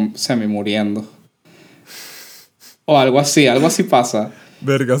está como semi muriendo. O algo así pasa.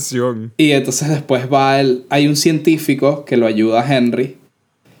 Vergación. Y entonces después hay un científico que lo ayuda a Henry,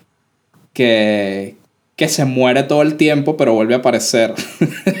 que se muere todo el tiempo, pero vuelve a aparecer.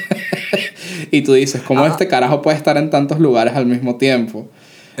 Y tú dices, ¿cómo este carajo puede estar en tantos lugares al mismo tiempo?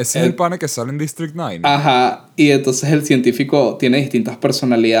 Ese es el pana que sale en District 9. Ajá, y entonces el científico tiene distintas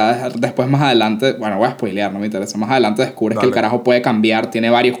personalidades. Después más adelante, bueno, voy a spoilear, no me interesa. Más adelante descubres que el carajo puede cambiar, tiene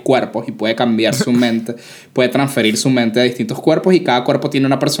varios cuerpos y puede cambiar su mente. Puede transferir su mente a distintos cuerpos y cada cuerpo tiene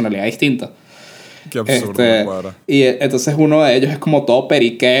una personalidad distinta. Qué absurdo, y entonces uno de ellos es como todo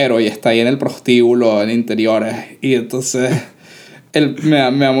periquero y está ahí en el prostíbulo, en interiores. Y entonces me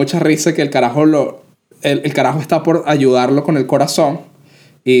da mucha risa que el carajo el carajo está por ayudarlo con el corazón.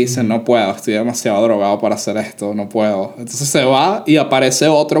 Y dice, no puedo, estoy demasiado drogado para hacer esto, no puedo. Entonces se va y aparece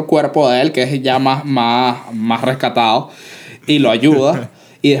otro cuerpo de él que es ya más rescatado y lo ayuda.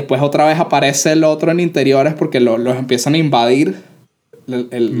 Y después otra vez aparece el otro en interiores porque los empiezan a invadir.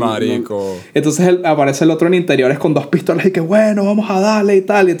 Marico. Entonces aparece el otro en interiores con 2 pistolas y que bueno, vamos a darle y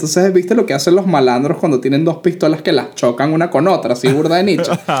tal. Y entonces, ¿viste lo que hacen los malandros cuando tienen 2 pistolas que las chocan una con otra? Así burda de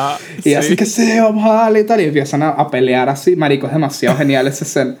nicho. Y sí. así que sí, vamos a darle y tal. Y empiezan a pelear así. Marico, es demasiado genial esa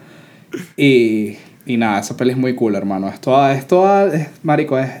escena. Y nada, esa peli es muy cool, hermano.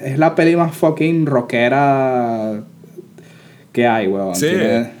 Marico, es la peli más fucking rockera que hay, weón. Sí.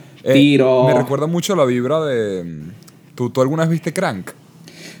 Tiene tiro. Me recuerda mucho la vibra de... ¿Tú alguna vez viste Crank?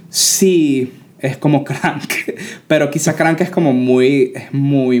 Sí, es como Crank. Pero quizá Crank es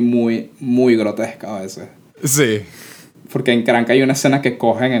muy grotesca a veces. Sí. Porque en Crank hay una escena que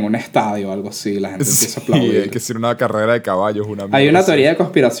cogen en un estadio o algo así. La gente empieza a aplaudir. Sí, hay que hacer una carrera de caballos. Hay una teoría de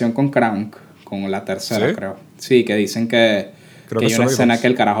conspiración con Crank. Con la tercera, ¿sí? Creo. Sí, que dicen que hay una escena que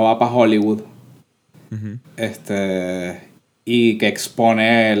el carajo va para Hollywood. y que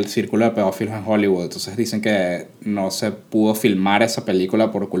expone el círculo de pedófilos en Hollywood. Entonces dicen que no se pudo filmar esa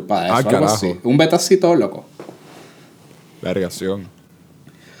película por culpa de eso. Ah, Algo carajo. así. Un beta así todo loco. Vergación.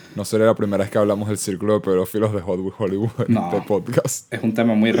 No sería la primera vez que hablamos del círculo de pedófilos de Hollywood en No. este podcast. Es un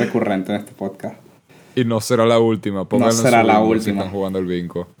tema muy recurrente en este podcast. Y no será la última. Pónganlo No será en su la bingo última. si están jugando el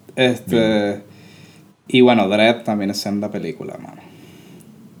bingo. Y bueno, Dredd también es en la película, mano.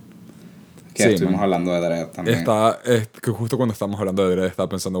 Que Sí, estuvimos man. hablando de Dredd también. Que justo cuando estábamos hablando de Dredd estaba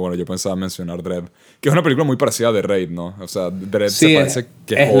pensando, bueno, yo pensaba mencionar Dredd, que es una película muy parecida a The Raid, ¿no? O sea, Dredd Sí, se parece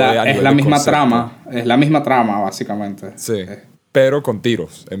que es jode la, a es nivel la de misma concepto. trama. Es la misma trama, básicamente. Sí, pero con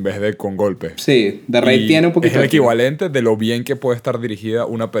tiros en vez de con golpes. Sí, The Raid Y tiene un poquito es el de tiro. equivalente de lo bien que puede estar dirigida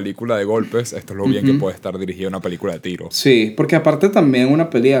una película de golpes. Esto es lo bien que puede estar dirigida una película de tiros. Sí, porque aparte también una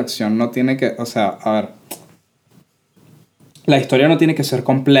peli de acción no tiene que... O sea, a ver... La historia no tiene que ser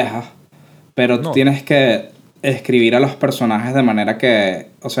compleja, pero No. tienes que escribir a los personajes de manera que...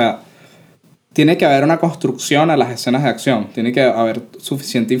 O sea, tiene que haber una construcción a las escenas de acción. Tiene que haber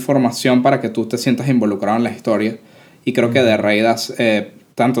suficiente información para que tú te sientas involucrado en la historia. Y creo que The Raid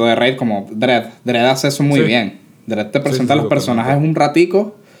tanto The Raid como Dredd hace eso muy Sí. bien. Dredd te presenta sí, a los totalmente. personajes un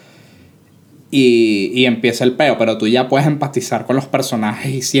ratico y empieza el peo, pero tú ya puedes empatizar con los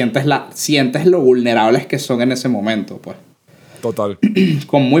personajes y sientes lo vulnerables que son en ese momento, pues. Total.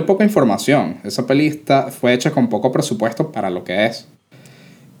 Con muy poca información. Esa peli fue hecha con poco presupuesto para lo que es.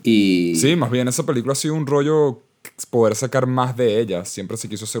 Y... Sí, más bien esa película ha sido un rollo poder sacar más de ella. Siempre se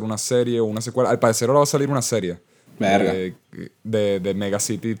quiso hacer una serie o una secuela. Al parecer ahora va a salir una serie. Verga. De Mega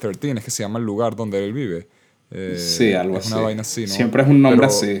City 13, es que se llama el lugar donde él vive. Sí, algo es así. una vaina así, ¿no? Siempre es un nombre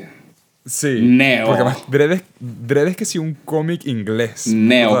Pero- así. Sí. Neo. Porque además Dredd es que sí un cómic inglés.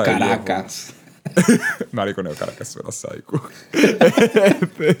 Neo Puta de Caracas. viejo. Marico, Neo Caracas suena psycho.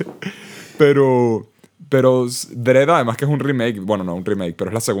 Pero Dredd además que es un remake. Bueno, no un remake, pero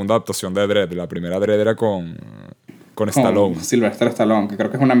es la segunda adaptación de Dredd. La primera Dredd era con Stallone. Con Sylvester Stallone, que creo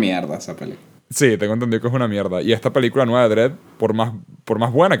que es una mierda esa peli. Sí, tengo entendido que es una mierda. Y esta película nueva de Dredd, por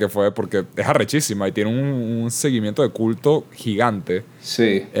más buena que fue, porque es arrechísima y tiene un seguimiento de culto gigante,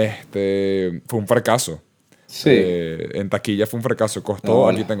 Sí, fue un fracaso. sí. En taquilla fue un fracaso. Costó, No,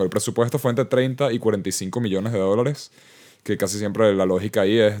 aquí vale. tengo, el presupuesto fue entre 30 y 45 millones de dólares, que casi siempre la lógica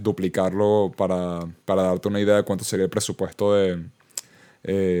ahí es duplicarlo para darte una idea de cuánto sería el presupuesto de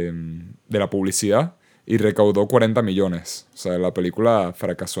la publicidad. Y recaudó 40 millones. O sea, la película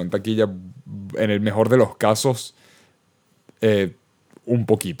fracasó en taquilla, en el mejor de los casos, un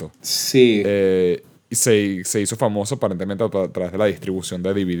poquito. Sí. Y se hizo famoso aparentemente a través de la distribución de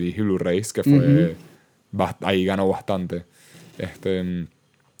DVDs y Blu-rays, que fue... ahí ganó bastante.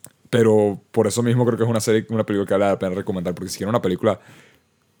 Pero por eso mismo creo que es una película que vale la pena recomendar, porque si quieren una película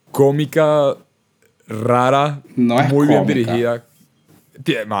cómica, rara, No es muy bien cómica. dirigida...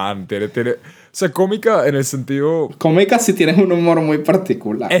 tiene... O sea, cómica en el sentido... Cómica si tienes un humor muy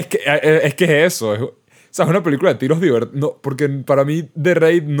particular. Es que es eso. O sea, es una película de tiros divertidos. No, porque para mí The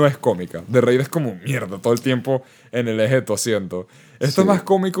Raid no es cómica. The Raid es como mierda todo el tiempo en el eje de tu asiento. Esto Sí. es más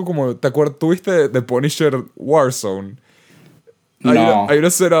cómico como... ¿Te acuerdas? ¿Tuviste de Punisher Warzone? No. Hay una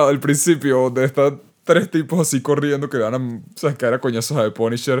escena al principio donde están tres tipos así corriendo que van a caer a coñazos a The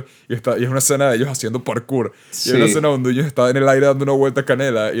Punisher y es una escena de ellos haciendo parkour. Y hay una Sí. escena donde ellos están en el aire dando una vuelta a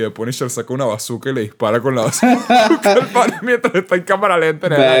canela y The Punisher saca una bazooka y le dispara con la bazooka al pana mientras está en cámara lenta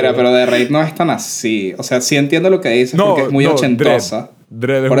en el aire. Pero The Raid no es tan así. O sea, sí entiendo lo que dices porque es muy ochentosa.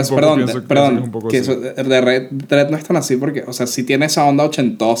 Dredd es Por un eso, poco, perdón, pienso que es perdón, un poco que así. Dredd no es tan así porque, o sea, sí tiene esa onda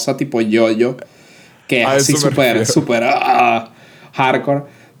ochentosa tipo yo-yo, que es A así eso me refiero. súper hardcore,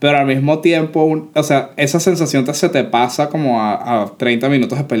 pero al mismo tiempo, o sea, esa sensación se te pasa como a 30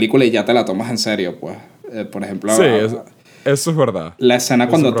 minutos de película y ya te la tomas en serio, pues. Por ejemplo, Sí, eso es verdad. la escena Eso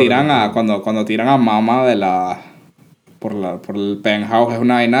cuando es tiran probablemente. cuando tiran a Mama de por el penthouse es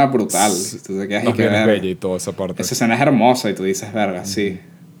una vaina brutal. Tú te quedas Más y que bien es verga. bella y toda esa parte. Esa escena es hermosa y tú dices, verga, sí.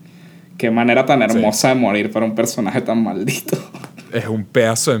 Qué manera tan hermosa de morir para un personaje tan maldito. Es un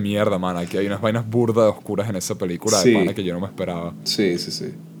pedazo de mierda, man. Aquí hay unas vainas burdas de oscuras en esa película Sí. de pana que yo no me esperaba. Sí.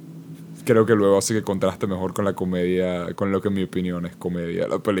 Creo que luego hace que contraste mejor con la comedia, con lo que en mi opinión es comedia,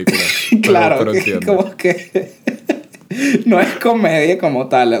 la película. Claro, pero que entiendo. como que no es comedia como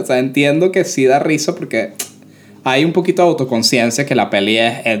tal. O sea, entiendo que sí da risa porque hay un poquito de autoconciencia que la peli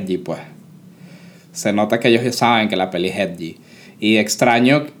es edgy, pues. Se nota que ellos ya saben que la peli es edgy. Y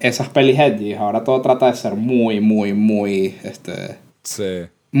extraño esas pelis edgy. Ahora todo trata de ser muy, Sí.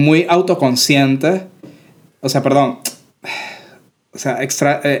 muy autoconsciente. O sea, perdón. O sea,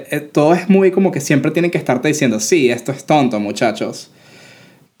 todo es muy como que siempre tienen que estarte diciendo, sí, esto es tonto, muchachos.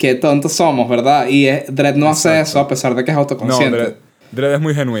 qué tontos somos, ¿verdad? Y Dredd no hace Exacto. eso a pesar de que es No, autoconsciente. Dredd es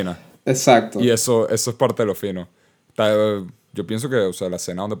muy genuina. Exacto. Y eso es parte de lo fino. Yo pienso que, o sea, la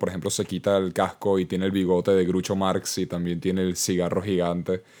escena donde, por ejemplo, se quita el casco y tiene el bigote de Groucho Marx y también tiene el cigarro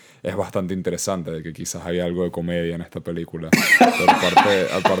gigante, es bastante interesante, de que quizás hay algo de comedia en esta película. Pero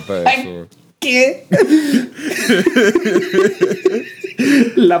aparte de eso... ¿Qué?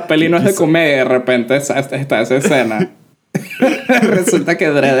 La peli no es de comedia, de repente está esa escena. Resulta que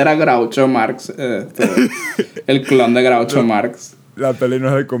Dredd era Groucho Marx, el clon de Groucho Marx. La peli no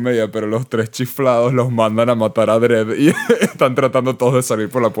es de comedia, pero los 3 chiflados los mandan a matar a Dredd y están tratando todos de salir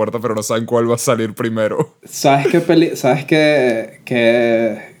por la puerta, pero no saben cuál va a salir primero. ¿Sabes qué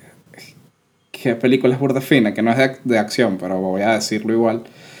película es burda fina? Que no es de acción, pero voy a decirlo igual.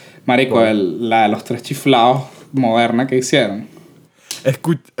 Marico, la de los 3 chiflados moderna que hicieron.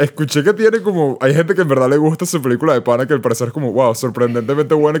 Escuché que tiene como... Hay gente que en verdad le gusta esa película de pana que al parecer es como, wow,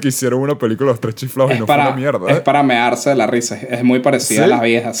 sorprendentemente buena que hicieron una película de los 3 chiflados y no fue una mierda. Es para mearse de la risa. Es muy parecida a las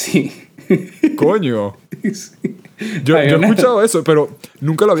viejas, sí. Coño. Sí. Yo he escuchado eso, pero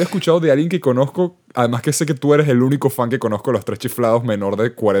nunca lo había escuchado de alguien que conozco. Además que sé que tú eres el único fan que conozco de los 3 chiflados menor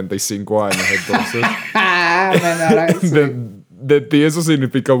de 45 años. Entonces... de ti eso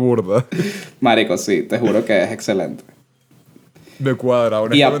significa burda. Marico, sí, te juro que es excelente. Me cuadra,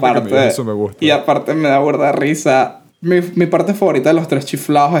 honestamente, y aparte, que eso me gusta. Y aparte me da burda risa. Mi parte favorita de los 3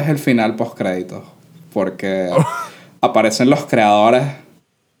 chiflados es el final post-créditos. Porque aparecen los creadores.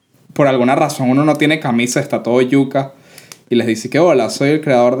 Por alguna razón uno no tiene camisa, está todo yuca. Y les dice que hola, soy el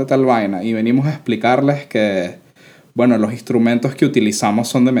creador de tal vaina. Y venimos a explicarles que, bueno, los instrumentos que utilizamos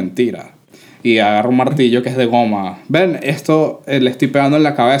son de mentira. Y agarra un martillo que es de goma. Ven, esto le estoy pegando en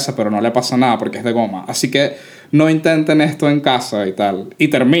la cabeza, pero no le pasa nada porque es de goma. Así que no intenten esto en casa y tal. Y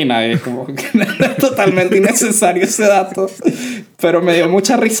termina, y es como que es totalmente innecesario ese dato. Pero me dio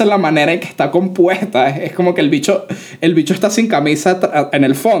mucha risa la manera en que está compuesta. Es como que el bicho está sin camisa en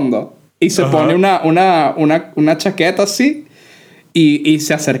el fondo. Y se pone una chaqueta así. Y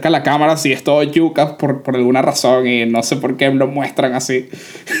se acerca a la cámara así, es todo yuca por alguna razón y no sé por qué lo muestran así.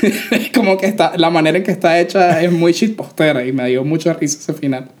 Es como que la manera en que está hecha es muy shitpostera y me dio mucha risa ese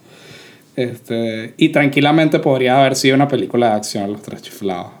final. Y tranquilamente podría haber sido una película de acción, Los 3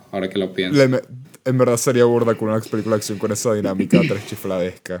 chiflados, ahora que lo pienso. En verdad sería burda con una película de acción con esa dinámica 3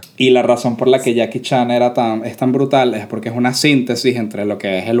 chifladesca. Y la razón por la que Jackie Chan es tan brutal es porque es una síntesis entre lo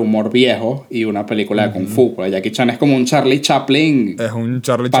que es el humor viejo y una película de Kung Fu. Porque Jackie Chan es como un Charlie Chaplin. Es un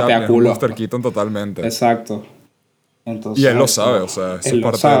Charlie Chaplin, es un Buster Keaton totalmente. Exacto. Entonces, y él lo sabe, o sea, eso es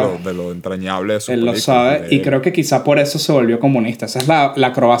parte de lo entrañable de su película. Él lo sabe y creo que quizá por eso se volvió comunista. Esa es la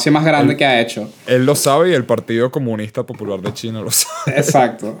acrobacia más grande que ha hecho. Él lo sabe y el Partido Comunista Popular de China lo sabe.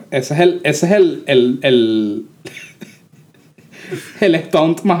 Exacto. Ese es el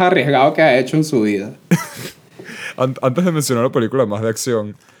stunt más arriesgado que ha hecho en su vida. Antes de mencionar la película más de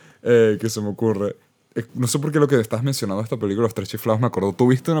acción que se me ocurre, no sé por qué lo que estás mencionando de esta película, Los 3 chiflados, me acordó. ¿Tú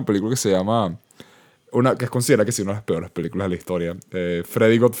viste una película que se llama... que es considerada que es una de las peores películas de la historia?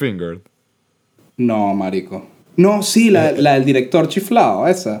 Freddy Got Fingered. No, marico. No, sí, la del director chiflado,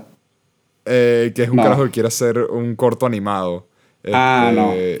 esa. Que es un carajo que quiere hacer un corto animado.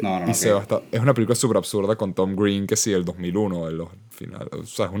 No. Y okay. es una película súper absurda con Tom Green, que sí, el 2001, final. O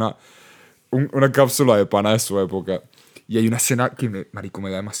sea, es una cápsula de pana de su época. Y hay una escena que, marico,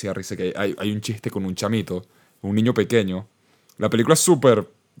 me da demasiada risa, que hay un chiste con un chamito, un niño pequeño. La película es súper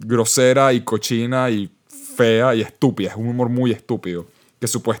grosera y cochina y fea y estúpida. Es un humor muy estúpido. Que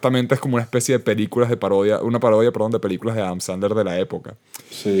supuestamente es como una especie de películas de parodia, una parodia, perdón, de películas de Adam Sandler de la época.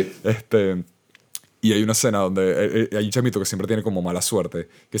 Sí. Y hay una escena donde hay un chamito que siempre tiene como mala suerte,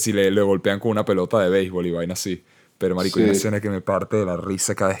 que si le golpean con una pelota de béisbol y vaina así. Pero marico, hay una escena que me parte de la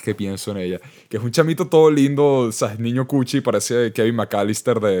risa cada vez que pienso en ella. Que es un chamito todo lindo, o sea, es niño cuchi, parece Kevin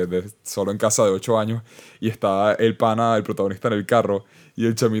McAllister de Solo en Casa de 8 años. Y está el pana, el protagonista en el carro. Y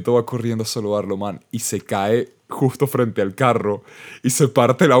el chamito va corriendo a saludarlo, man. Y se cae justo frente al carro. Y se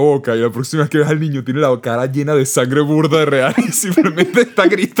parte la boca. Y la próxima vez que ves al niño tiene la cara llena de sangre burda de real. Y simplemente está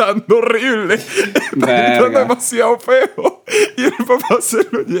gritando horrible. Está gritando demasiado feo. Y el papá se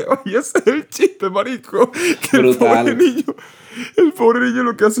lo lleva. Y ese es el chiste, marico. Que brutal. El pobre niño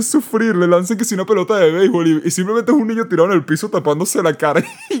lo que hace es sufrir. Le lanzan que si una pelota de béisbol. Y simplemente es un niño tirado en el piso tapándose la cara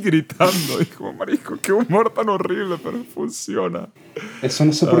y gritando. Y como, marico, qué humor tan horrible. Pero funciona. Eso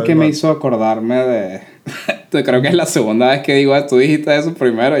no sé por qué me hizo acordarme de... Creo que es la segunda vez que digo, tú dijiste eso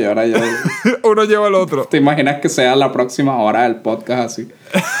primero y ahora yo... Uno lleva al otro. ¿Te imaginas que sea la próxima hora del podcast así?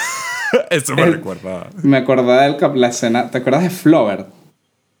 Eso me recuerda. Me acordé de la escena... ¿Te acuerdas de Flaubert?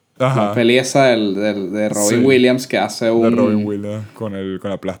 La Ajá. peli esa de Robin Sí. Williams que hace De Robin un... Williams con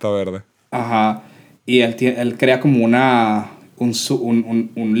la plasta verde. Ajá. Y él crea como un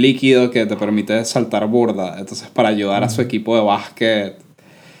líquido que te permite saltar burda. Entonces, para ayudar a su equipo de básquet,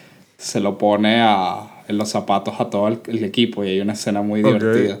 se lo pone en los zapatos a todo el equipo. Y hay una escena muy Ok.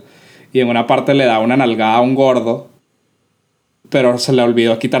 divertida. Y en una parte le da una nalgada a un gordo, pero se le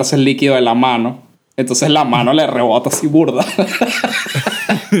olvidó quitarse el líquido de la mano. Entonces la mano le rebota así burda.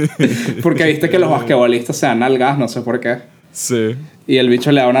 Porque viste que los basquetbolistas se dan nalgadas, no sé por qué. Sí. Y el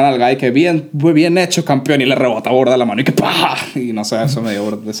bicho le da una nalgada y que bien, muy bien hecho, campeón. Y le rebota burda la mano y que ¡pah! Y no sé, eso me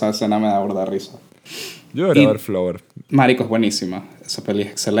dio esa escena me da burda de risa. Yo debería ver Y Flower. marico, es buenísima. Esa peli es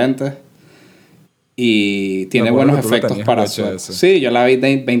excelente. Y Me tiene acuerdo buenos que tú la efectos tenías en para su... VHS. Sí, yo la vi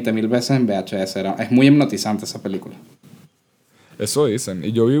 20.000 veces en VHS. Es muy hipnotizante esa película. Eso dicen.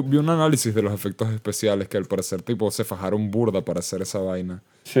 Y yo vi un análisis de los efectos especiales que al parecer tipo se fajaron burda para hacer esa vaina.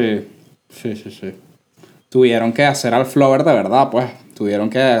 Sí, sí, sí, sí. Tuvieron que hacer al Flower de verdad, pues. Tuvieron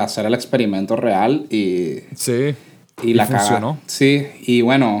que hacer el experimento real Sí. y Y la cagaron. funcionó. Sí, y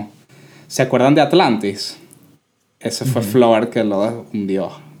bueno, ¿se acuerdan de Atlantis? Ese fue Flower que lo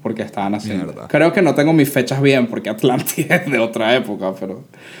hundió porque estaban haciendo. Mierda. Creo que no tengo mis fechas bien porque Atlantis es de otra época, pero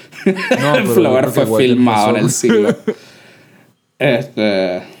No, el pero yo Flower creo que fue igual tienes filmado en el razón. siglo.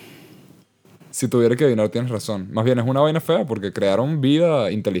 Este, Si tuviera que adivinar, tienes razón. Más bien es una vaina fea porque crearon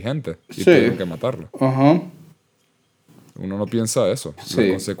vida inteligente y sí. tuvieron que matarlo. Ajá. Uno no piensa eso. Las Sí.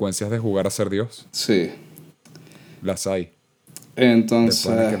 consecuencias de jugar a ser Dios. Sí. Las hay. De pana que Entonces,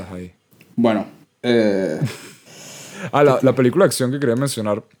 las hay. bueno, Ah, la película de acción que quería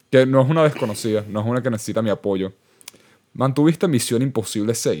mencionar, que no es una desconocida, no es una que necesita mi apoyo. ¿Mantuviste Misión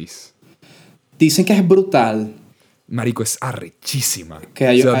Imposible 6? dicen que es brutal. Marico, es arrechísima. Que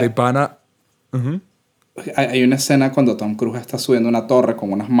O sea, de pana... hay una escena cuando Tom Cruise está subiendo una torre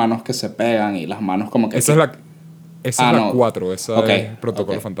con unas manos que se pegan y las manos como que... Esa es la... Esa es la no. 4, esa Ok, es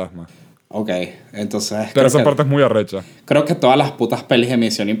Protocolo ok. Fantasma. Ok, entonces Pero esa parte es muy arrecha. creo que todas las putas pelis de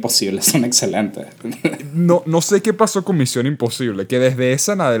Misión Imposible son excelentes. No sé qué pasó con Misión Imposible, que desde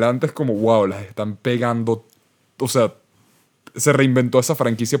esa en adelante es como, wow, las están pegando. O sea, se reinventó esa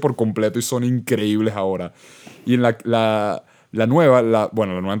franquicia por completo y son increíbles ahora. Y en la nueva,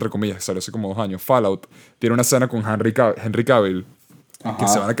 bueno, la nueva entre comillas, que salió hace como 2 años, Fallout, tiene una escena con Henry Cavill, que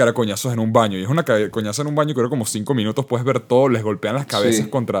se van Ajá. a caer a coñazos en un baño. Y es una coñazo en un baño que dura como 5 minutos. Puedes ver todo, les golpean las cabezas Sí.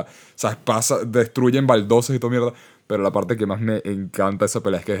 contra... ¿Sabes? Destruyen baldosas y todo mierda. Pero la parte que más me encanta de esa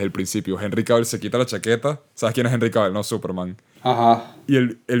pelea es que desde el principio Henry Cavill se quita la chaqueta. ¿Sabes quién es Henry Cavill? No, Superman. Ajá. Y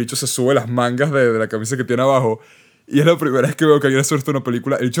el bicho se sube las mangas de la camisa que tiene abajo. Y es la primera vez que veo que alguien hace esto en una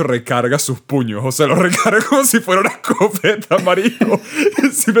película. El bicho recarga sus puños. O sea, los recarga como si fuera una escopeta, marico.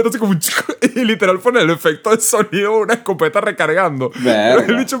 Simplemente hace como un chico. Y literal pone el efecto de sonido de una escopeta recargando. Pero es el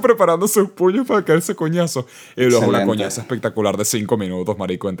Verga. bicho preparando sus puños para caerse coñazo. Y luego una Excelente. coñaza espectacular de 5 minutos,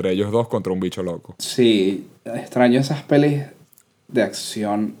 marico. Entre ellos dos contra un bicho loco. Sí, extraño esas pelis de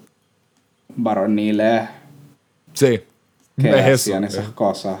acción varoniles Sí. que Es eso. hacían esas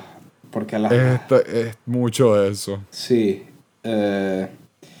cosas. Porque las... Es mucho de eso. Sí.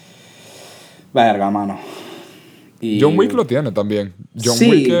 Verga, mano. Y John Wick lo tiene también. John Sí,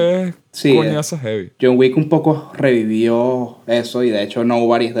 Wick es sí, coñaza heavy. John Wick un poco revivió eso y de hecho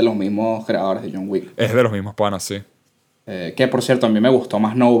Nobody es de los mismos creadores de John Wick. Es de los mismos panas, sí. Que por cierto, a mí me gustó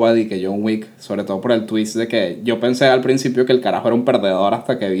más Nobody que John Wick, sobre todo por el twist de que yo pensé al principio que el carajo era un perdedor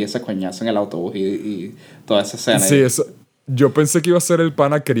hasta que vi ese coñazo en el autobús y toda esa escena. Sí, eso. Yo pensé que iba a ser el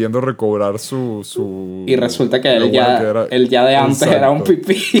pana queriendo recobrar su Y resulta que lo él bueno ya, que era. él ya de antes era un Exacto.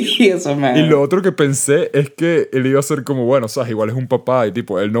 pipí y eso me... Y lo otro que pensé es que él iba a ser como, bueno, o sea, igual es un papá y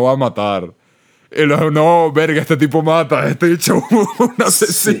tipo, él no va a matar. Y luego, no, verga, este tipo mata, este bicho es un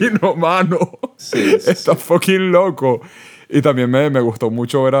asesino, mano. Sí, sí, Está fucking loco. Y también me gustó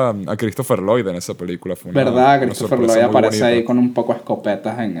mucho ver a Christopher Lloyd en esa película. Fue ¿Verdad? una Christopher sorpresa Lloyd muy aparece ahí bonita. con un poco de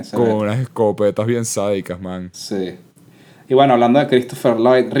escopetas en ese... Con unas escopetas bien sádicas, man. Sí. Y bueno, hablando de Christopher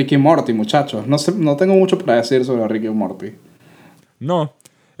Lloyd, Ricky Morty, muchachos. No sé, no tengo mucho para decir sobre Ricky Morty. No,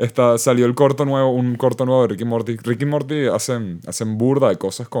 salió un corto nuevo de Ricky Morty. Ricky Morty hacen burda de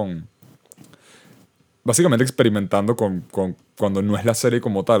cosas con... Básicamente experimentando con cuando no es la serie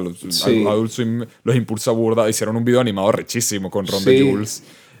como tal. Sí. Adult Swim los impulsa burda. Hicieron un video animado rechísimo con Ron Sí. DeJules.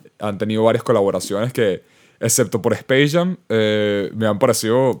 Han tenido varias colaboraciones que, excepto por Space Jam, me han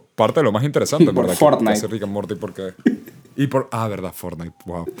parecido parte de lo más interesante, Y en por verdad, Fortnite. que hace Rick and Morty porque... verdad, Fortnite,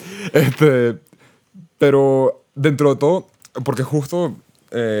 wow. Pero dentro de todo, porque justo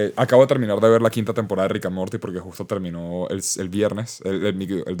acabo de terminar de ver la 5ª temporada de Rick and Morty porque justo terminó el viernes,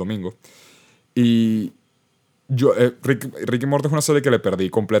 el domingo. Y Rick y Morty es una serie que le perdí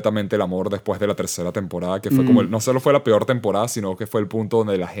completamente el amor después de la tercera temporada, que fue como, no solo fue la peor temporada, sino que fue el punto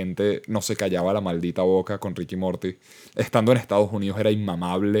donde la gente no se callaba la maldita boca con Rick y Morty. Estando en Estados Unidos era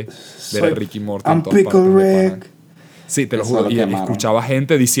inmamable ver a Rick y Morty en todas Pickle partes de pana. Rick. Sí, te lo Eso juro. lo Y quemaron. escuchaba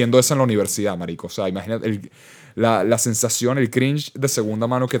gente diciendo eso en la universidad, marico. O sea, imagínate la sensación, el cringe de segunda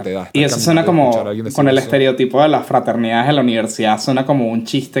mano que te da. Y estar eso suena caminando y como, escuchar a alguien decir con el eso. estereotipo de las fraternidades de la universidad, suena como un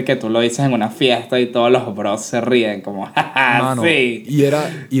chiste que tú lo dices en una fiesta y todos los bros se ríen, como, jaja, Mano, sí. y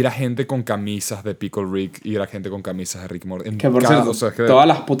era gente con camisas de Pickle Rick y era gente con camisas de Rick Morty. Que por cierto, O sea, es que- todas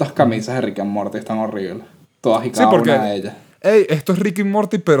las putas camisas de Rick and Morty están horribles. Todas y Sí, cada porque, una de ellas. hey, esto es Rick y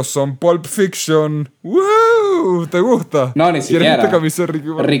Morty, pero son Pulp Fiction. ¡Wow! ¿Te gusta? No, ni ¿Quieres siquiera. esta camisa de Rick y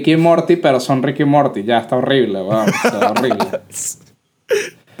Morty? Rick y Morty, pero son Rick y Morty. Ya está horrible, weón. Está horrible.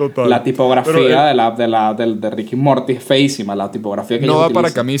 Total. La tipografía Pero, de Rick y Morty es feísima. La tipografía que no ellos da para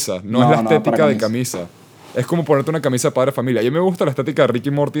utilizan. camisa, no es la no da estética para de camisa. Es como ponerte una camisa de padre de familia. A mí me gusta la estética de Rick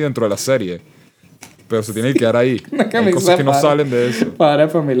y Morty dentro de la serie, pero se tiene que quedar ahí. Una Hay camisa cosas que no padre- salen de eso. Padre de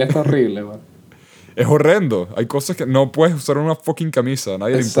familia está horrible, weón. Es horrendo. Hay cosas que no puedes usar una fucking camisa. A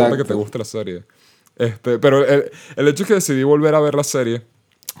nadie le importa que te Exacto. guste la serie. Pero el hecho es que decidí volver a ver la serie,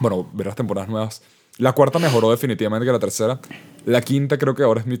 bueno, ver las temporadas nuevas. La cuarta mejoró definitivamente que la tercera. La quinta creo que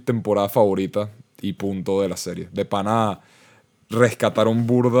ahora es mi temporada favorita y punto de la serie. De pana rescataron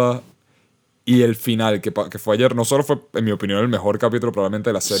burda y el final que fue ayer no solo fue, en mi opinión, el mejor capítulo probablemente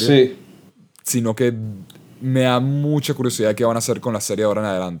de la serie, Sí. sino que me da mucha curiosidad qué van a hacer con la serie de ahora en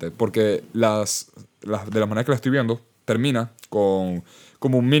adelante. Porque de la manera que la estoy viendo, termina con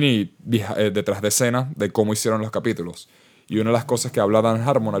como un mini detrás de escena de cómo hicieron los capítulos. Y una de las cosas que habla Dan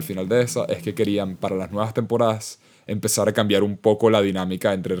Harmon al final de esa es que querían para las nuevas temporadas empezar a cambiar un poco la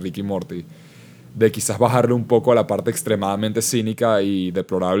dinámica entre Rick y Morty. De quizás bajarle un poco a la parte extremadamente cínica y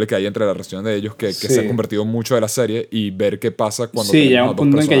deplorable que hay entre la relación de ellos, que Sí. se ha convertido mucho de la serie, y ver qué pasa cuando Sí, llega tenemos a un dos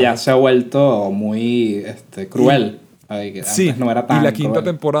punto en que ya personajes. se ha vuelto muy cruel. Ay, que Sí, antes no era y tan la quinta cruel.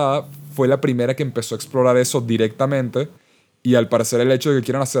 temporada fue la primera que empezó a explorar eso directamente, y al parecer el hecho de que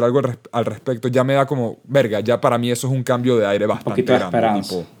quieran hacer algo al respecto ya me da como, verga, ya para mí eso es un cambio de aire bastante poquito de grande. esperanza.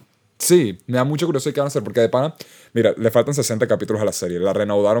 Tipo, sí, me da mucha curiosidad qué van a hacer, porque de pana, mira, le faltan 60 capítulos a la serie, la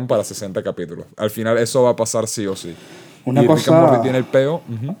reanudaron para 60 capítulos. Al final eso va a pasar sí o sí. Una y Rick cosa- and Morty tiene el peo,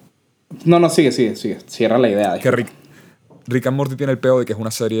 No, sigue. Cierra la idea. que disculpa. Rick and Morty tiene el peo de que es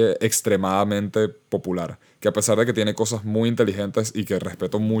una serie extremadamente popular, que a pesar de que tiene cosas muy inteligentes y que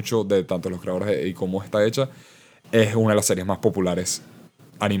respeto mucho de tanto los creadores y cómo está hecha, es una de las series más populares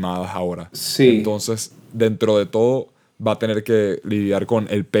animadas ahora. Sí. Entonces, dentro de todo, va a tener que lidiar con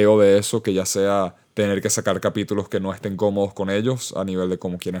el peo de eso, que ya sea tener que sacar capítulos que no estén cómodos con ellos a nivel de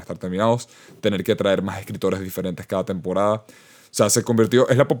cómo quieren estar terminados, tener que traer más escritores diferentes cada temporada. O sea, se convirtió,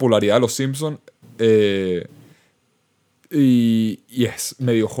 es la popularidad de los Simpsons, y es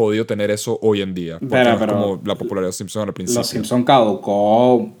medio jodido tener eso hoy en día, porque no es Pero como la popularidad de los Simpsons al principio. Los Simpson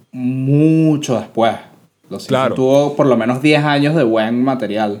caducó mucho después. Los Simpson Claro. tuvo por lo menos 10 años de buen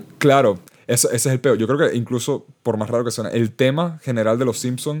material. Claro, ese es el peor. Yo creo que incluso, por más raro que suene, el tema general de los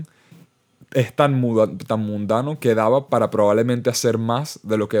Simpsons es tan mundano que daba para probablemente hacer más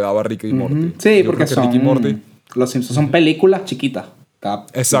de lo que daba Rick y Morty. Sí, Yo porque creo que Rick y Morty... Los Simpsons son películas chiquitas.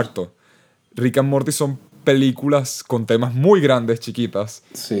 Exacto. Rick and Morty son películas con temas muy grandes, chiquitas,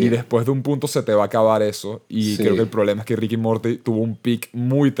 Sí. y después de un punto se te va a acabar eso, y Sí. creo que el problema es que Rick y Morty tuvo un peak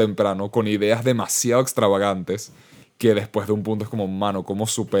muy temprano, con ideas demasiado extravagantes, que después de un punto es como, mano, ¿cómo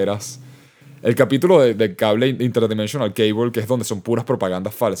superas? El capítulo de cable Interdimensional Cable, que es donde son puras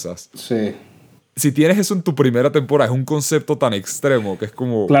propagandas falsas. Sí. Si tienes eso en tu primera temporada, es un concepto tan extremo que es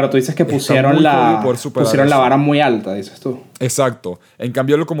como... Claro, tú dices que está pusieron muy la jodido poder superar pusieron la eso. vara muy alta, dices tú. Exacto. En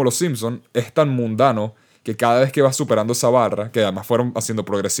cambio, como los Simpsons es tan mundano que cada vez que vas superando esa barra, que además fueron haciendo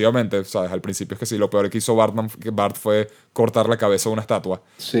progresivamente, ¿sabes? Al principio es que sí, lo peor que hizo Bart fue cortar la cabeza de una estatua.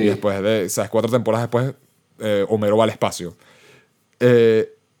 Sí. Y después de, ¿sabes? 4 temporadas después, Homero va al espacio.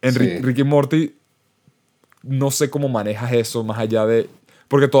 En Sí. Rick y Morty, no sé cómo manejas eso más allá de...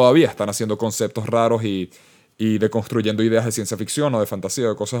 Porque todavía están haciendo conceptos raros y deconstruyendo ideas de ciencia ficción o de fantasía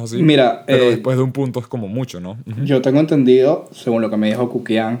o cosas así. Mira, pero después de un punto es como mucho, ¿no? Ujú. Yo tengo entendido, según lo que me dijo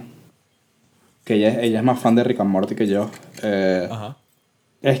Kukian, que ella es más fan de Rick and Morty que yo. Ajá.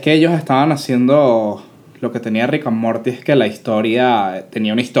 Es que ellos estaban haciendo... Lo que tenía Rick and Morty es que la historia...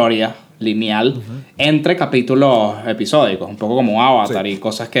 Tenía una historia lineal entre capítulos episódicos. Un poco como Avatar Sí. y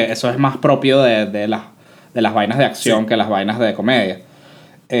cosas que... Eso es más propio de las vainas de acción Sí. que las vainas de comedia.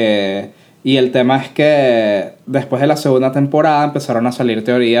 Y el tema es que después de la segunda temporada empezaron a salir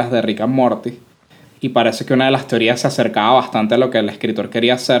teorías de Rick and Morty. Y parece que una de las teorías se acercaba bastante a lo que el escritor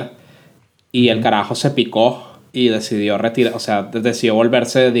quería hacer. Y el carajo se picó y decidió retirar, o sea, decidió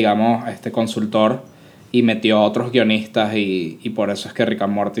volverse, digamos, consultor y metió a otros guionistas y por eso es que Rick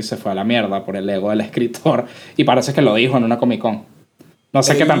and Morty se fue a la mierda, por el ego del escritor. Y parece que lo dijo en una Comic Con. No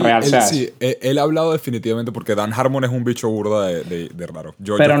sé qué tan real sea sí, eso. él ha hablado definitivamente porque Dan Harmon es un bicho burda de raro.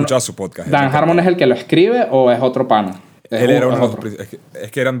 Yo Pero escuchaba su podcast. ¿Dan Harmon es el que lo escribe o es otro pana? Él era uno de los... otro.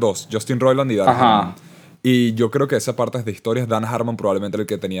 Es que eran dos, Justin Roiland y Dan Ajá. Harmon. Y yo creo que esa parte de historias, Dan Harmon probablemente era el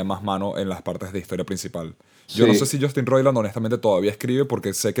que tenía más mano en las partes de historia principal. Yo no sé si Justin Roiland honestamente todavía escribe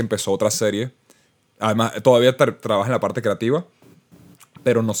porque sé que empezó otra serie. Además, todavía trabaja en la parte creativa.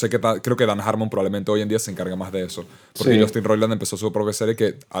 Pero no sé qué tal. Creo que Dan Harmon probablemente hoy en día se encarga más de eso. Porque Justin Roiland empezó su propia serie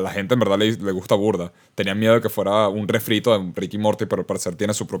que a la gente en verdad le gusta burda. Tenían miedo de que fuera un refrito de Rick y Morty, pero al parecer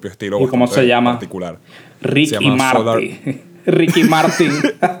tiene su propio estilo ¿Y cómo se llama? particular. Rick y Morty. Ricky Martin.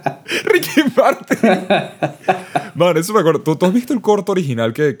 Ricky Martin. Man, eso me acuerdo. ¿Tú has visto el corto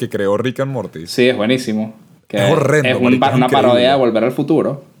original que creó Rick and Morty? Sí, es buenísimo. Que es horrendo. Es una parodia de Volver al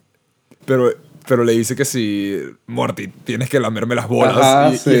Futuro. Pero le dice que si Morty, tienes que lamerme las bolas.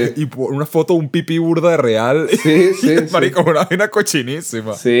 Ajá, y una foto de un pipí burda de real. Sí, sí. Marico, una vaina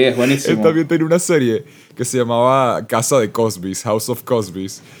cochinísima. Sí, es buenísimo. Él también tenía una serie que se llamaba Casa de Cosby's, House of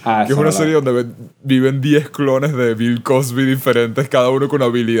Cosby's. Que es una serie donde viven 10 clones de Bill Cosby diferentes, cada uno con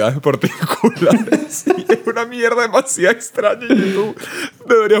habilidades particulares. Y es una mierda demasiado extraña en YouTube.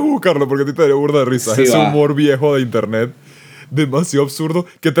 Deberías buscarlo porque a ti te daría burda de risa. Sí, ese humor viejo de internet. Demasiado absurdo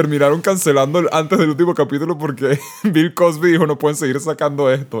que terminaron cancelando antes del último capítulo porque Bill Cosby dijo no pueden seguir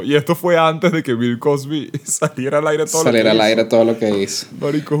sacando esto. Y esto fue antes de que Bill Cosby saliera al aire todo lo que hizo.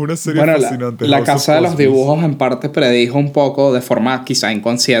 Marico, es una serie fascinante. La Casa de los Dibujos en parte predijo un poco, de forma quizá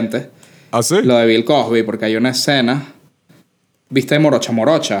inconsciente, ¿ah, sí? lo de Bill Cosby, porque hay una escena, ¿viste Morocha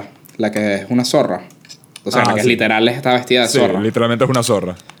Morocha? La que es una zorra. O sea, la que es literal está vestida de zorra. Sí, literalmente es una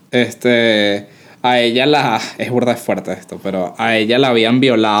zorra. A ella es burda fuerte esto, pero a ella la habían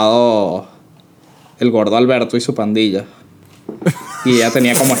violado el gordo Alberto y su pandilla. Y ella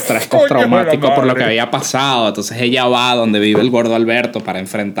tenía como estrés postraumático por lo que había pasado. Entonces ella va donde vive el gordo Alberto para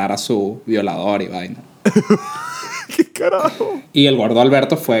enfrentar a su violador y vaina. ¿Qué carajo? Y el gordo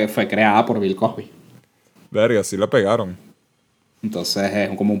Alberto fue creada por Bill Cosby. Verga, sí la pegaron. Entonces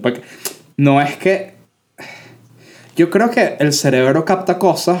es como un no es que... Yo creo que el cerebro capta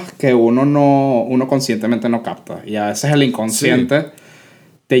cosas que uno conscientemente no capta. Y a veces el inconsciente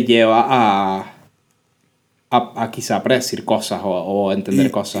te lleva a quizá predecir cosas o entender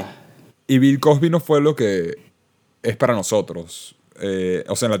cosas. Y Bill Cosby no fue lo que es para nosotros.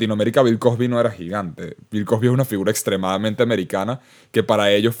 O sea, en Latinoamérica Bill Cosby no era gigante. Bill Cosby es una figura extremadamente americana que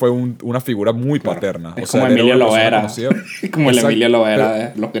para ellos fue una figura muy paterna. Es como Emilio Lovera. Como el Emilio Lovera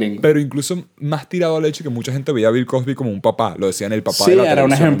de los gringos. Pero incluso más tirado al hecho que mucha gente veía a Bill Cosby como un papá. Lo decían el papá de la televisión. Sí, era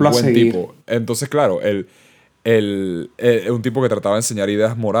un ejemplo a seguir. Tipo. Entonces, claro, un tipo que trataba de enseñar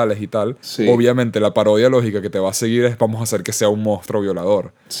ideas morales y tal. Sí. Obviamente la parodia lógica que te va a seguir es vamos a hacer que sea un monstruo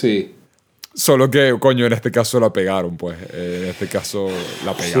violador. Sí. Solo que, coño, en este caso la pegaron, pues. En este caso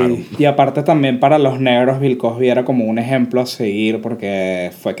la pegaron. Sí. Y aparte también para los negros, Bill Cosby era como un ejemplo a seguir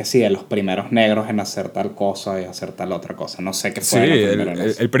porque fue que sí, de los primeros negros en hacer tal cosa y hacer tal otra cosa. No sé qué fue.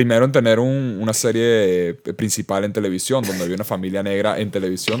 Sí, el primero en tener una serie principal en televisión, donde había una familia negra en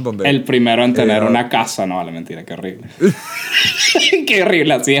televisión. Donde el primero en tener una casa. No, vale, mentira, qué horrible. Qué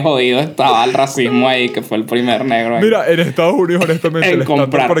horrible, así de jodido estaba el racismo ahí, que fue el primer negro. Mira, en Estados Unidos, honestamente, el estándar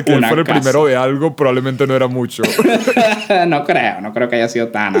para que él fuera el primero de algo probablemente no era mucho. No creo que haya sido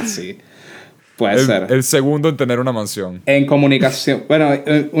tan así. Puede ser. El segundo en tener una mansión. En comunicación. Bueno,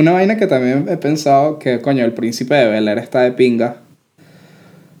 una vaina que también he pensado que, coño, el príncipe de Bel-Air está de pinga.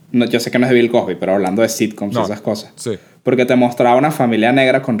 No, yo sé que no es de Bill Cosby, pero hablando de sitcoms y esas cosas. Sí. Porque te mostraba una familia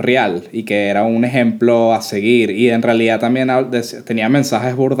negra con real y que era un ejemplo a seguir. Y en realidad también tenía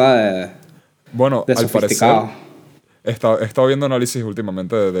mensajes burda de al parecer he estado viendo análisis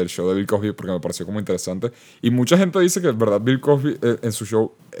últimamente del show de Bill Cosby porque me pareció como interesante. Y mucha gente dice que, en verdad, Bill Cosby en su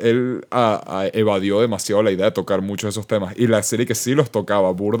show, él evadió demasiado la idea de tocar muchos de esos temas. Y la serie que sí los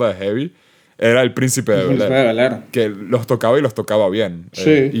tocaba, burda de heavy, era El Príncipe de Bel-Air. Que los tocaba y los tocaba bien.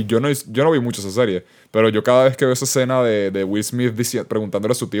 Sí. Y yo no vi mucho esa serie. Pero yo cada vez que veo esa escena de Will Smith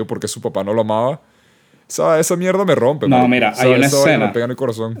preguntándole a su tío por qué su papá no lo amaba, esa mierda me rompe. No, mira, hay una escena. Me pega en el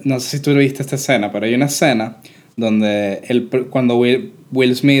corazón. No sé si tú viste esta escena, pero hay una escena donde cuando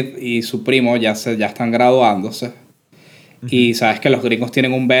Will Smith y su primo ya están graduándose. Uh-huh. Y sabes que los gringos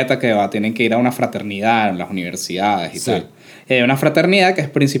tienen un beta que tienen que ir a una fraternidad en las universidades y tal. Y hay una fraternidad que es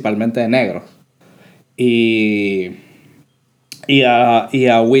principalmente de negros. Y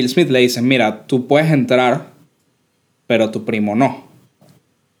a Will Smith le dicen, mira, tú puedes entrar, pero tu primo no.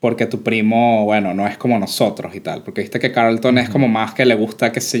 porque tu primo, bueno, no es como nosotros y tal. Porque viste que Carlton es como más que le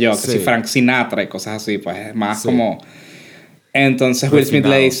gusta, qué sé yo, que Sí. si Frank Sinatra y cosas así, pues es más Sí. como... Entonces Will Smith le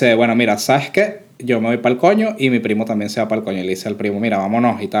Refinado. dice, bueno, mira, ¿sabes qué? Yo me voy para el coño y mi primo también se va para el coño. Y le dice al primo, mira,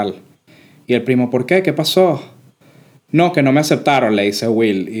 vámonos y tal. Y el primo, ¿por qué? ¿Qué pasó? No, que no me aceptaron, le dice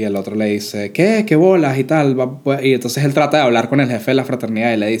Will. Y el otro le dice, ¿qué? ¿Qué bolas? Y tal. Y entonces él trata de hablar con el jefe de la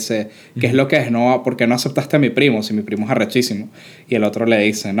fraternidad y le dice, ¿qué es lo que es? No, ¿por qué no aceptaste a mi primo? Si mi primo es arrechísimo. Y el otro le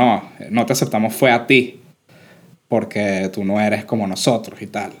dice, no, no te aceptamos, fue a ti. Porque tú no eres como nosotros y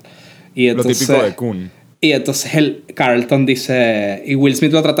tal. Y Lo entonces, típico de Kun. y entonces Carlton dice, y Will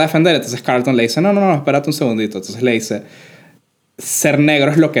Smith lo trata de defender, entonces Carlton le dice, no, no, no, espérate un segundito. Entonces le dice, ser negro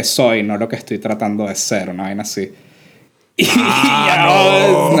es lo que soy, no lo que estoy tratando de ser, una vaina así. Y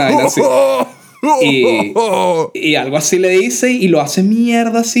una vaina así. Y algo así le dice y lo hace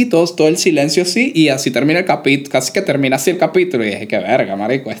mierda así, todo el silencio así, y así termina el capítulo, casi que termina así el capítulo. Y dije, qué verga,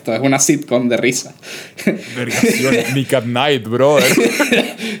 marico, esto es una sitcom de risa. Vergación, Nick at Night, brother.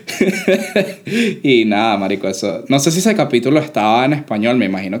 Y nada, marico, eso. No sé si ese capítulo estaba en español, me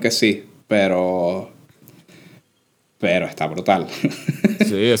imagino que sí, pero está brutal.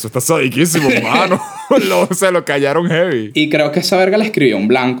 Sí, eso está sadiquísimo, mano. Se lo callaron heavy. Y creo que esa verga la escribió un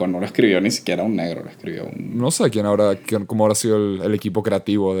blanco, no lo escribió ni siquiera un negro, lo escribió un... No sé cómo habrá sido el equipo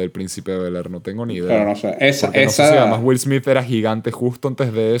creativo del Príncipe de Bel-Air, no tengo ni idea. Pero no sé, Porque no sé si además Will Smith era gigante justo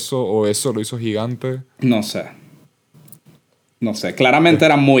antes de eso, o eso lo hizo gigante. No sé. No sé, claramente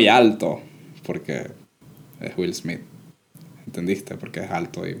era muy alto, porque es Will Smith. ¿Entendiste? Porque es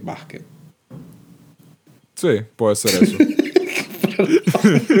alto y básquet. Sí, puede ser eso.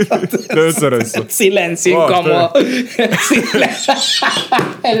 Debe ser eso. Silencio incómodo.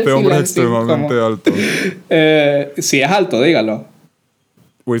 Este hombre es extremadamente alto. Sí, es alto, dígalo.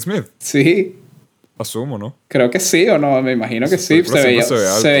 Will Smith, Sí, asumo, ¿no? creo que sí o no, me imagino que sí. Película siempre se ve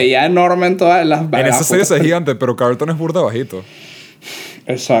alto. Se veía enorme en todas las... En esa serie es gigante, pero Carlton es burda bajito.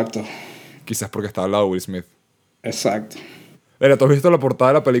 Exacto, Quizás porque está al lado de Will Smith. exacto. Mira, ¿tú has visto la portada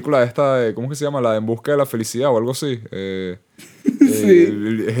de la película esta de, ¿cómo que se llama? La de En Busca de la Felicidad o algo así. Sí.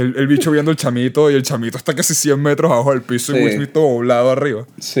 El bicho viendo el chamito y el chamito está casi 100 metros abajo del piso Sí. y Will Smith todo doblado arriba.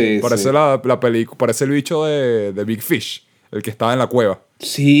 Sí, Parece sí. la película, parece el bicho de Big Fish, el que estaba en la cueva.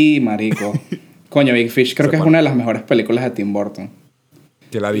 Sí, marico. Coño, Big Fish creo que es una de las mejores películas de Tim Burton.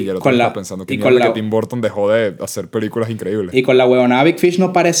 Que ladilla, lo con estaba la- pensando. y Que con mierda la- que Tim Burton dejó de hacer películas increíbles. Y con la huevonada Big Fish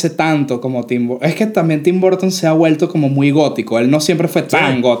no parece tanto como Tim Burton. Es que también Tim Burton se ha vuelto como muy gótico. Él no siempre fue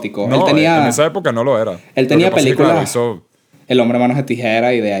tan Sí. gótico. No, Él tenía en esa época no lo era. él tenía Lo que pasa es que, claro, películas- hizo- El hombre manos de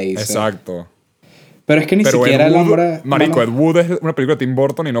tijera y de ahí. Exacto. Pero es que ni Pero siquiera Ed el Wood, hombre... marico, mano- Ed Wood es una película de Tim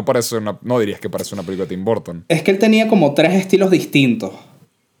Burton y no parece una... No dirías que parece una película de Tim Burton. Es que él tenía como tres estilos distintos.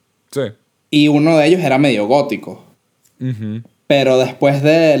 Sí. Y uno de ellos era medio gótico. Ujú. Pero después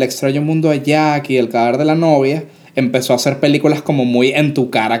de El extraño mundo de Jack y El cadáver de la novia, empezó a hacer películas como muy en tu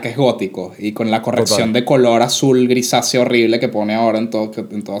cara, que es gótico. Y con la corrección Total. de color azul grisáceo horrible que pone ahora en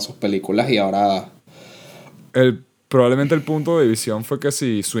todas sus películas. Y ahora... Probablemente el punto de división fue que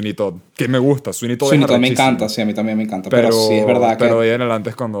sí, Sweeney Todd. Que me gusta, Sweeney Todd Sweeney es Todd me arrechísimo. encanta, sí, a mí también me encanta. Pero sí, es verdad que... Pero de ahí en adelante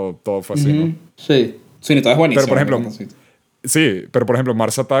es cuando todo fue así, ¿no? Ujú, sí. Sweeney Todd es buenísimo. Pero por ejemplo, me encanta Sweeney Todd. sí, pero por ejemplo,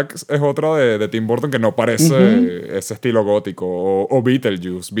 Mars Attacks es otra de Tim Burton que no parece ese estilo gótico. O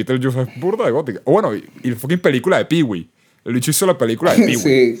Beetlejuice. Beetlejuice es burda de gótica. O bueno, y la fucking película de Pee-wee. El bicho hizo la película de Pee-wee.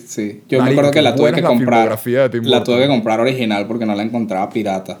 Sí, sí. Yo me Marico, acuerdo que qué la tuve buena que es la comprar. filmografía de Tim La Burton. tuve que comprar original porque no la encontraba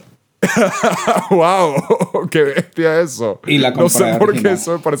pirata. ¡Wow! ¡Qué bestia eso! Y la No sé compré por qué original.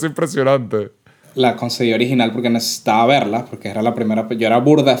 eso me parece impresionante. La conseguí original porque necesitaba verla, porque era la primera... Yo era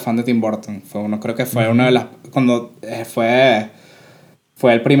burda fan de Tim Burton. Creo que fue una de las... Cuando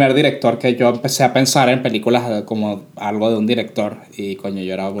fue el primer director que yo empecé a pensar en películas como algo de un director. Y coño,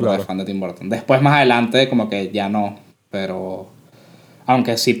 yo era burda Claro. fan de Tim Burton. Después, más adelante, como que ya no. Pero...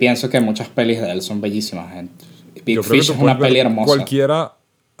 Aunque sí pienso que muchas pelis de él son bellísimas. Big Yo creo que Fish tú es puedes una ver peli hermosa. cualquiera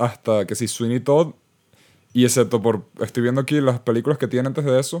hasta que si Sweeney Todd, y excepto por... Estoy viendo aquí las películas que tiene antes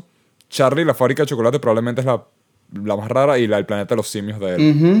de eso. Charlie y la fábrica de chocolate probablemente es la más rara y el planeta de los simios de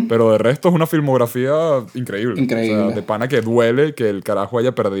él. Pero de resto es una filmografía increíble. Increíble. O sea, de pana que duele que el carajo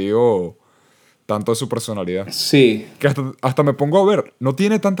haya perdido tanto de su personalidad. Sí. Que hasta me pongo a ver, no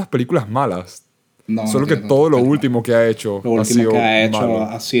tiene tantas películas malas. No, Solo no que tiene todo lo tantas último que ha hecho Lo ha último sido que ha hecho malo.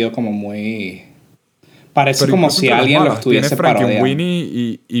 ha sido como muy... Parece Pero como incluso si entre las alguien lo malas, estuviese tiene parodiando.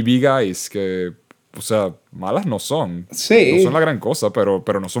 Frankenweenie y Big Eyes, que, o sea, malas no son. Sí. No son la gran cosa, pero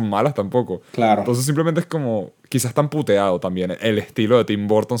no son malas tampoco. Claro. Entonces simplemente es como, quizás tan puteado también. El estilo de Tim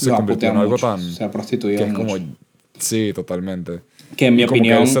Burton se Lo ha convirtió en puteado algo mucho, tan... se ha prostituido que es mucho. como... Sí, totalmente. Que en mi Y como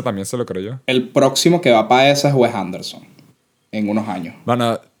opinión, que ese también se lo creyó. el próximo que va para esa es Wes Anderson. En unos años. Van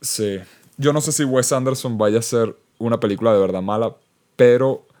a... Sí. Yo no sé si Wes Anderson vaya a ser una película de verdad mala,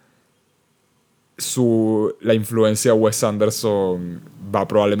 pero la influencia de Wes Anderson va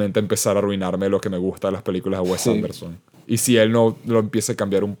probablemente a empezar a arruinarme lo que me gusta de las películas de Wes Sí. Anderson. Y si él no lo empieza a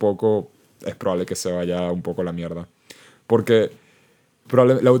cambiar un poco, es probable que se vaya un poco a la mierda. Porque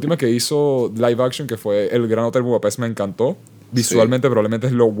la última que hizo live action, que fue El Gran Hotel Budapest, me encantó. Visualmente probablemente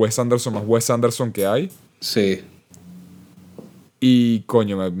es lo Wes Anderson más Wes Anderson que hay. Sí. Y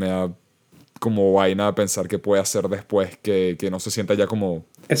coño, me da como vaina pensar qué puede hacer después que no se sienta ya como...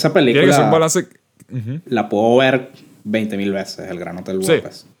 Esa Tiene que ser un película balance... Ujú. la puedo ver 20.000 veces, El Gran Hotel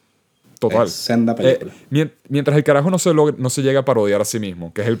Budapest. Total. Es senda película. Mientras el carajo no se llega a parodiar a sí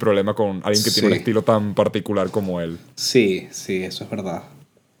mismo, que es el problema con alguien que tiene un Sí. estilo tan particular como él. Sí, eso es verdad.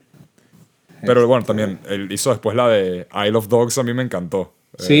 Pero bueno, también él hizo después la de Isle of Dogs, a mí me encantó.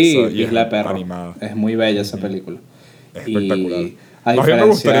 Sí, Esa, y Isla de es Perro. animada. Es muy bella esa película. Es Y espectacular. a Más bien me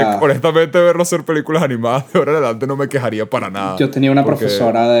gustaría, diferencia, honestamente, verlo hacer películas animadas de ahora en adelante no me quejaría para nada. yo tenía una porque-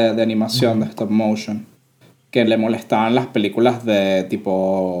 profesora de animación de stop motion que le molestaban las películas de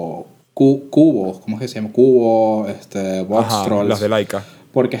tipo cubos, ¿cómo es que se llama? Cubo, box Ajá, trolls. las de Laika,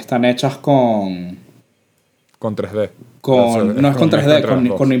 Porque están hechas con 3D. no es con 3D, entre las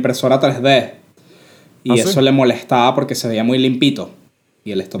dos. con impresora 3D. Y ¿Ah, sí? eso le molestaba porque se veía muy limpito.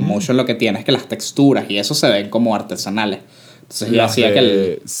 Y el stop motion lo que tiene es que las texturas y eso se ven como artesanales. Entonces ella Las decía de-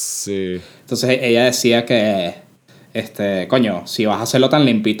 que Sí. entonces ella decía que coño, si vas a hacerlo tan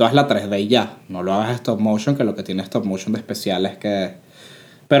limpito, hazla 3D y ya. No lo hagas stop motion, que lo que tiene stop motion de especial es que...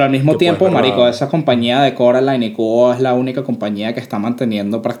 Pero al mismo Que tiempo, puedes verla- marico, esa compañía de Coraline y Cubo es la única compañía que está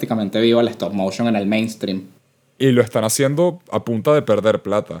manteniendo prácticamente vivo el stop motion en el mainstream. Y lo están haciendo a punta de perder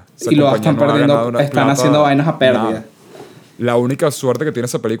plata. Esa Y lo compañía están no ha perdiendo, ganado una están plata, haciendo vainas a pérdida. nada. La única suerte que tiene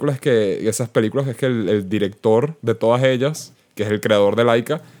esa película es que esas películas es que el director de todas ellas, que es el creador de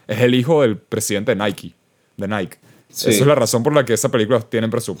Laika, es el hijo del presidente de Nike. Sí. Esa es la razón por la que esas películas tienen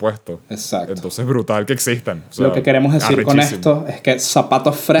presupuesto. Exacto. Entonces es brutal que existan. O sea, Lo que queremos decir con arrechísimo. esto es que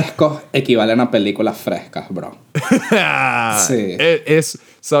zapatos frescos equivalen a películas frescas, bro. Sí.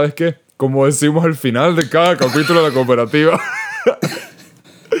 ¿Sabes qué? Como decimos al final de cada capítulo de la cooperativa.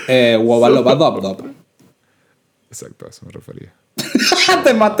 Woba loba dob dob. Exacto, a eso me refería.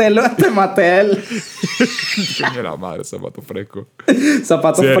 Te maté el. Coño la madre, zapato fresco.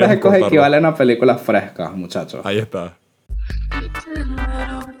 Zapatos Sí, deberíamos frescos cortarlo. equivalen a películas frescas, muchachos. Ahí está.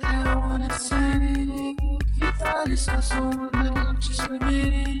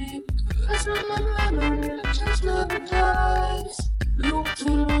 Just love it, look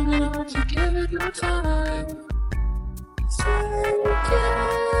too long enough to give it your time.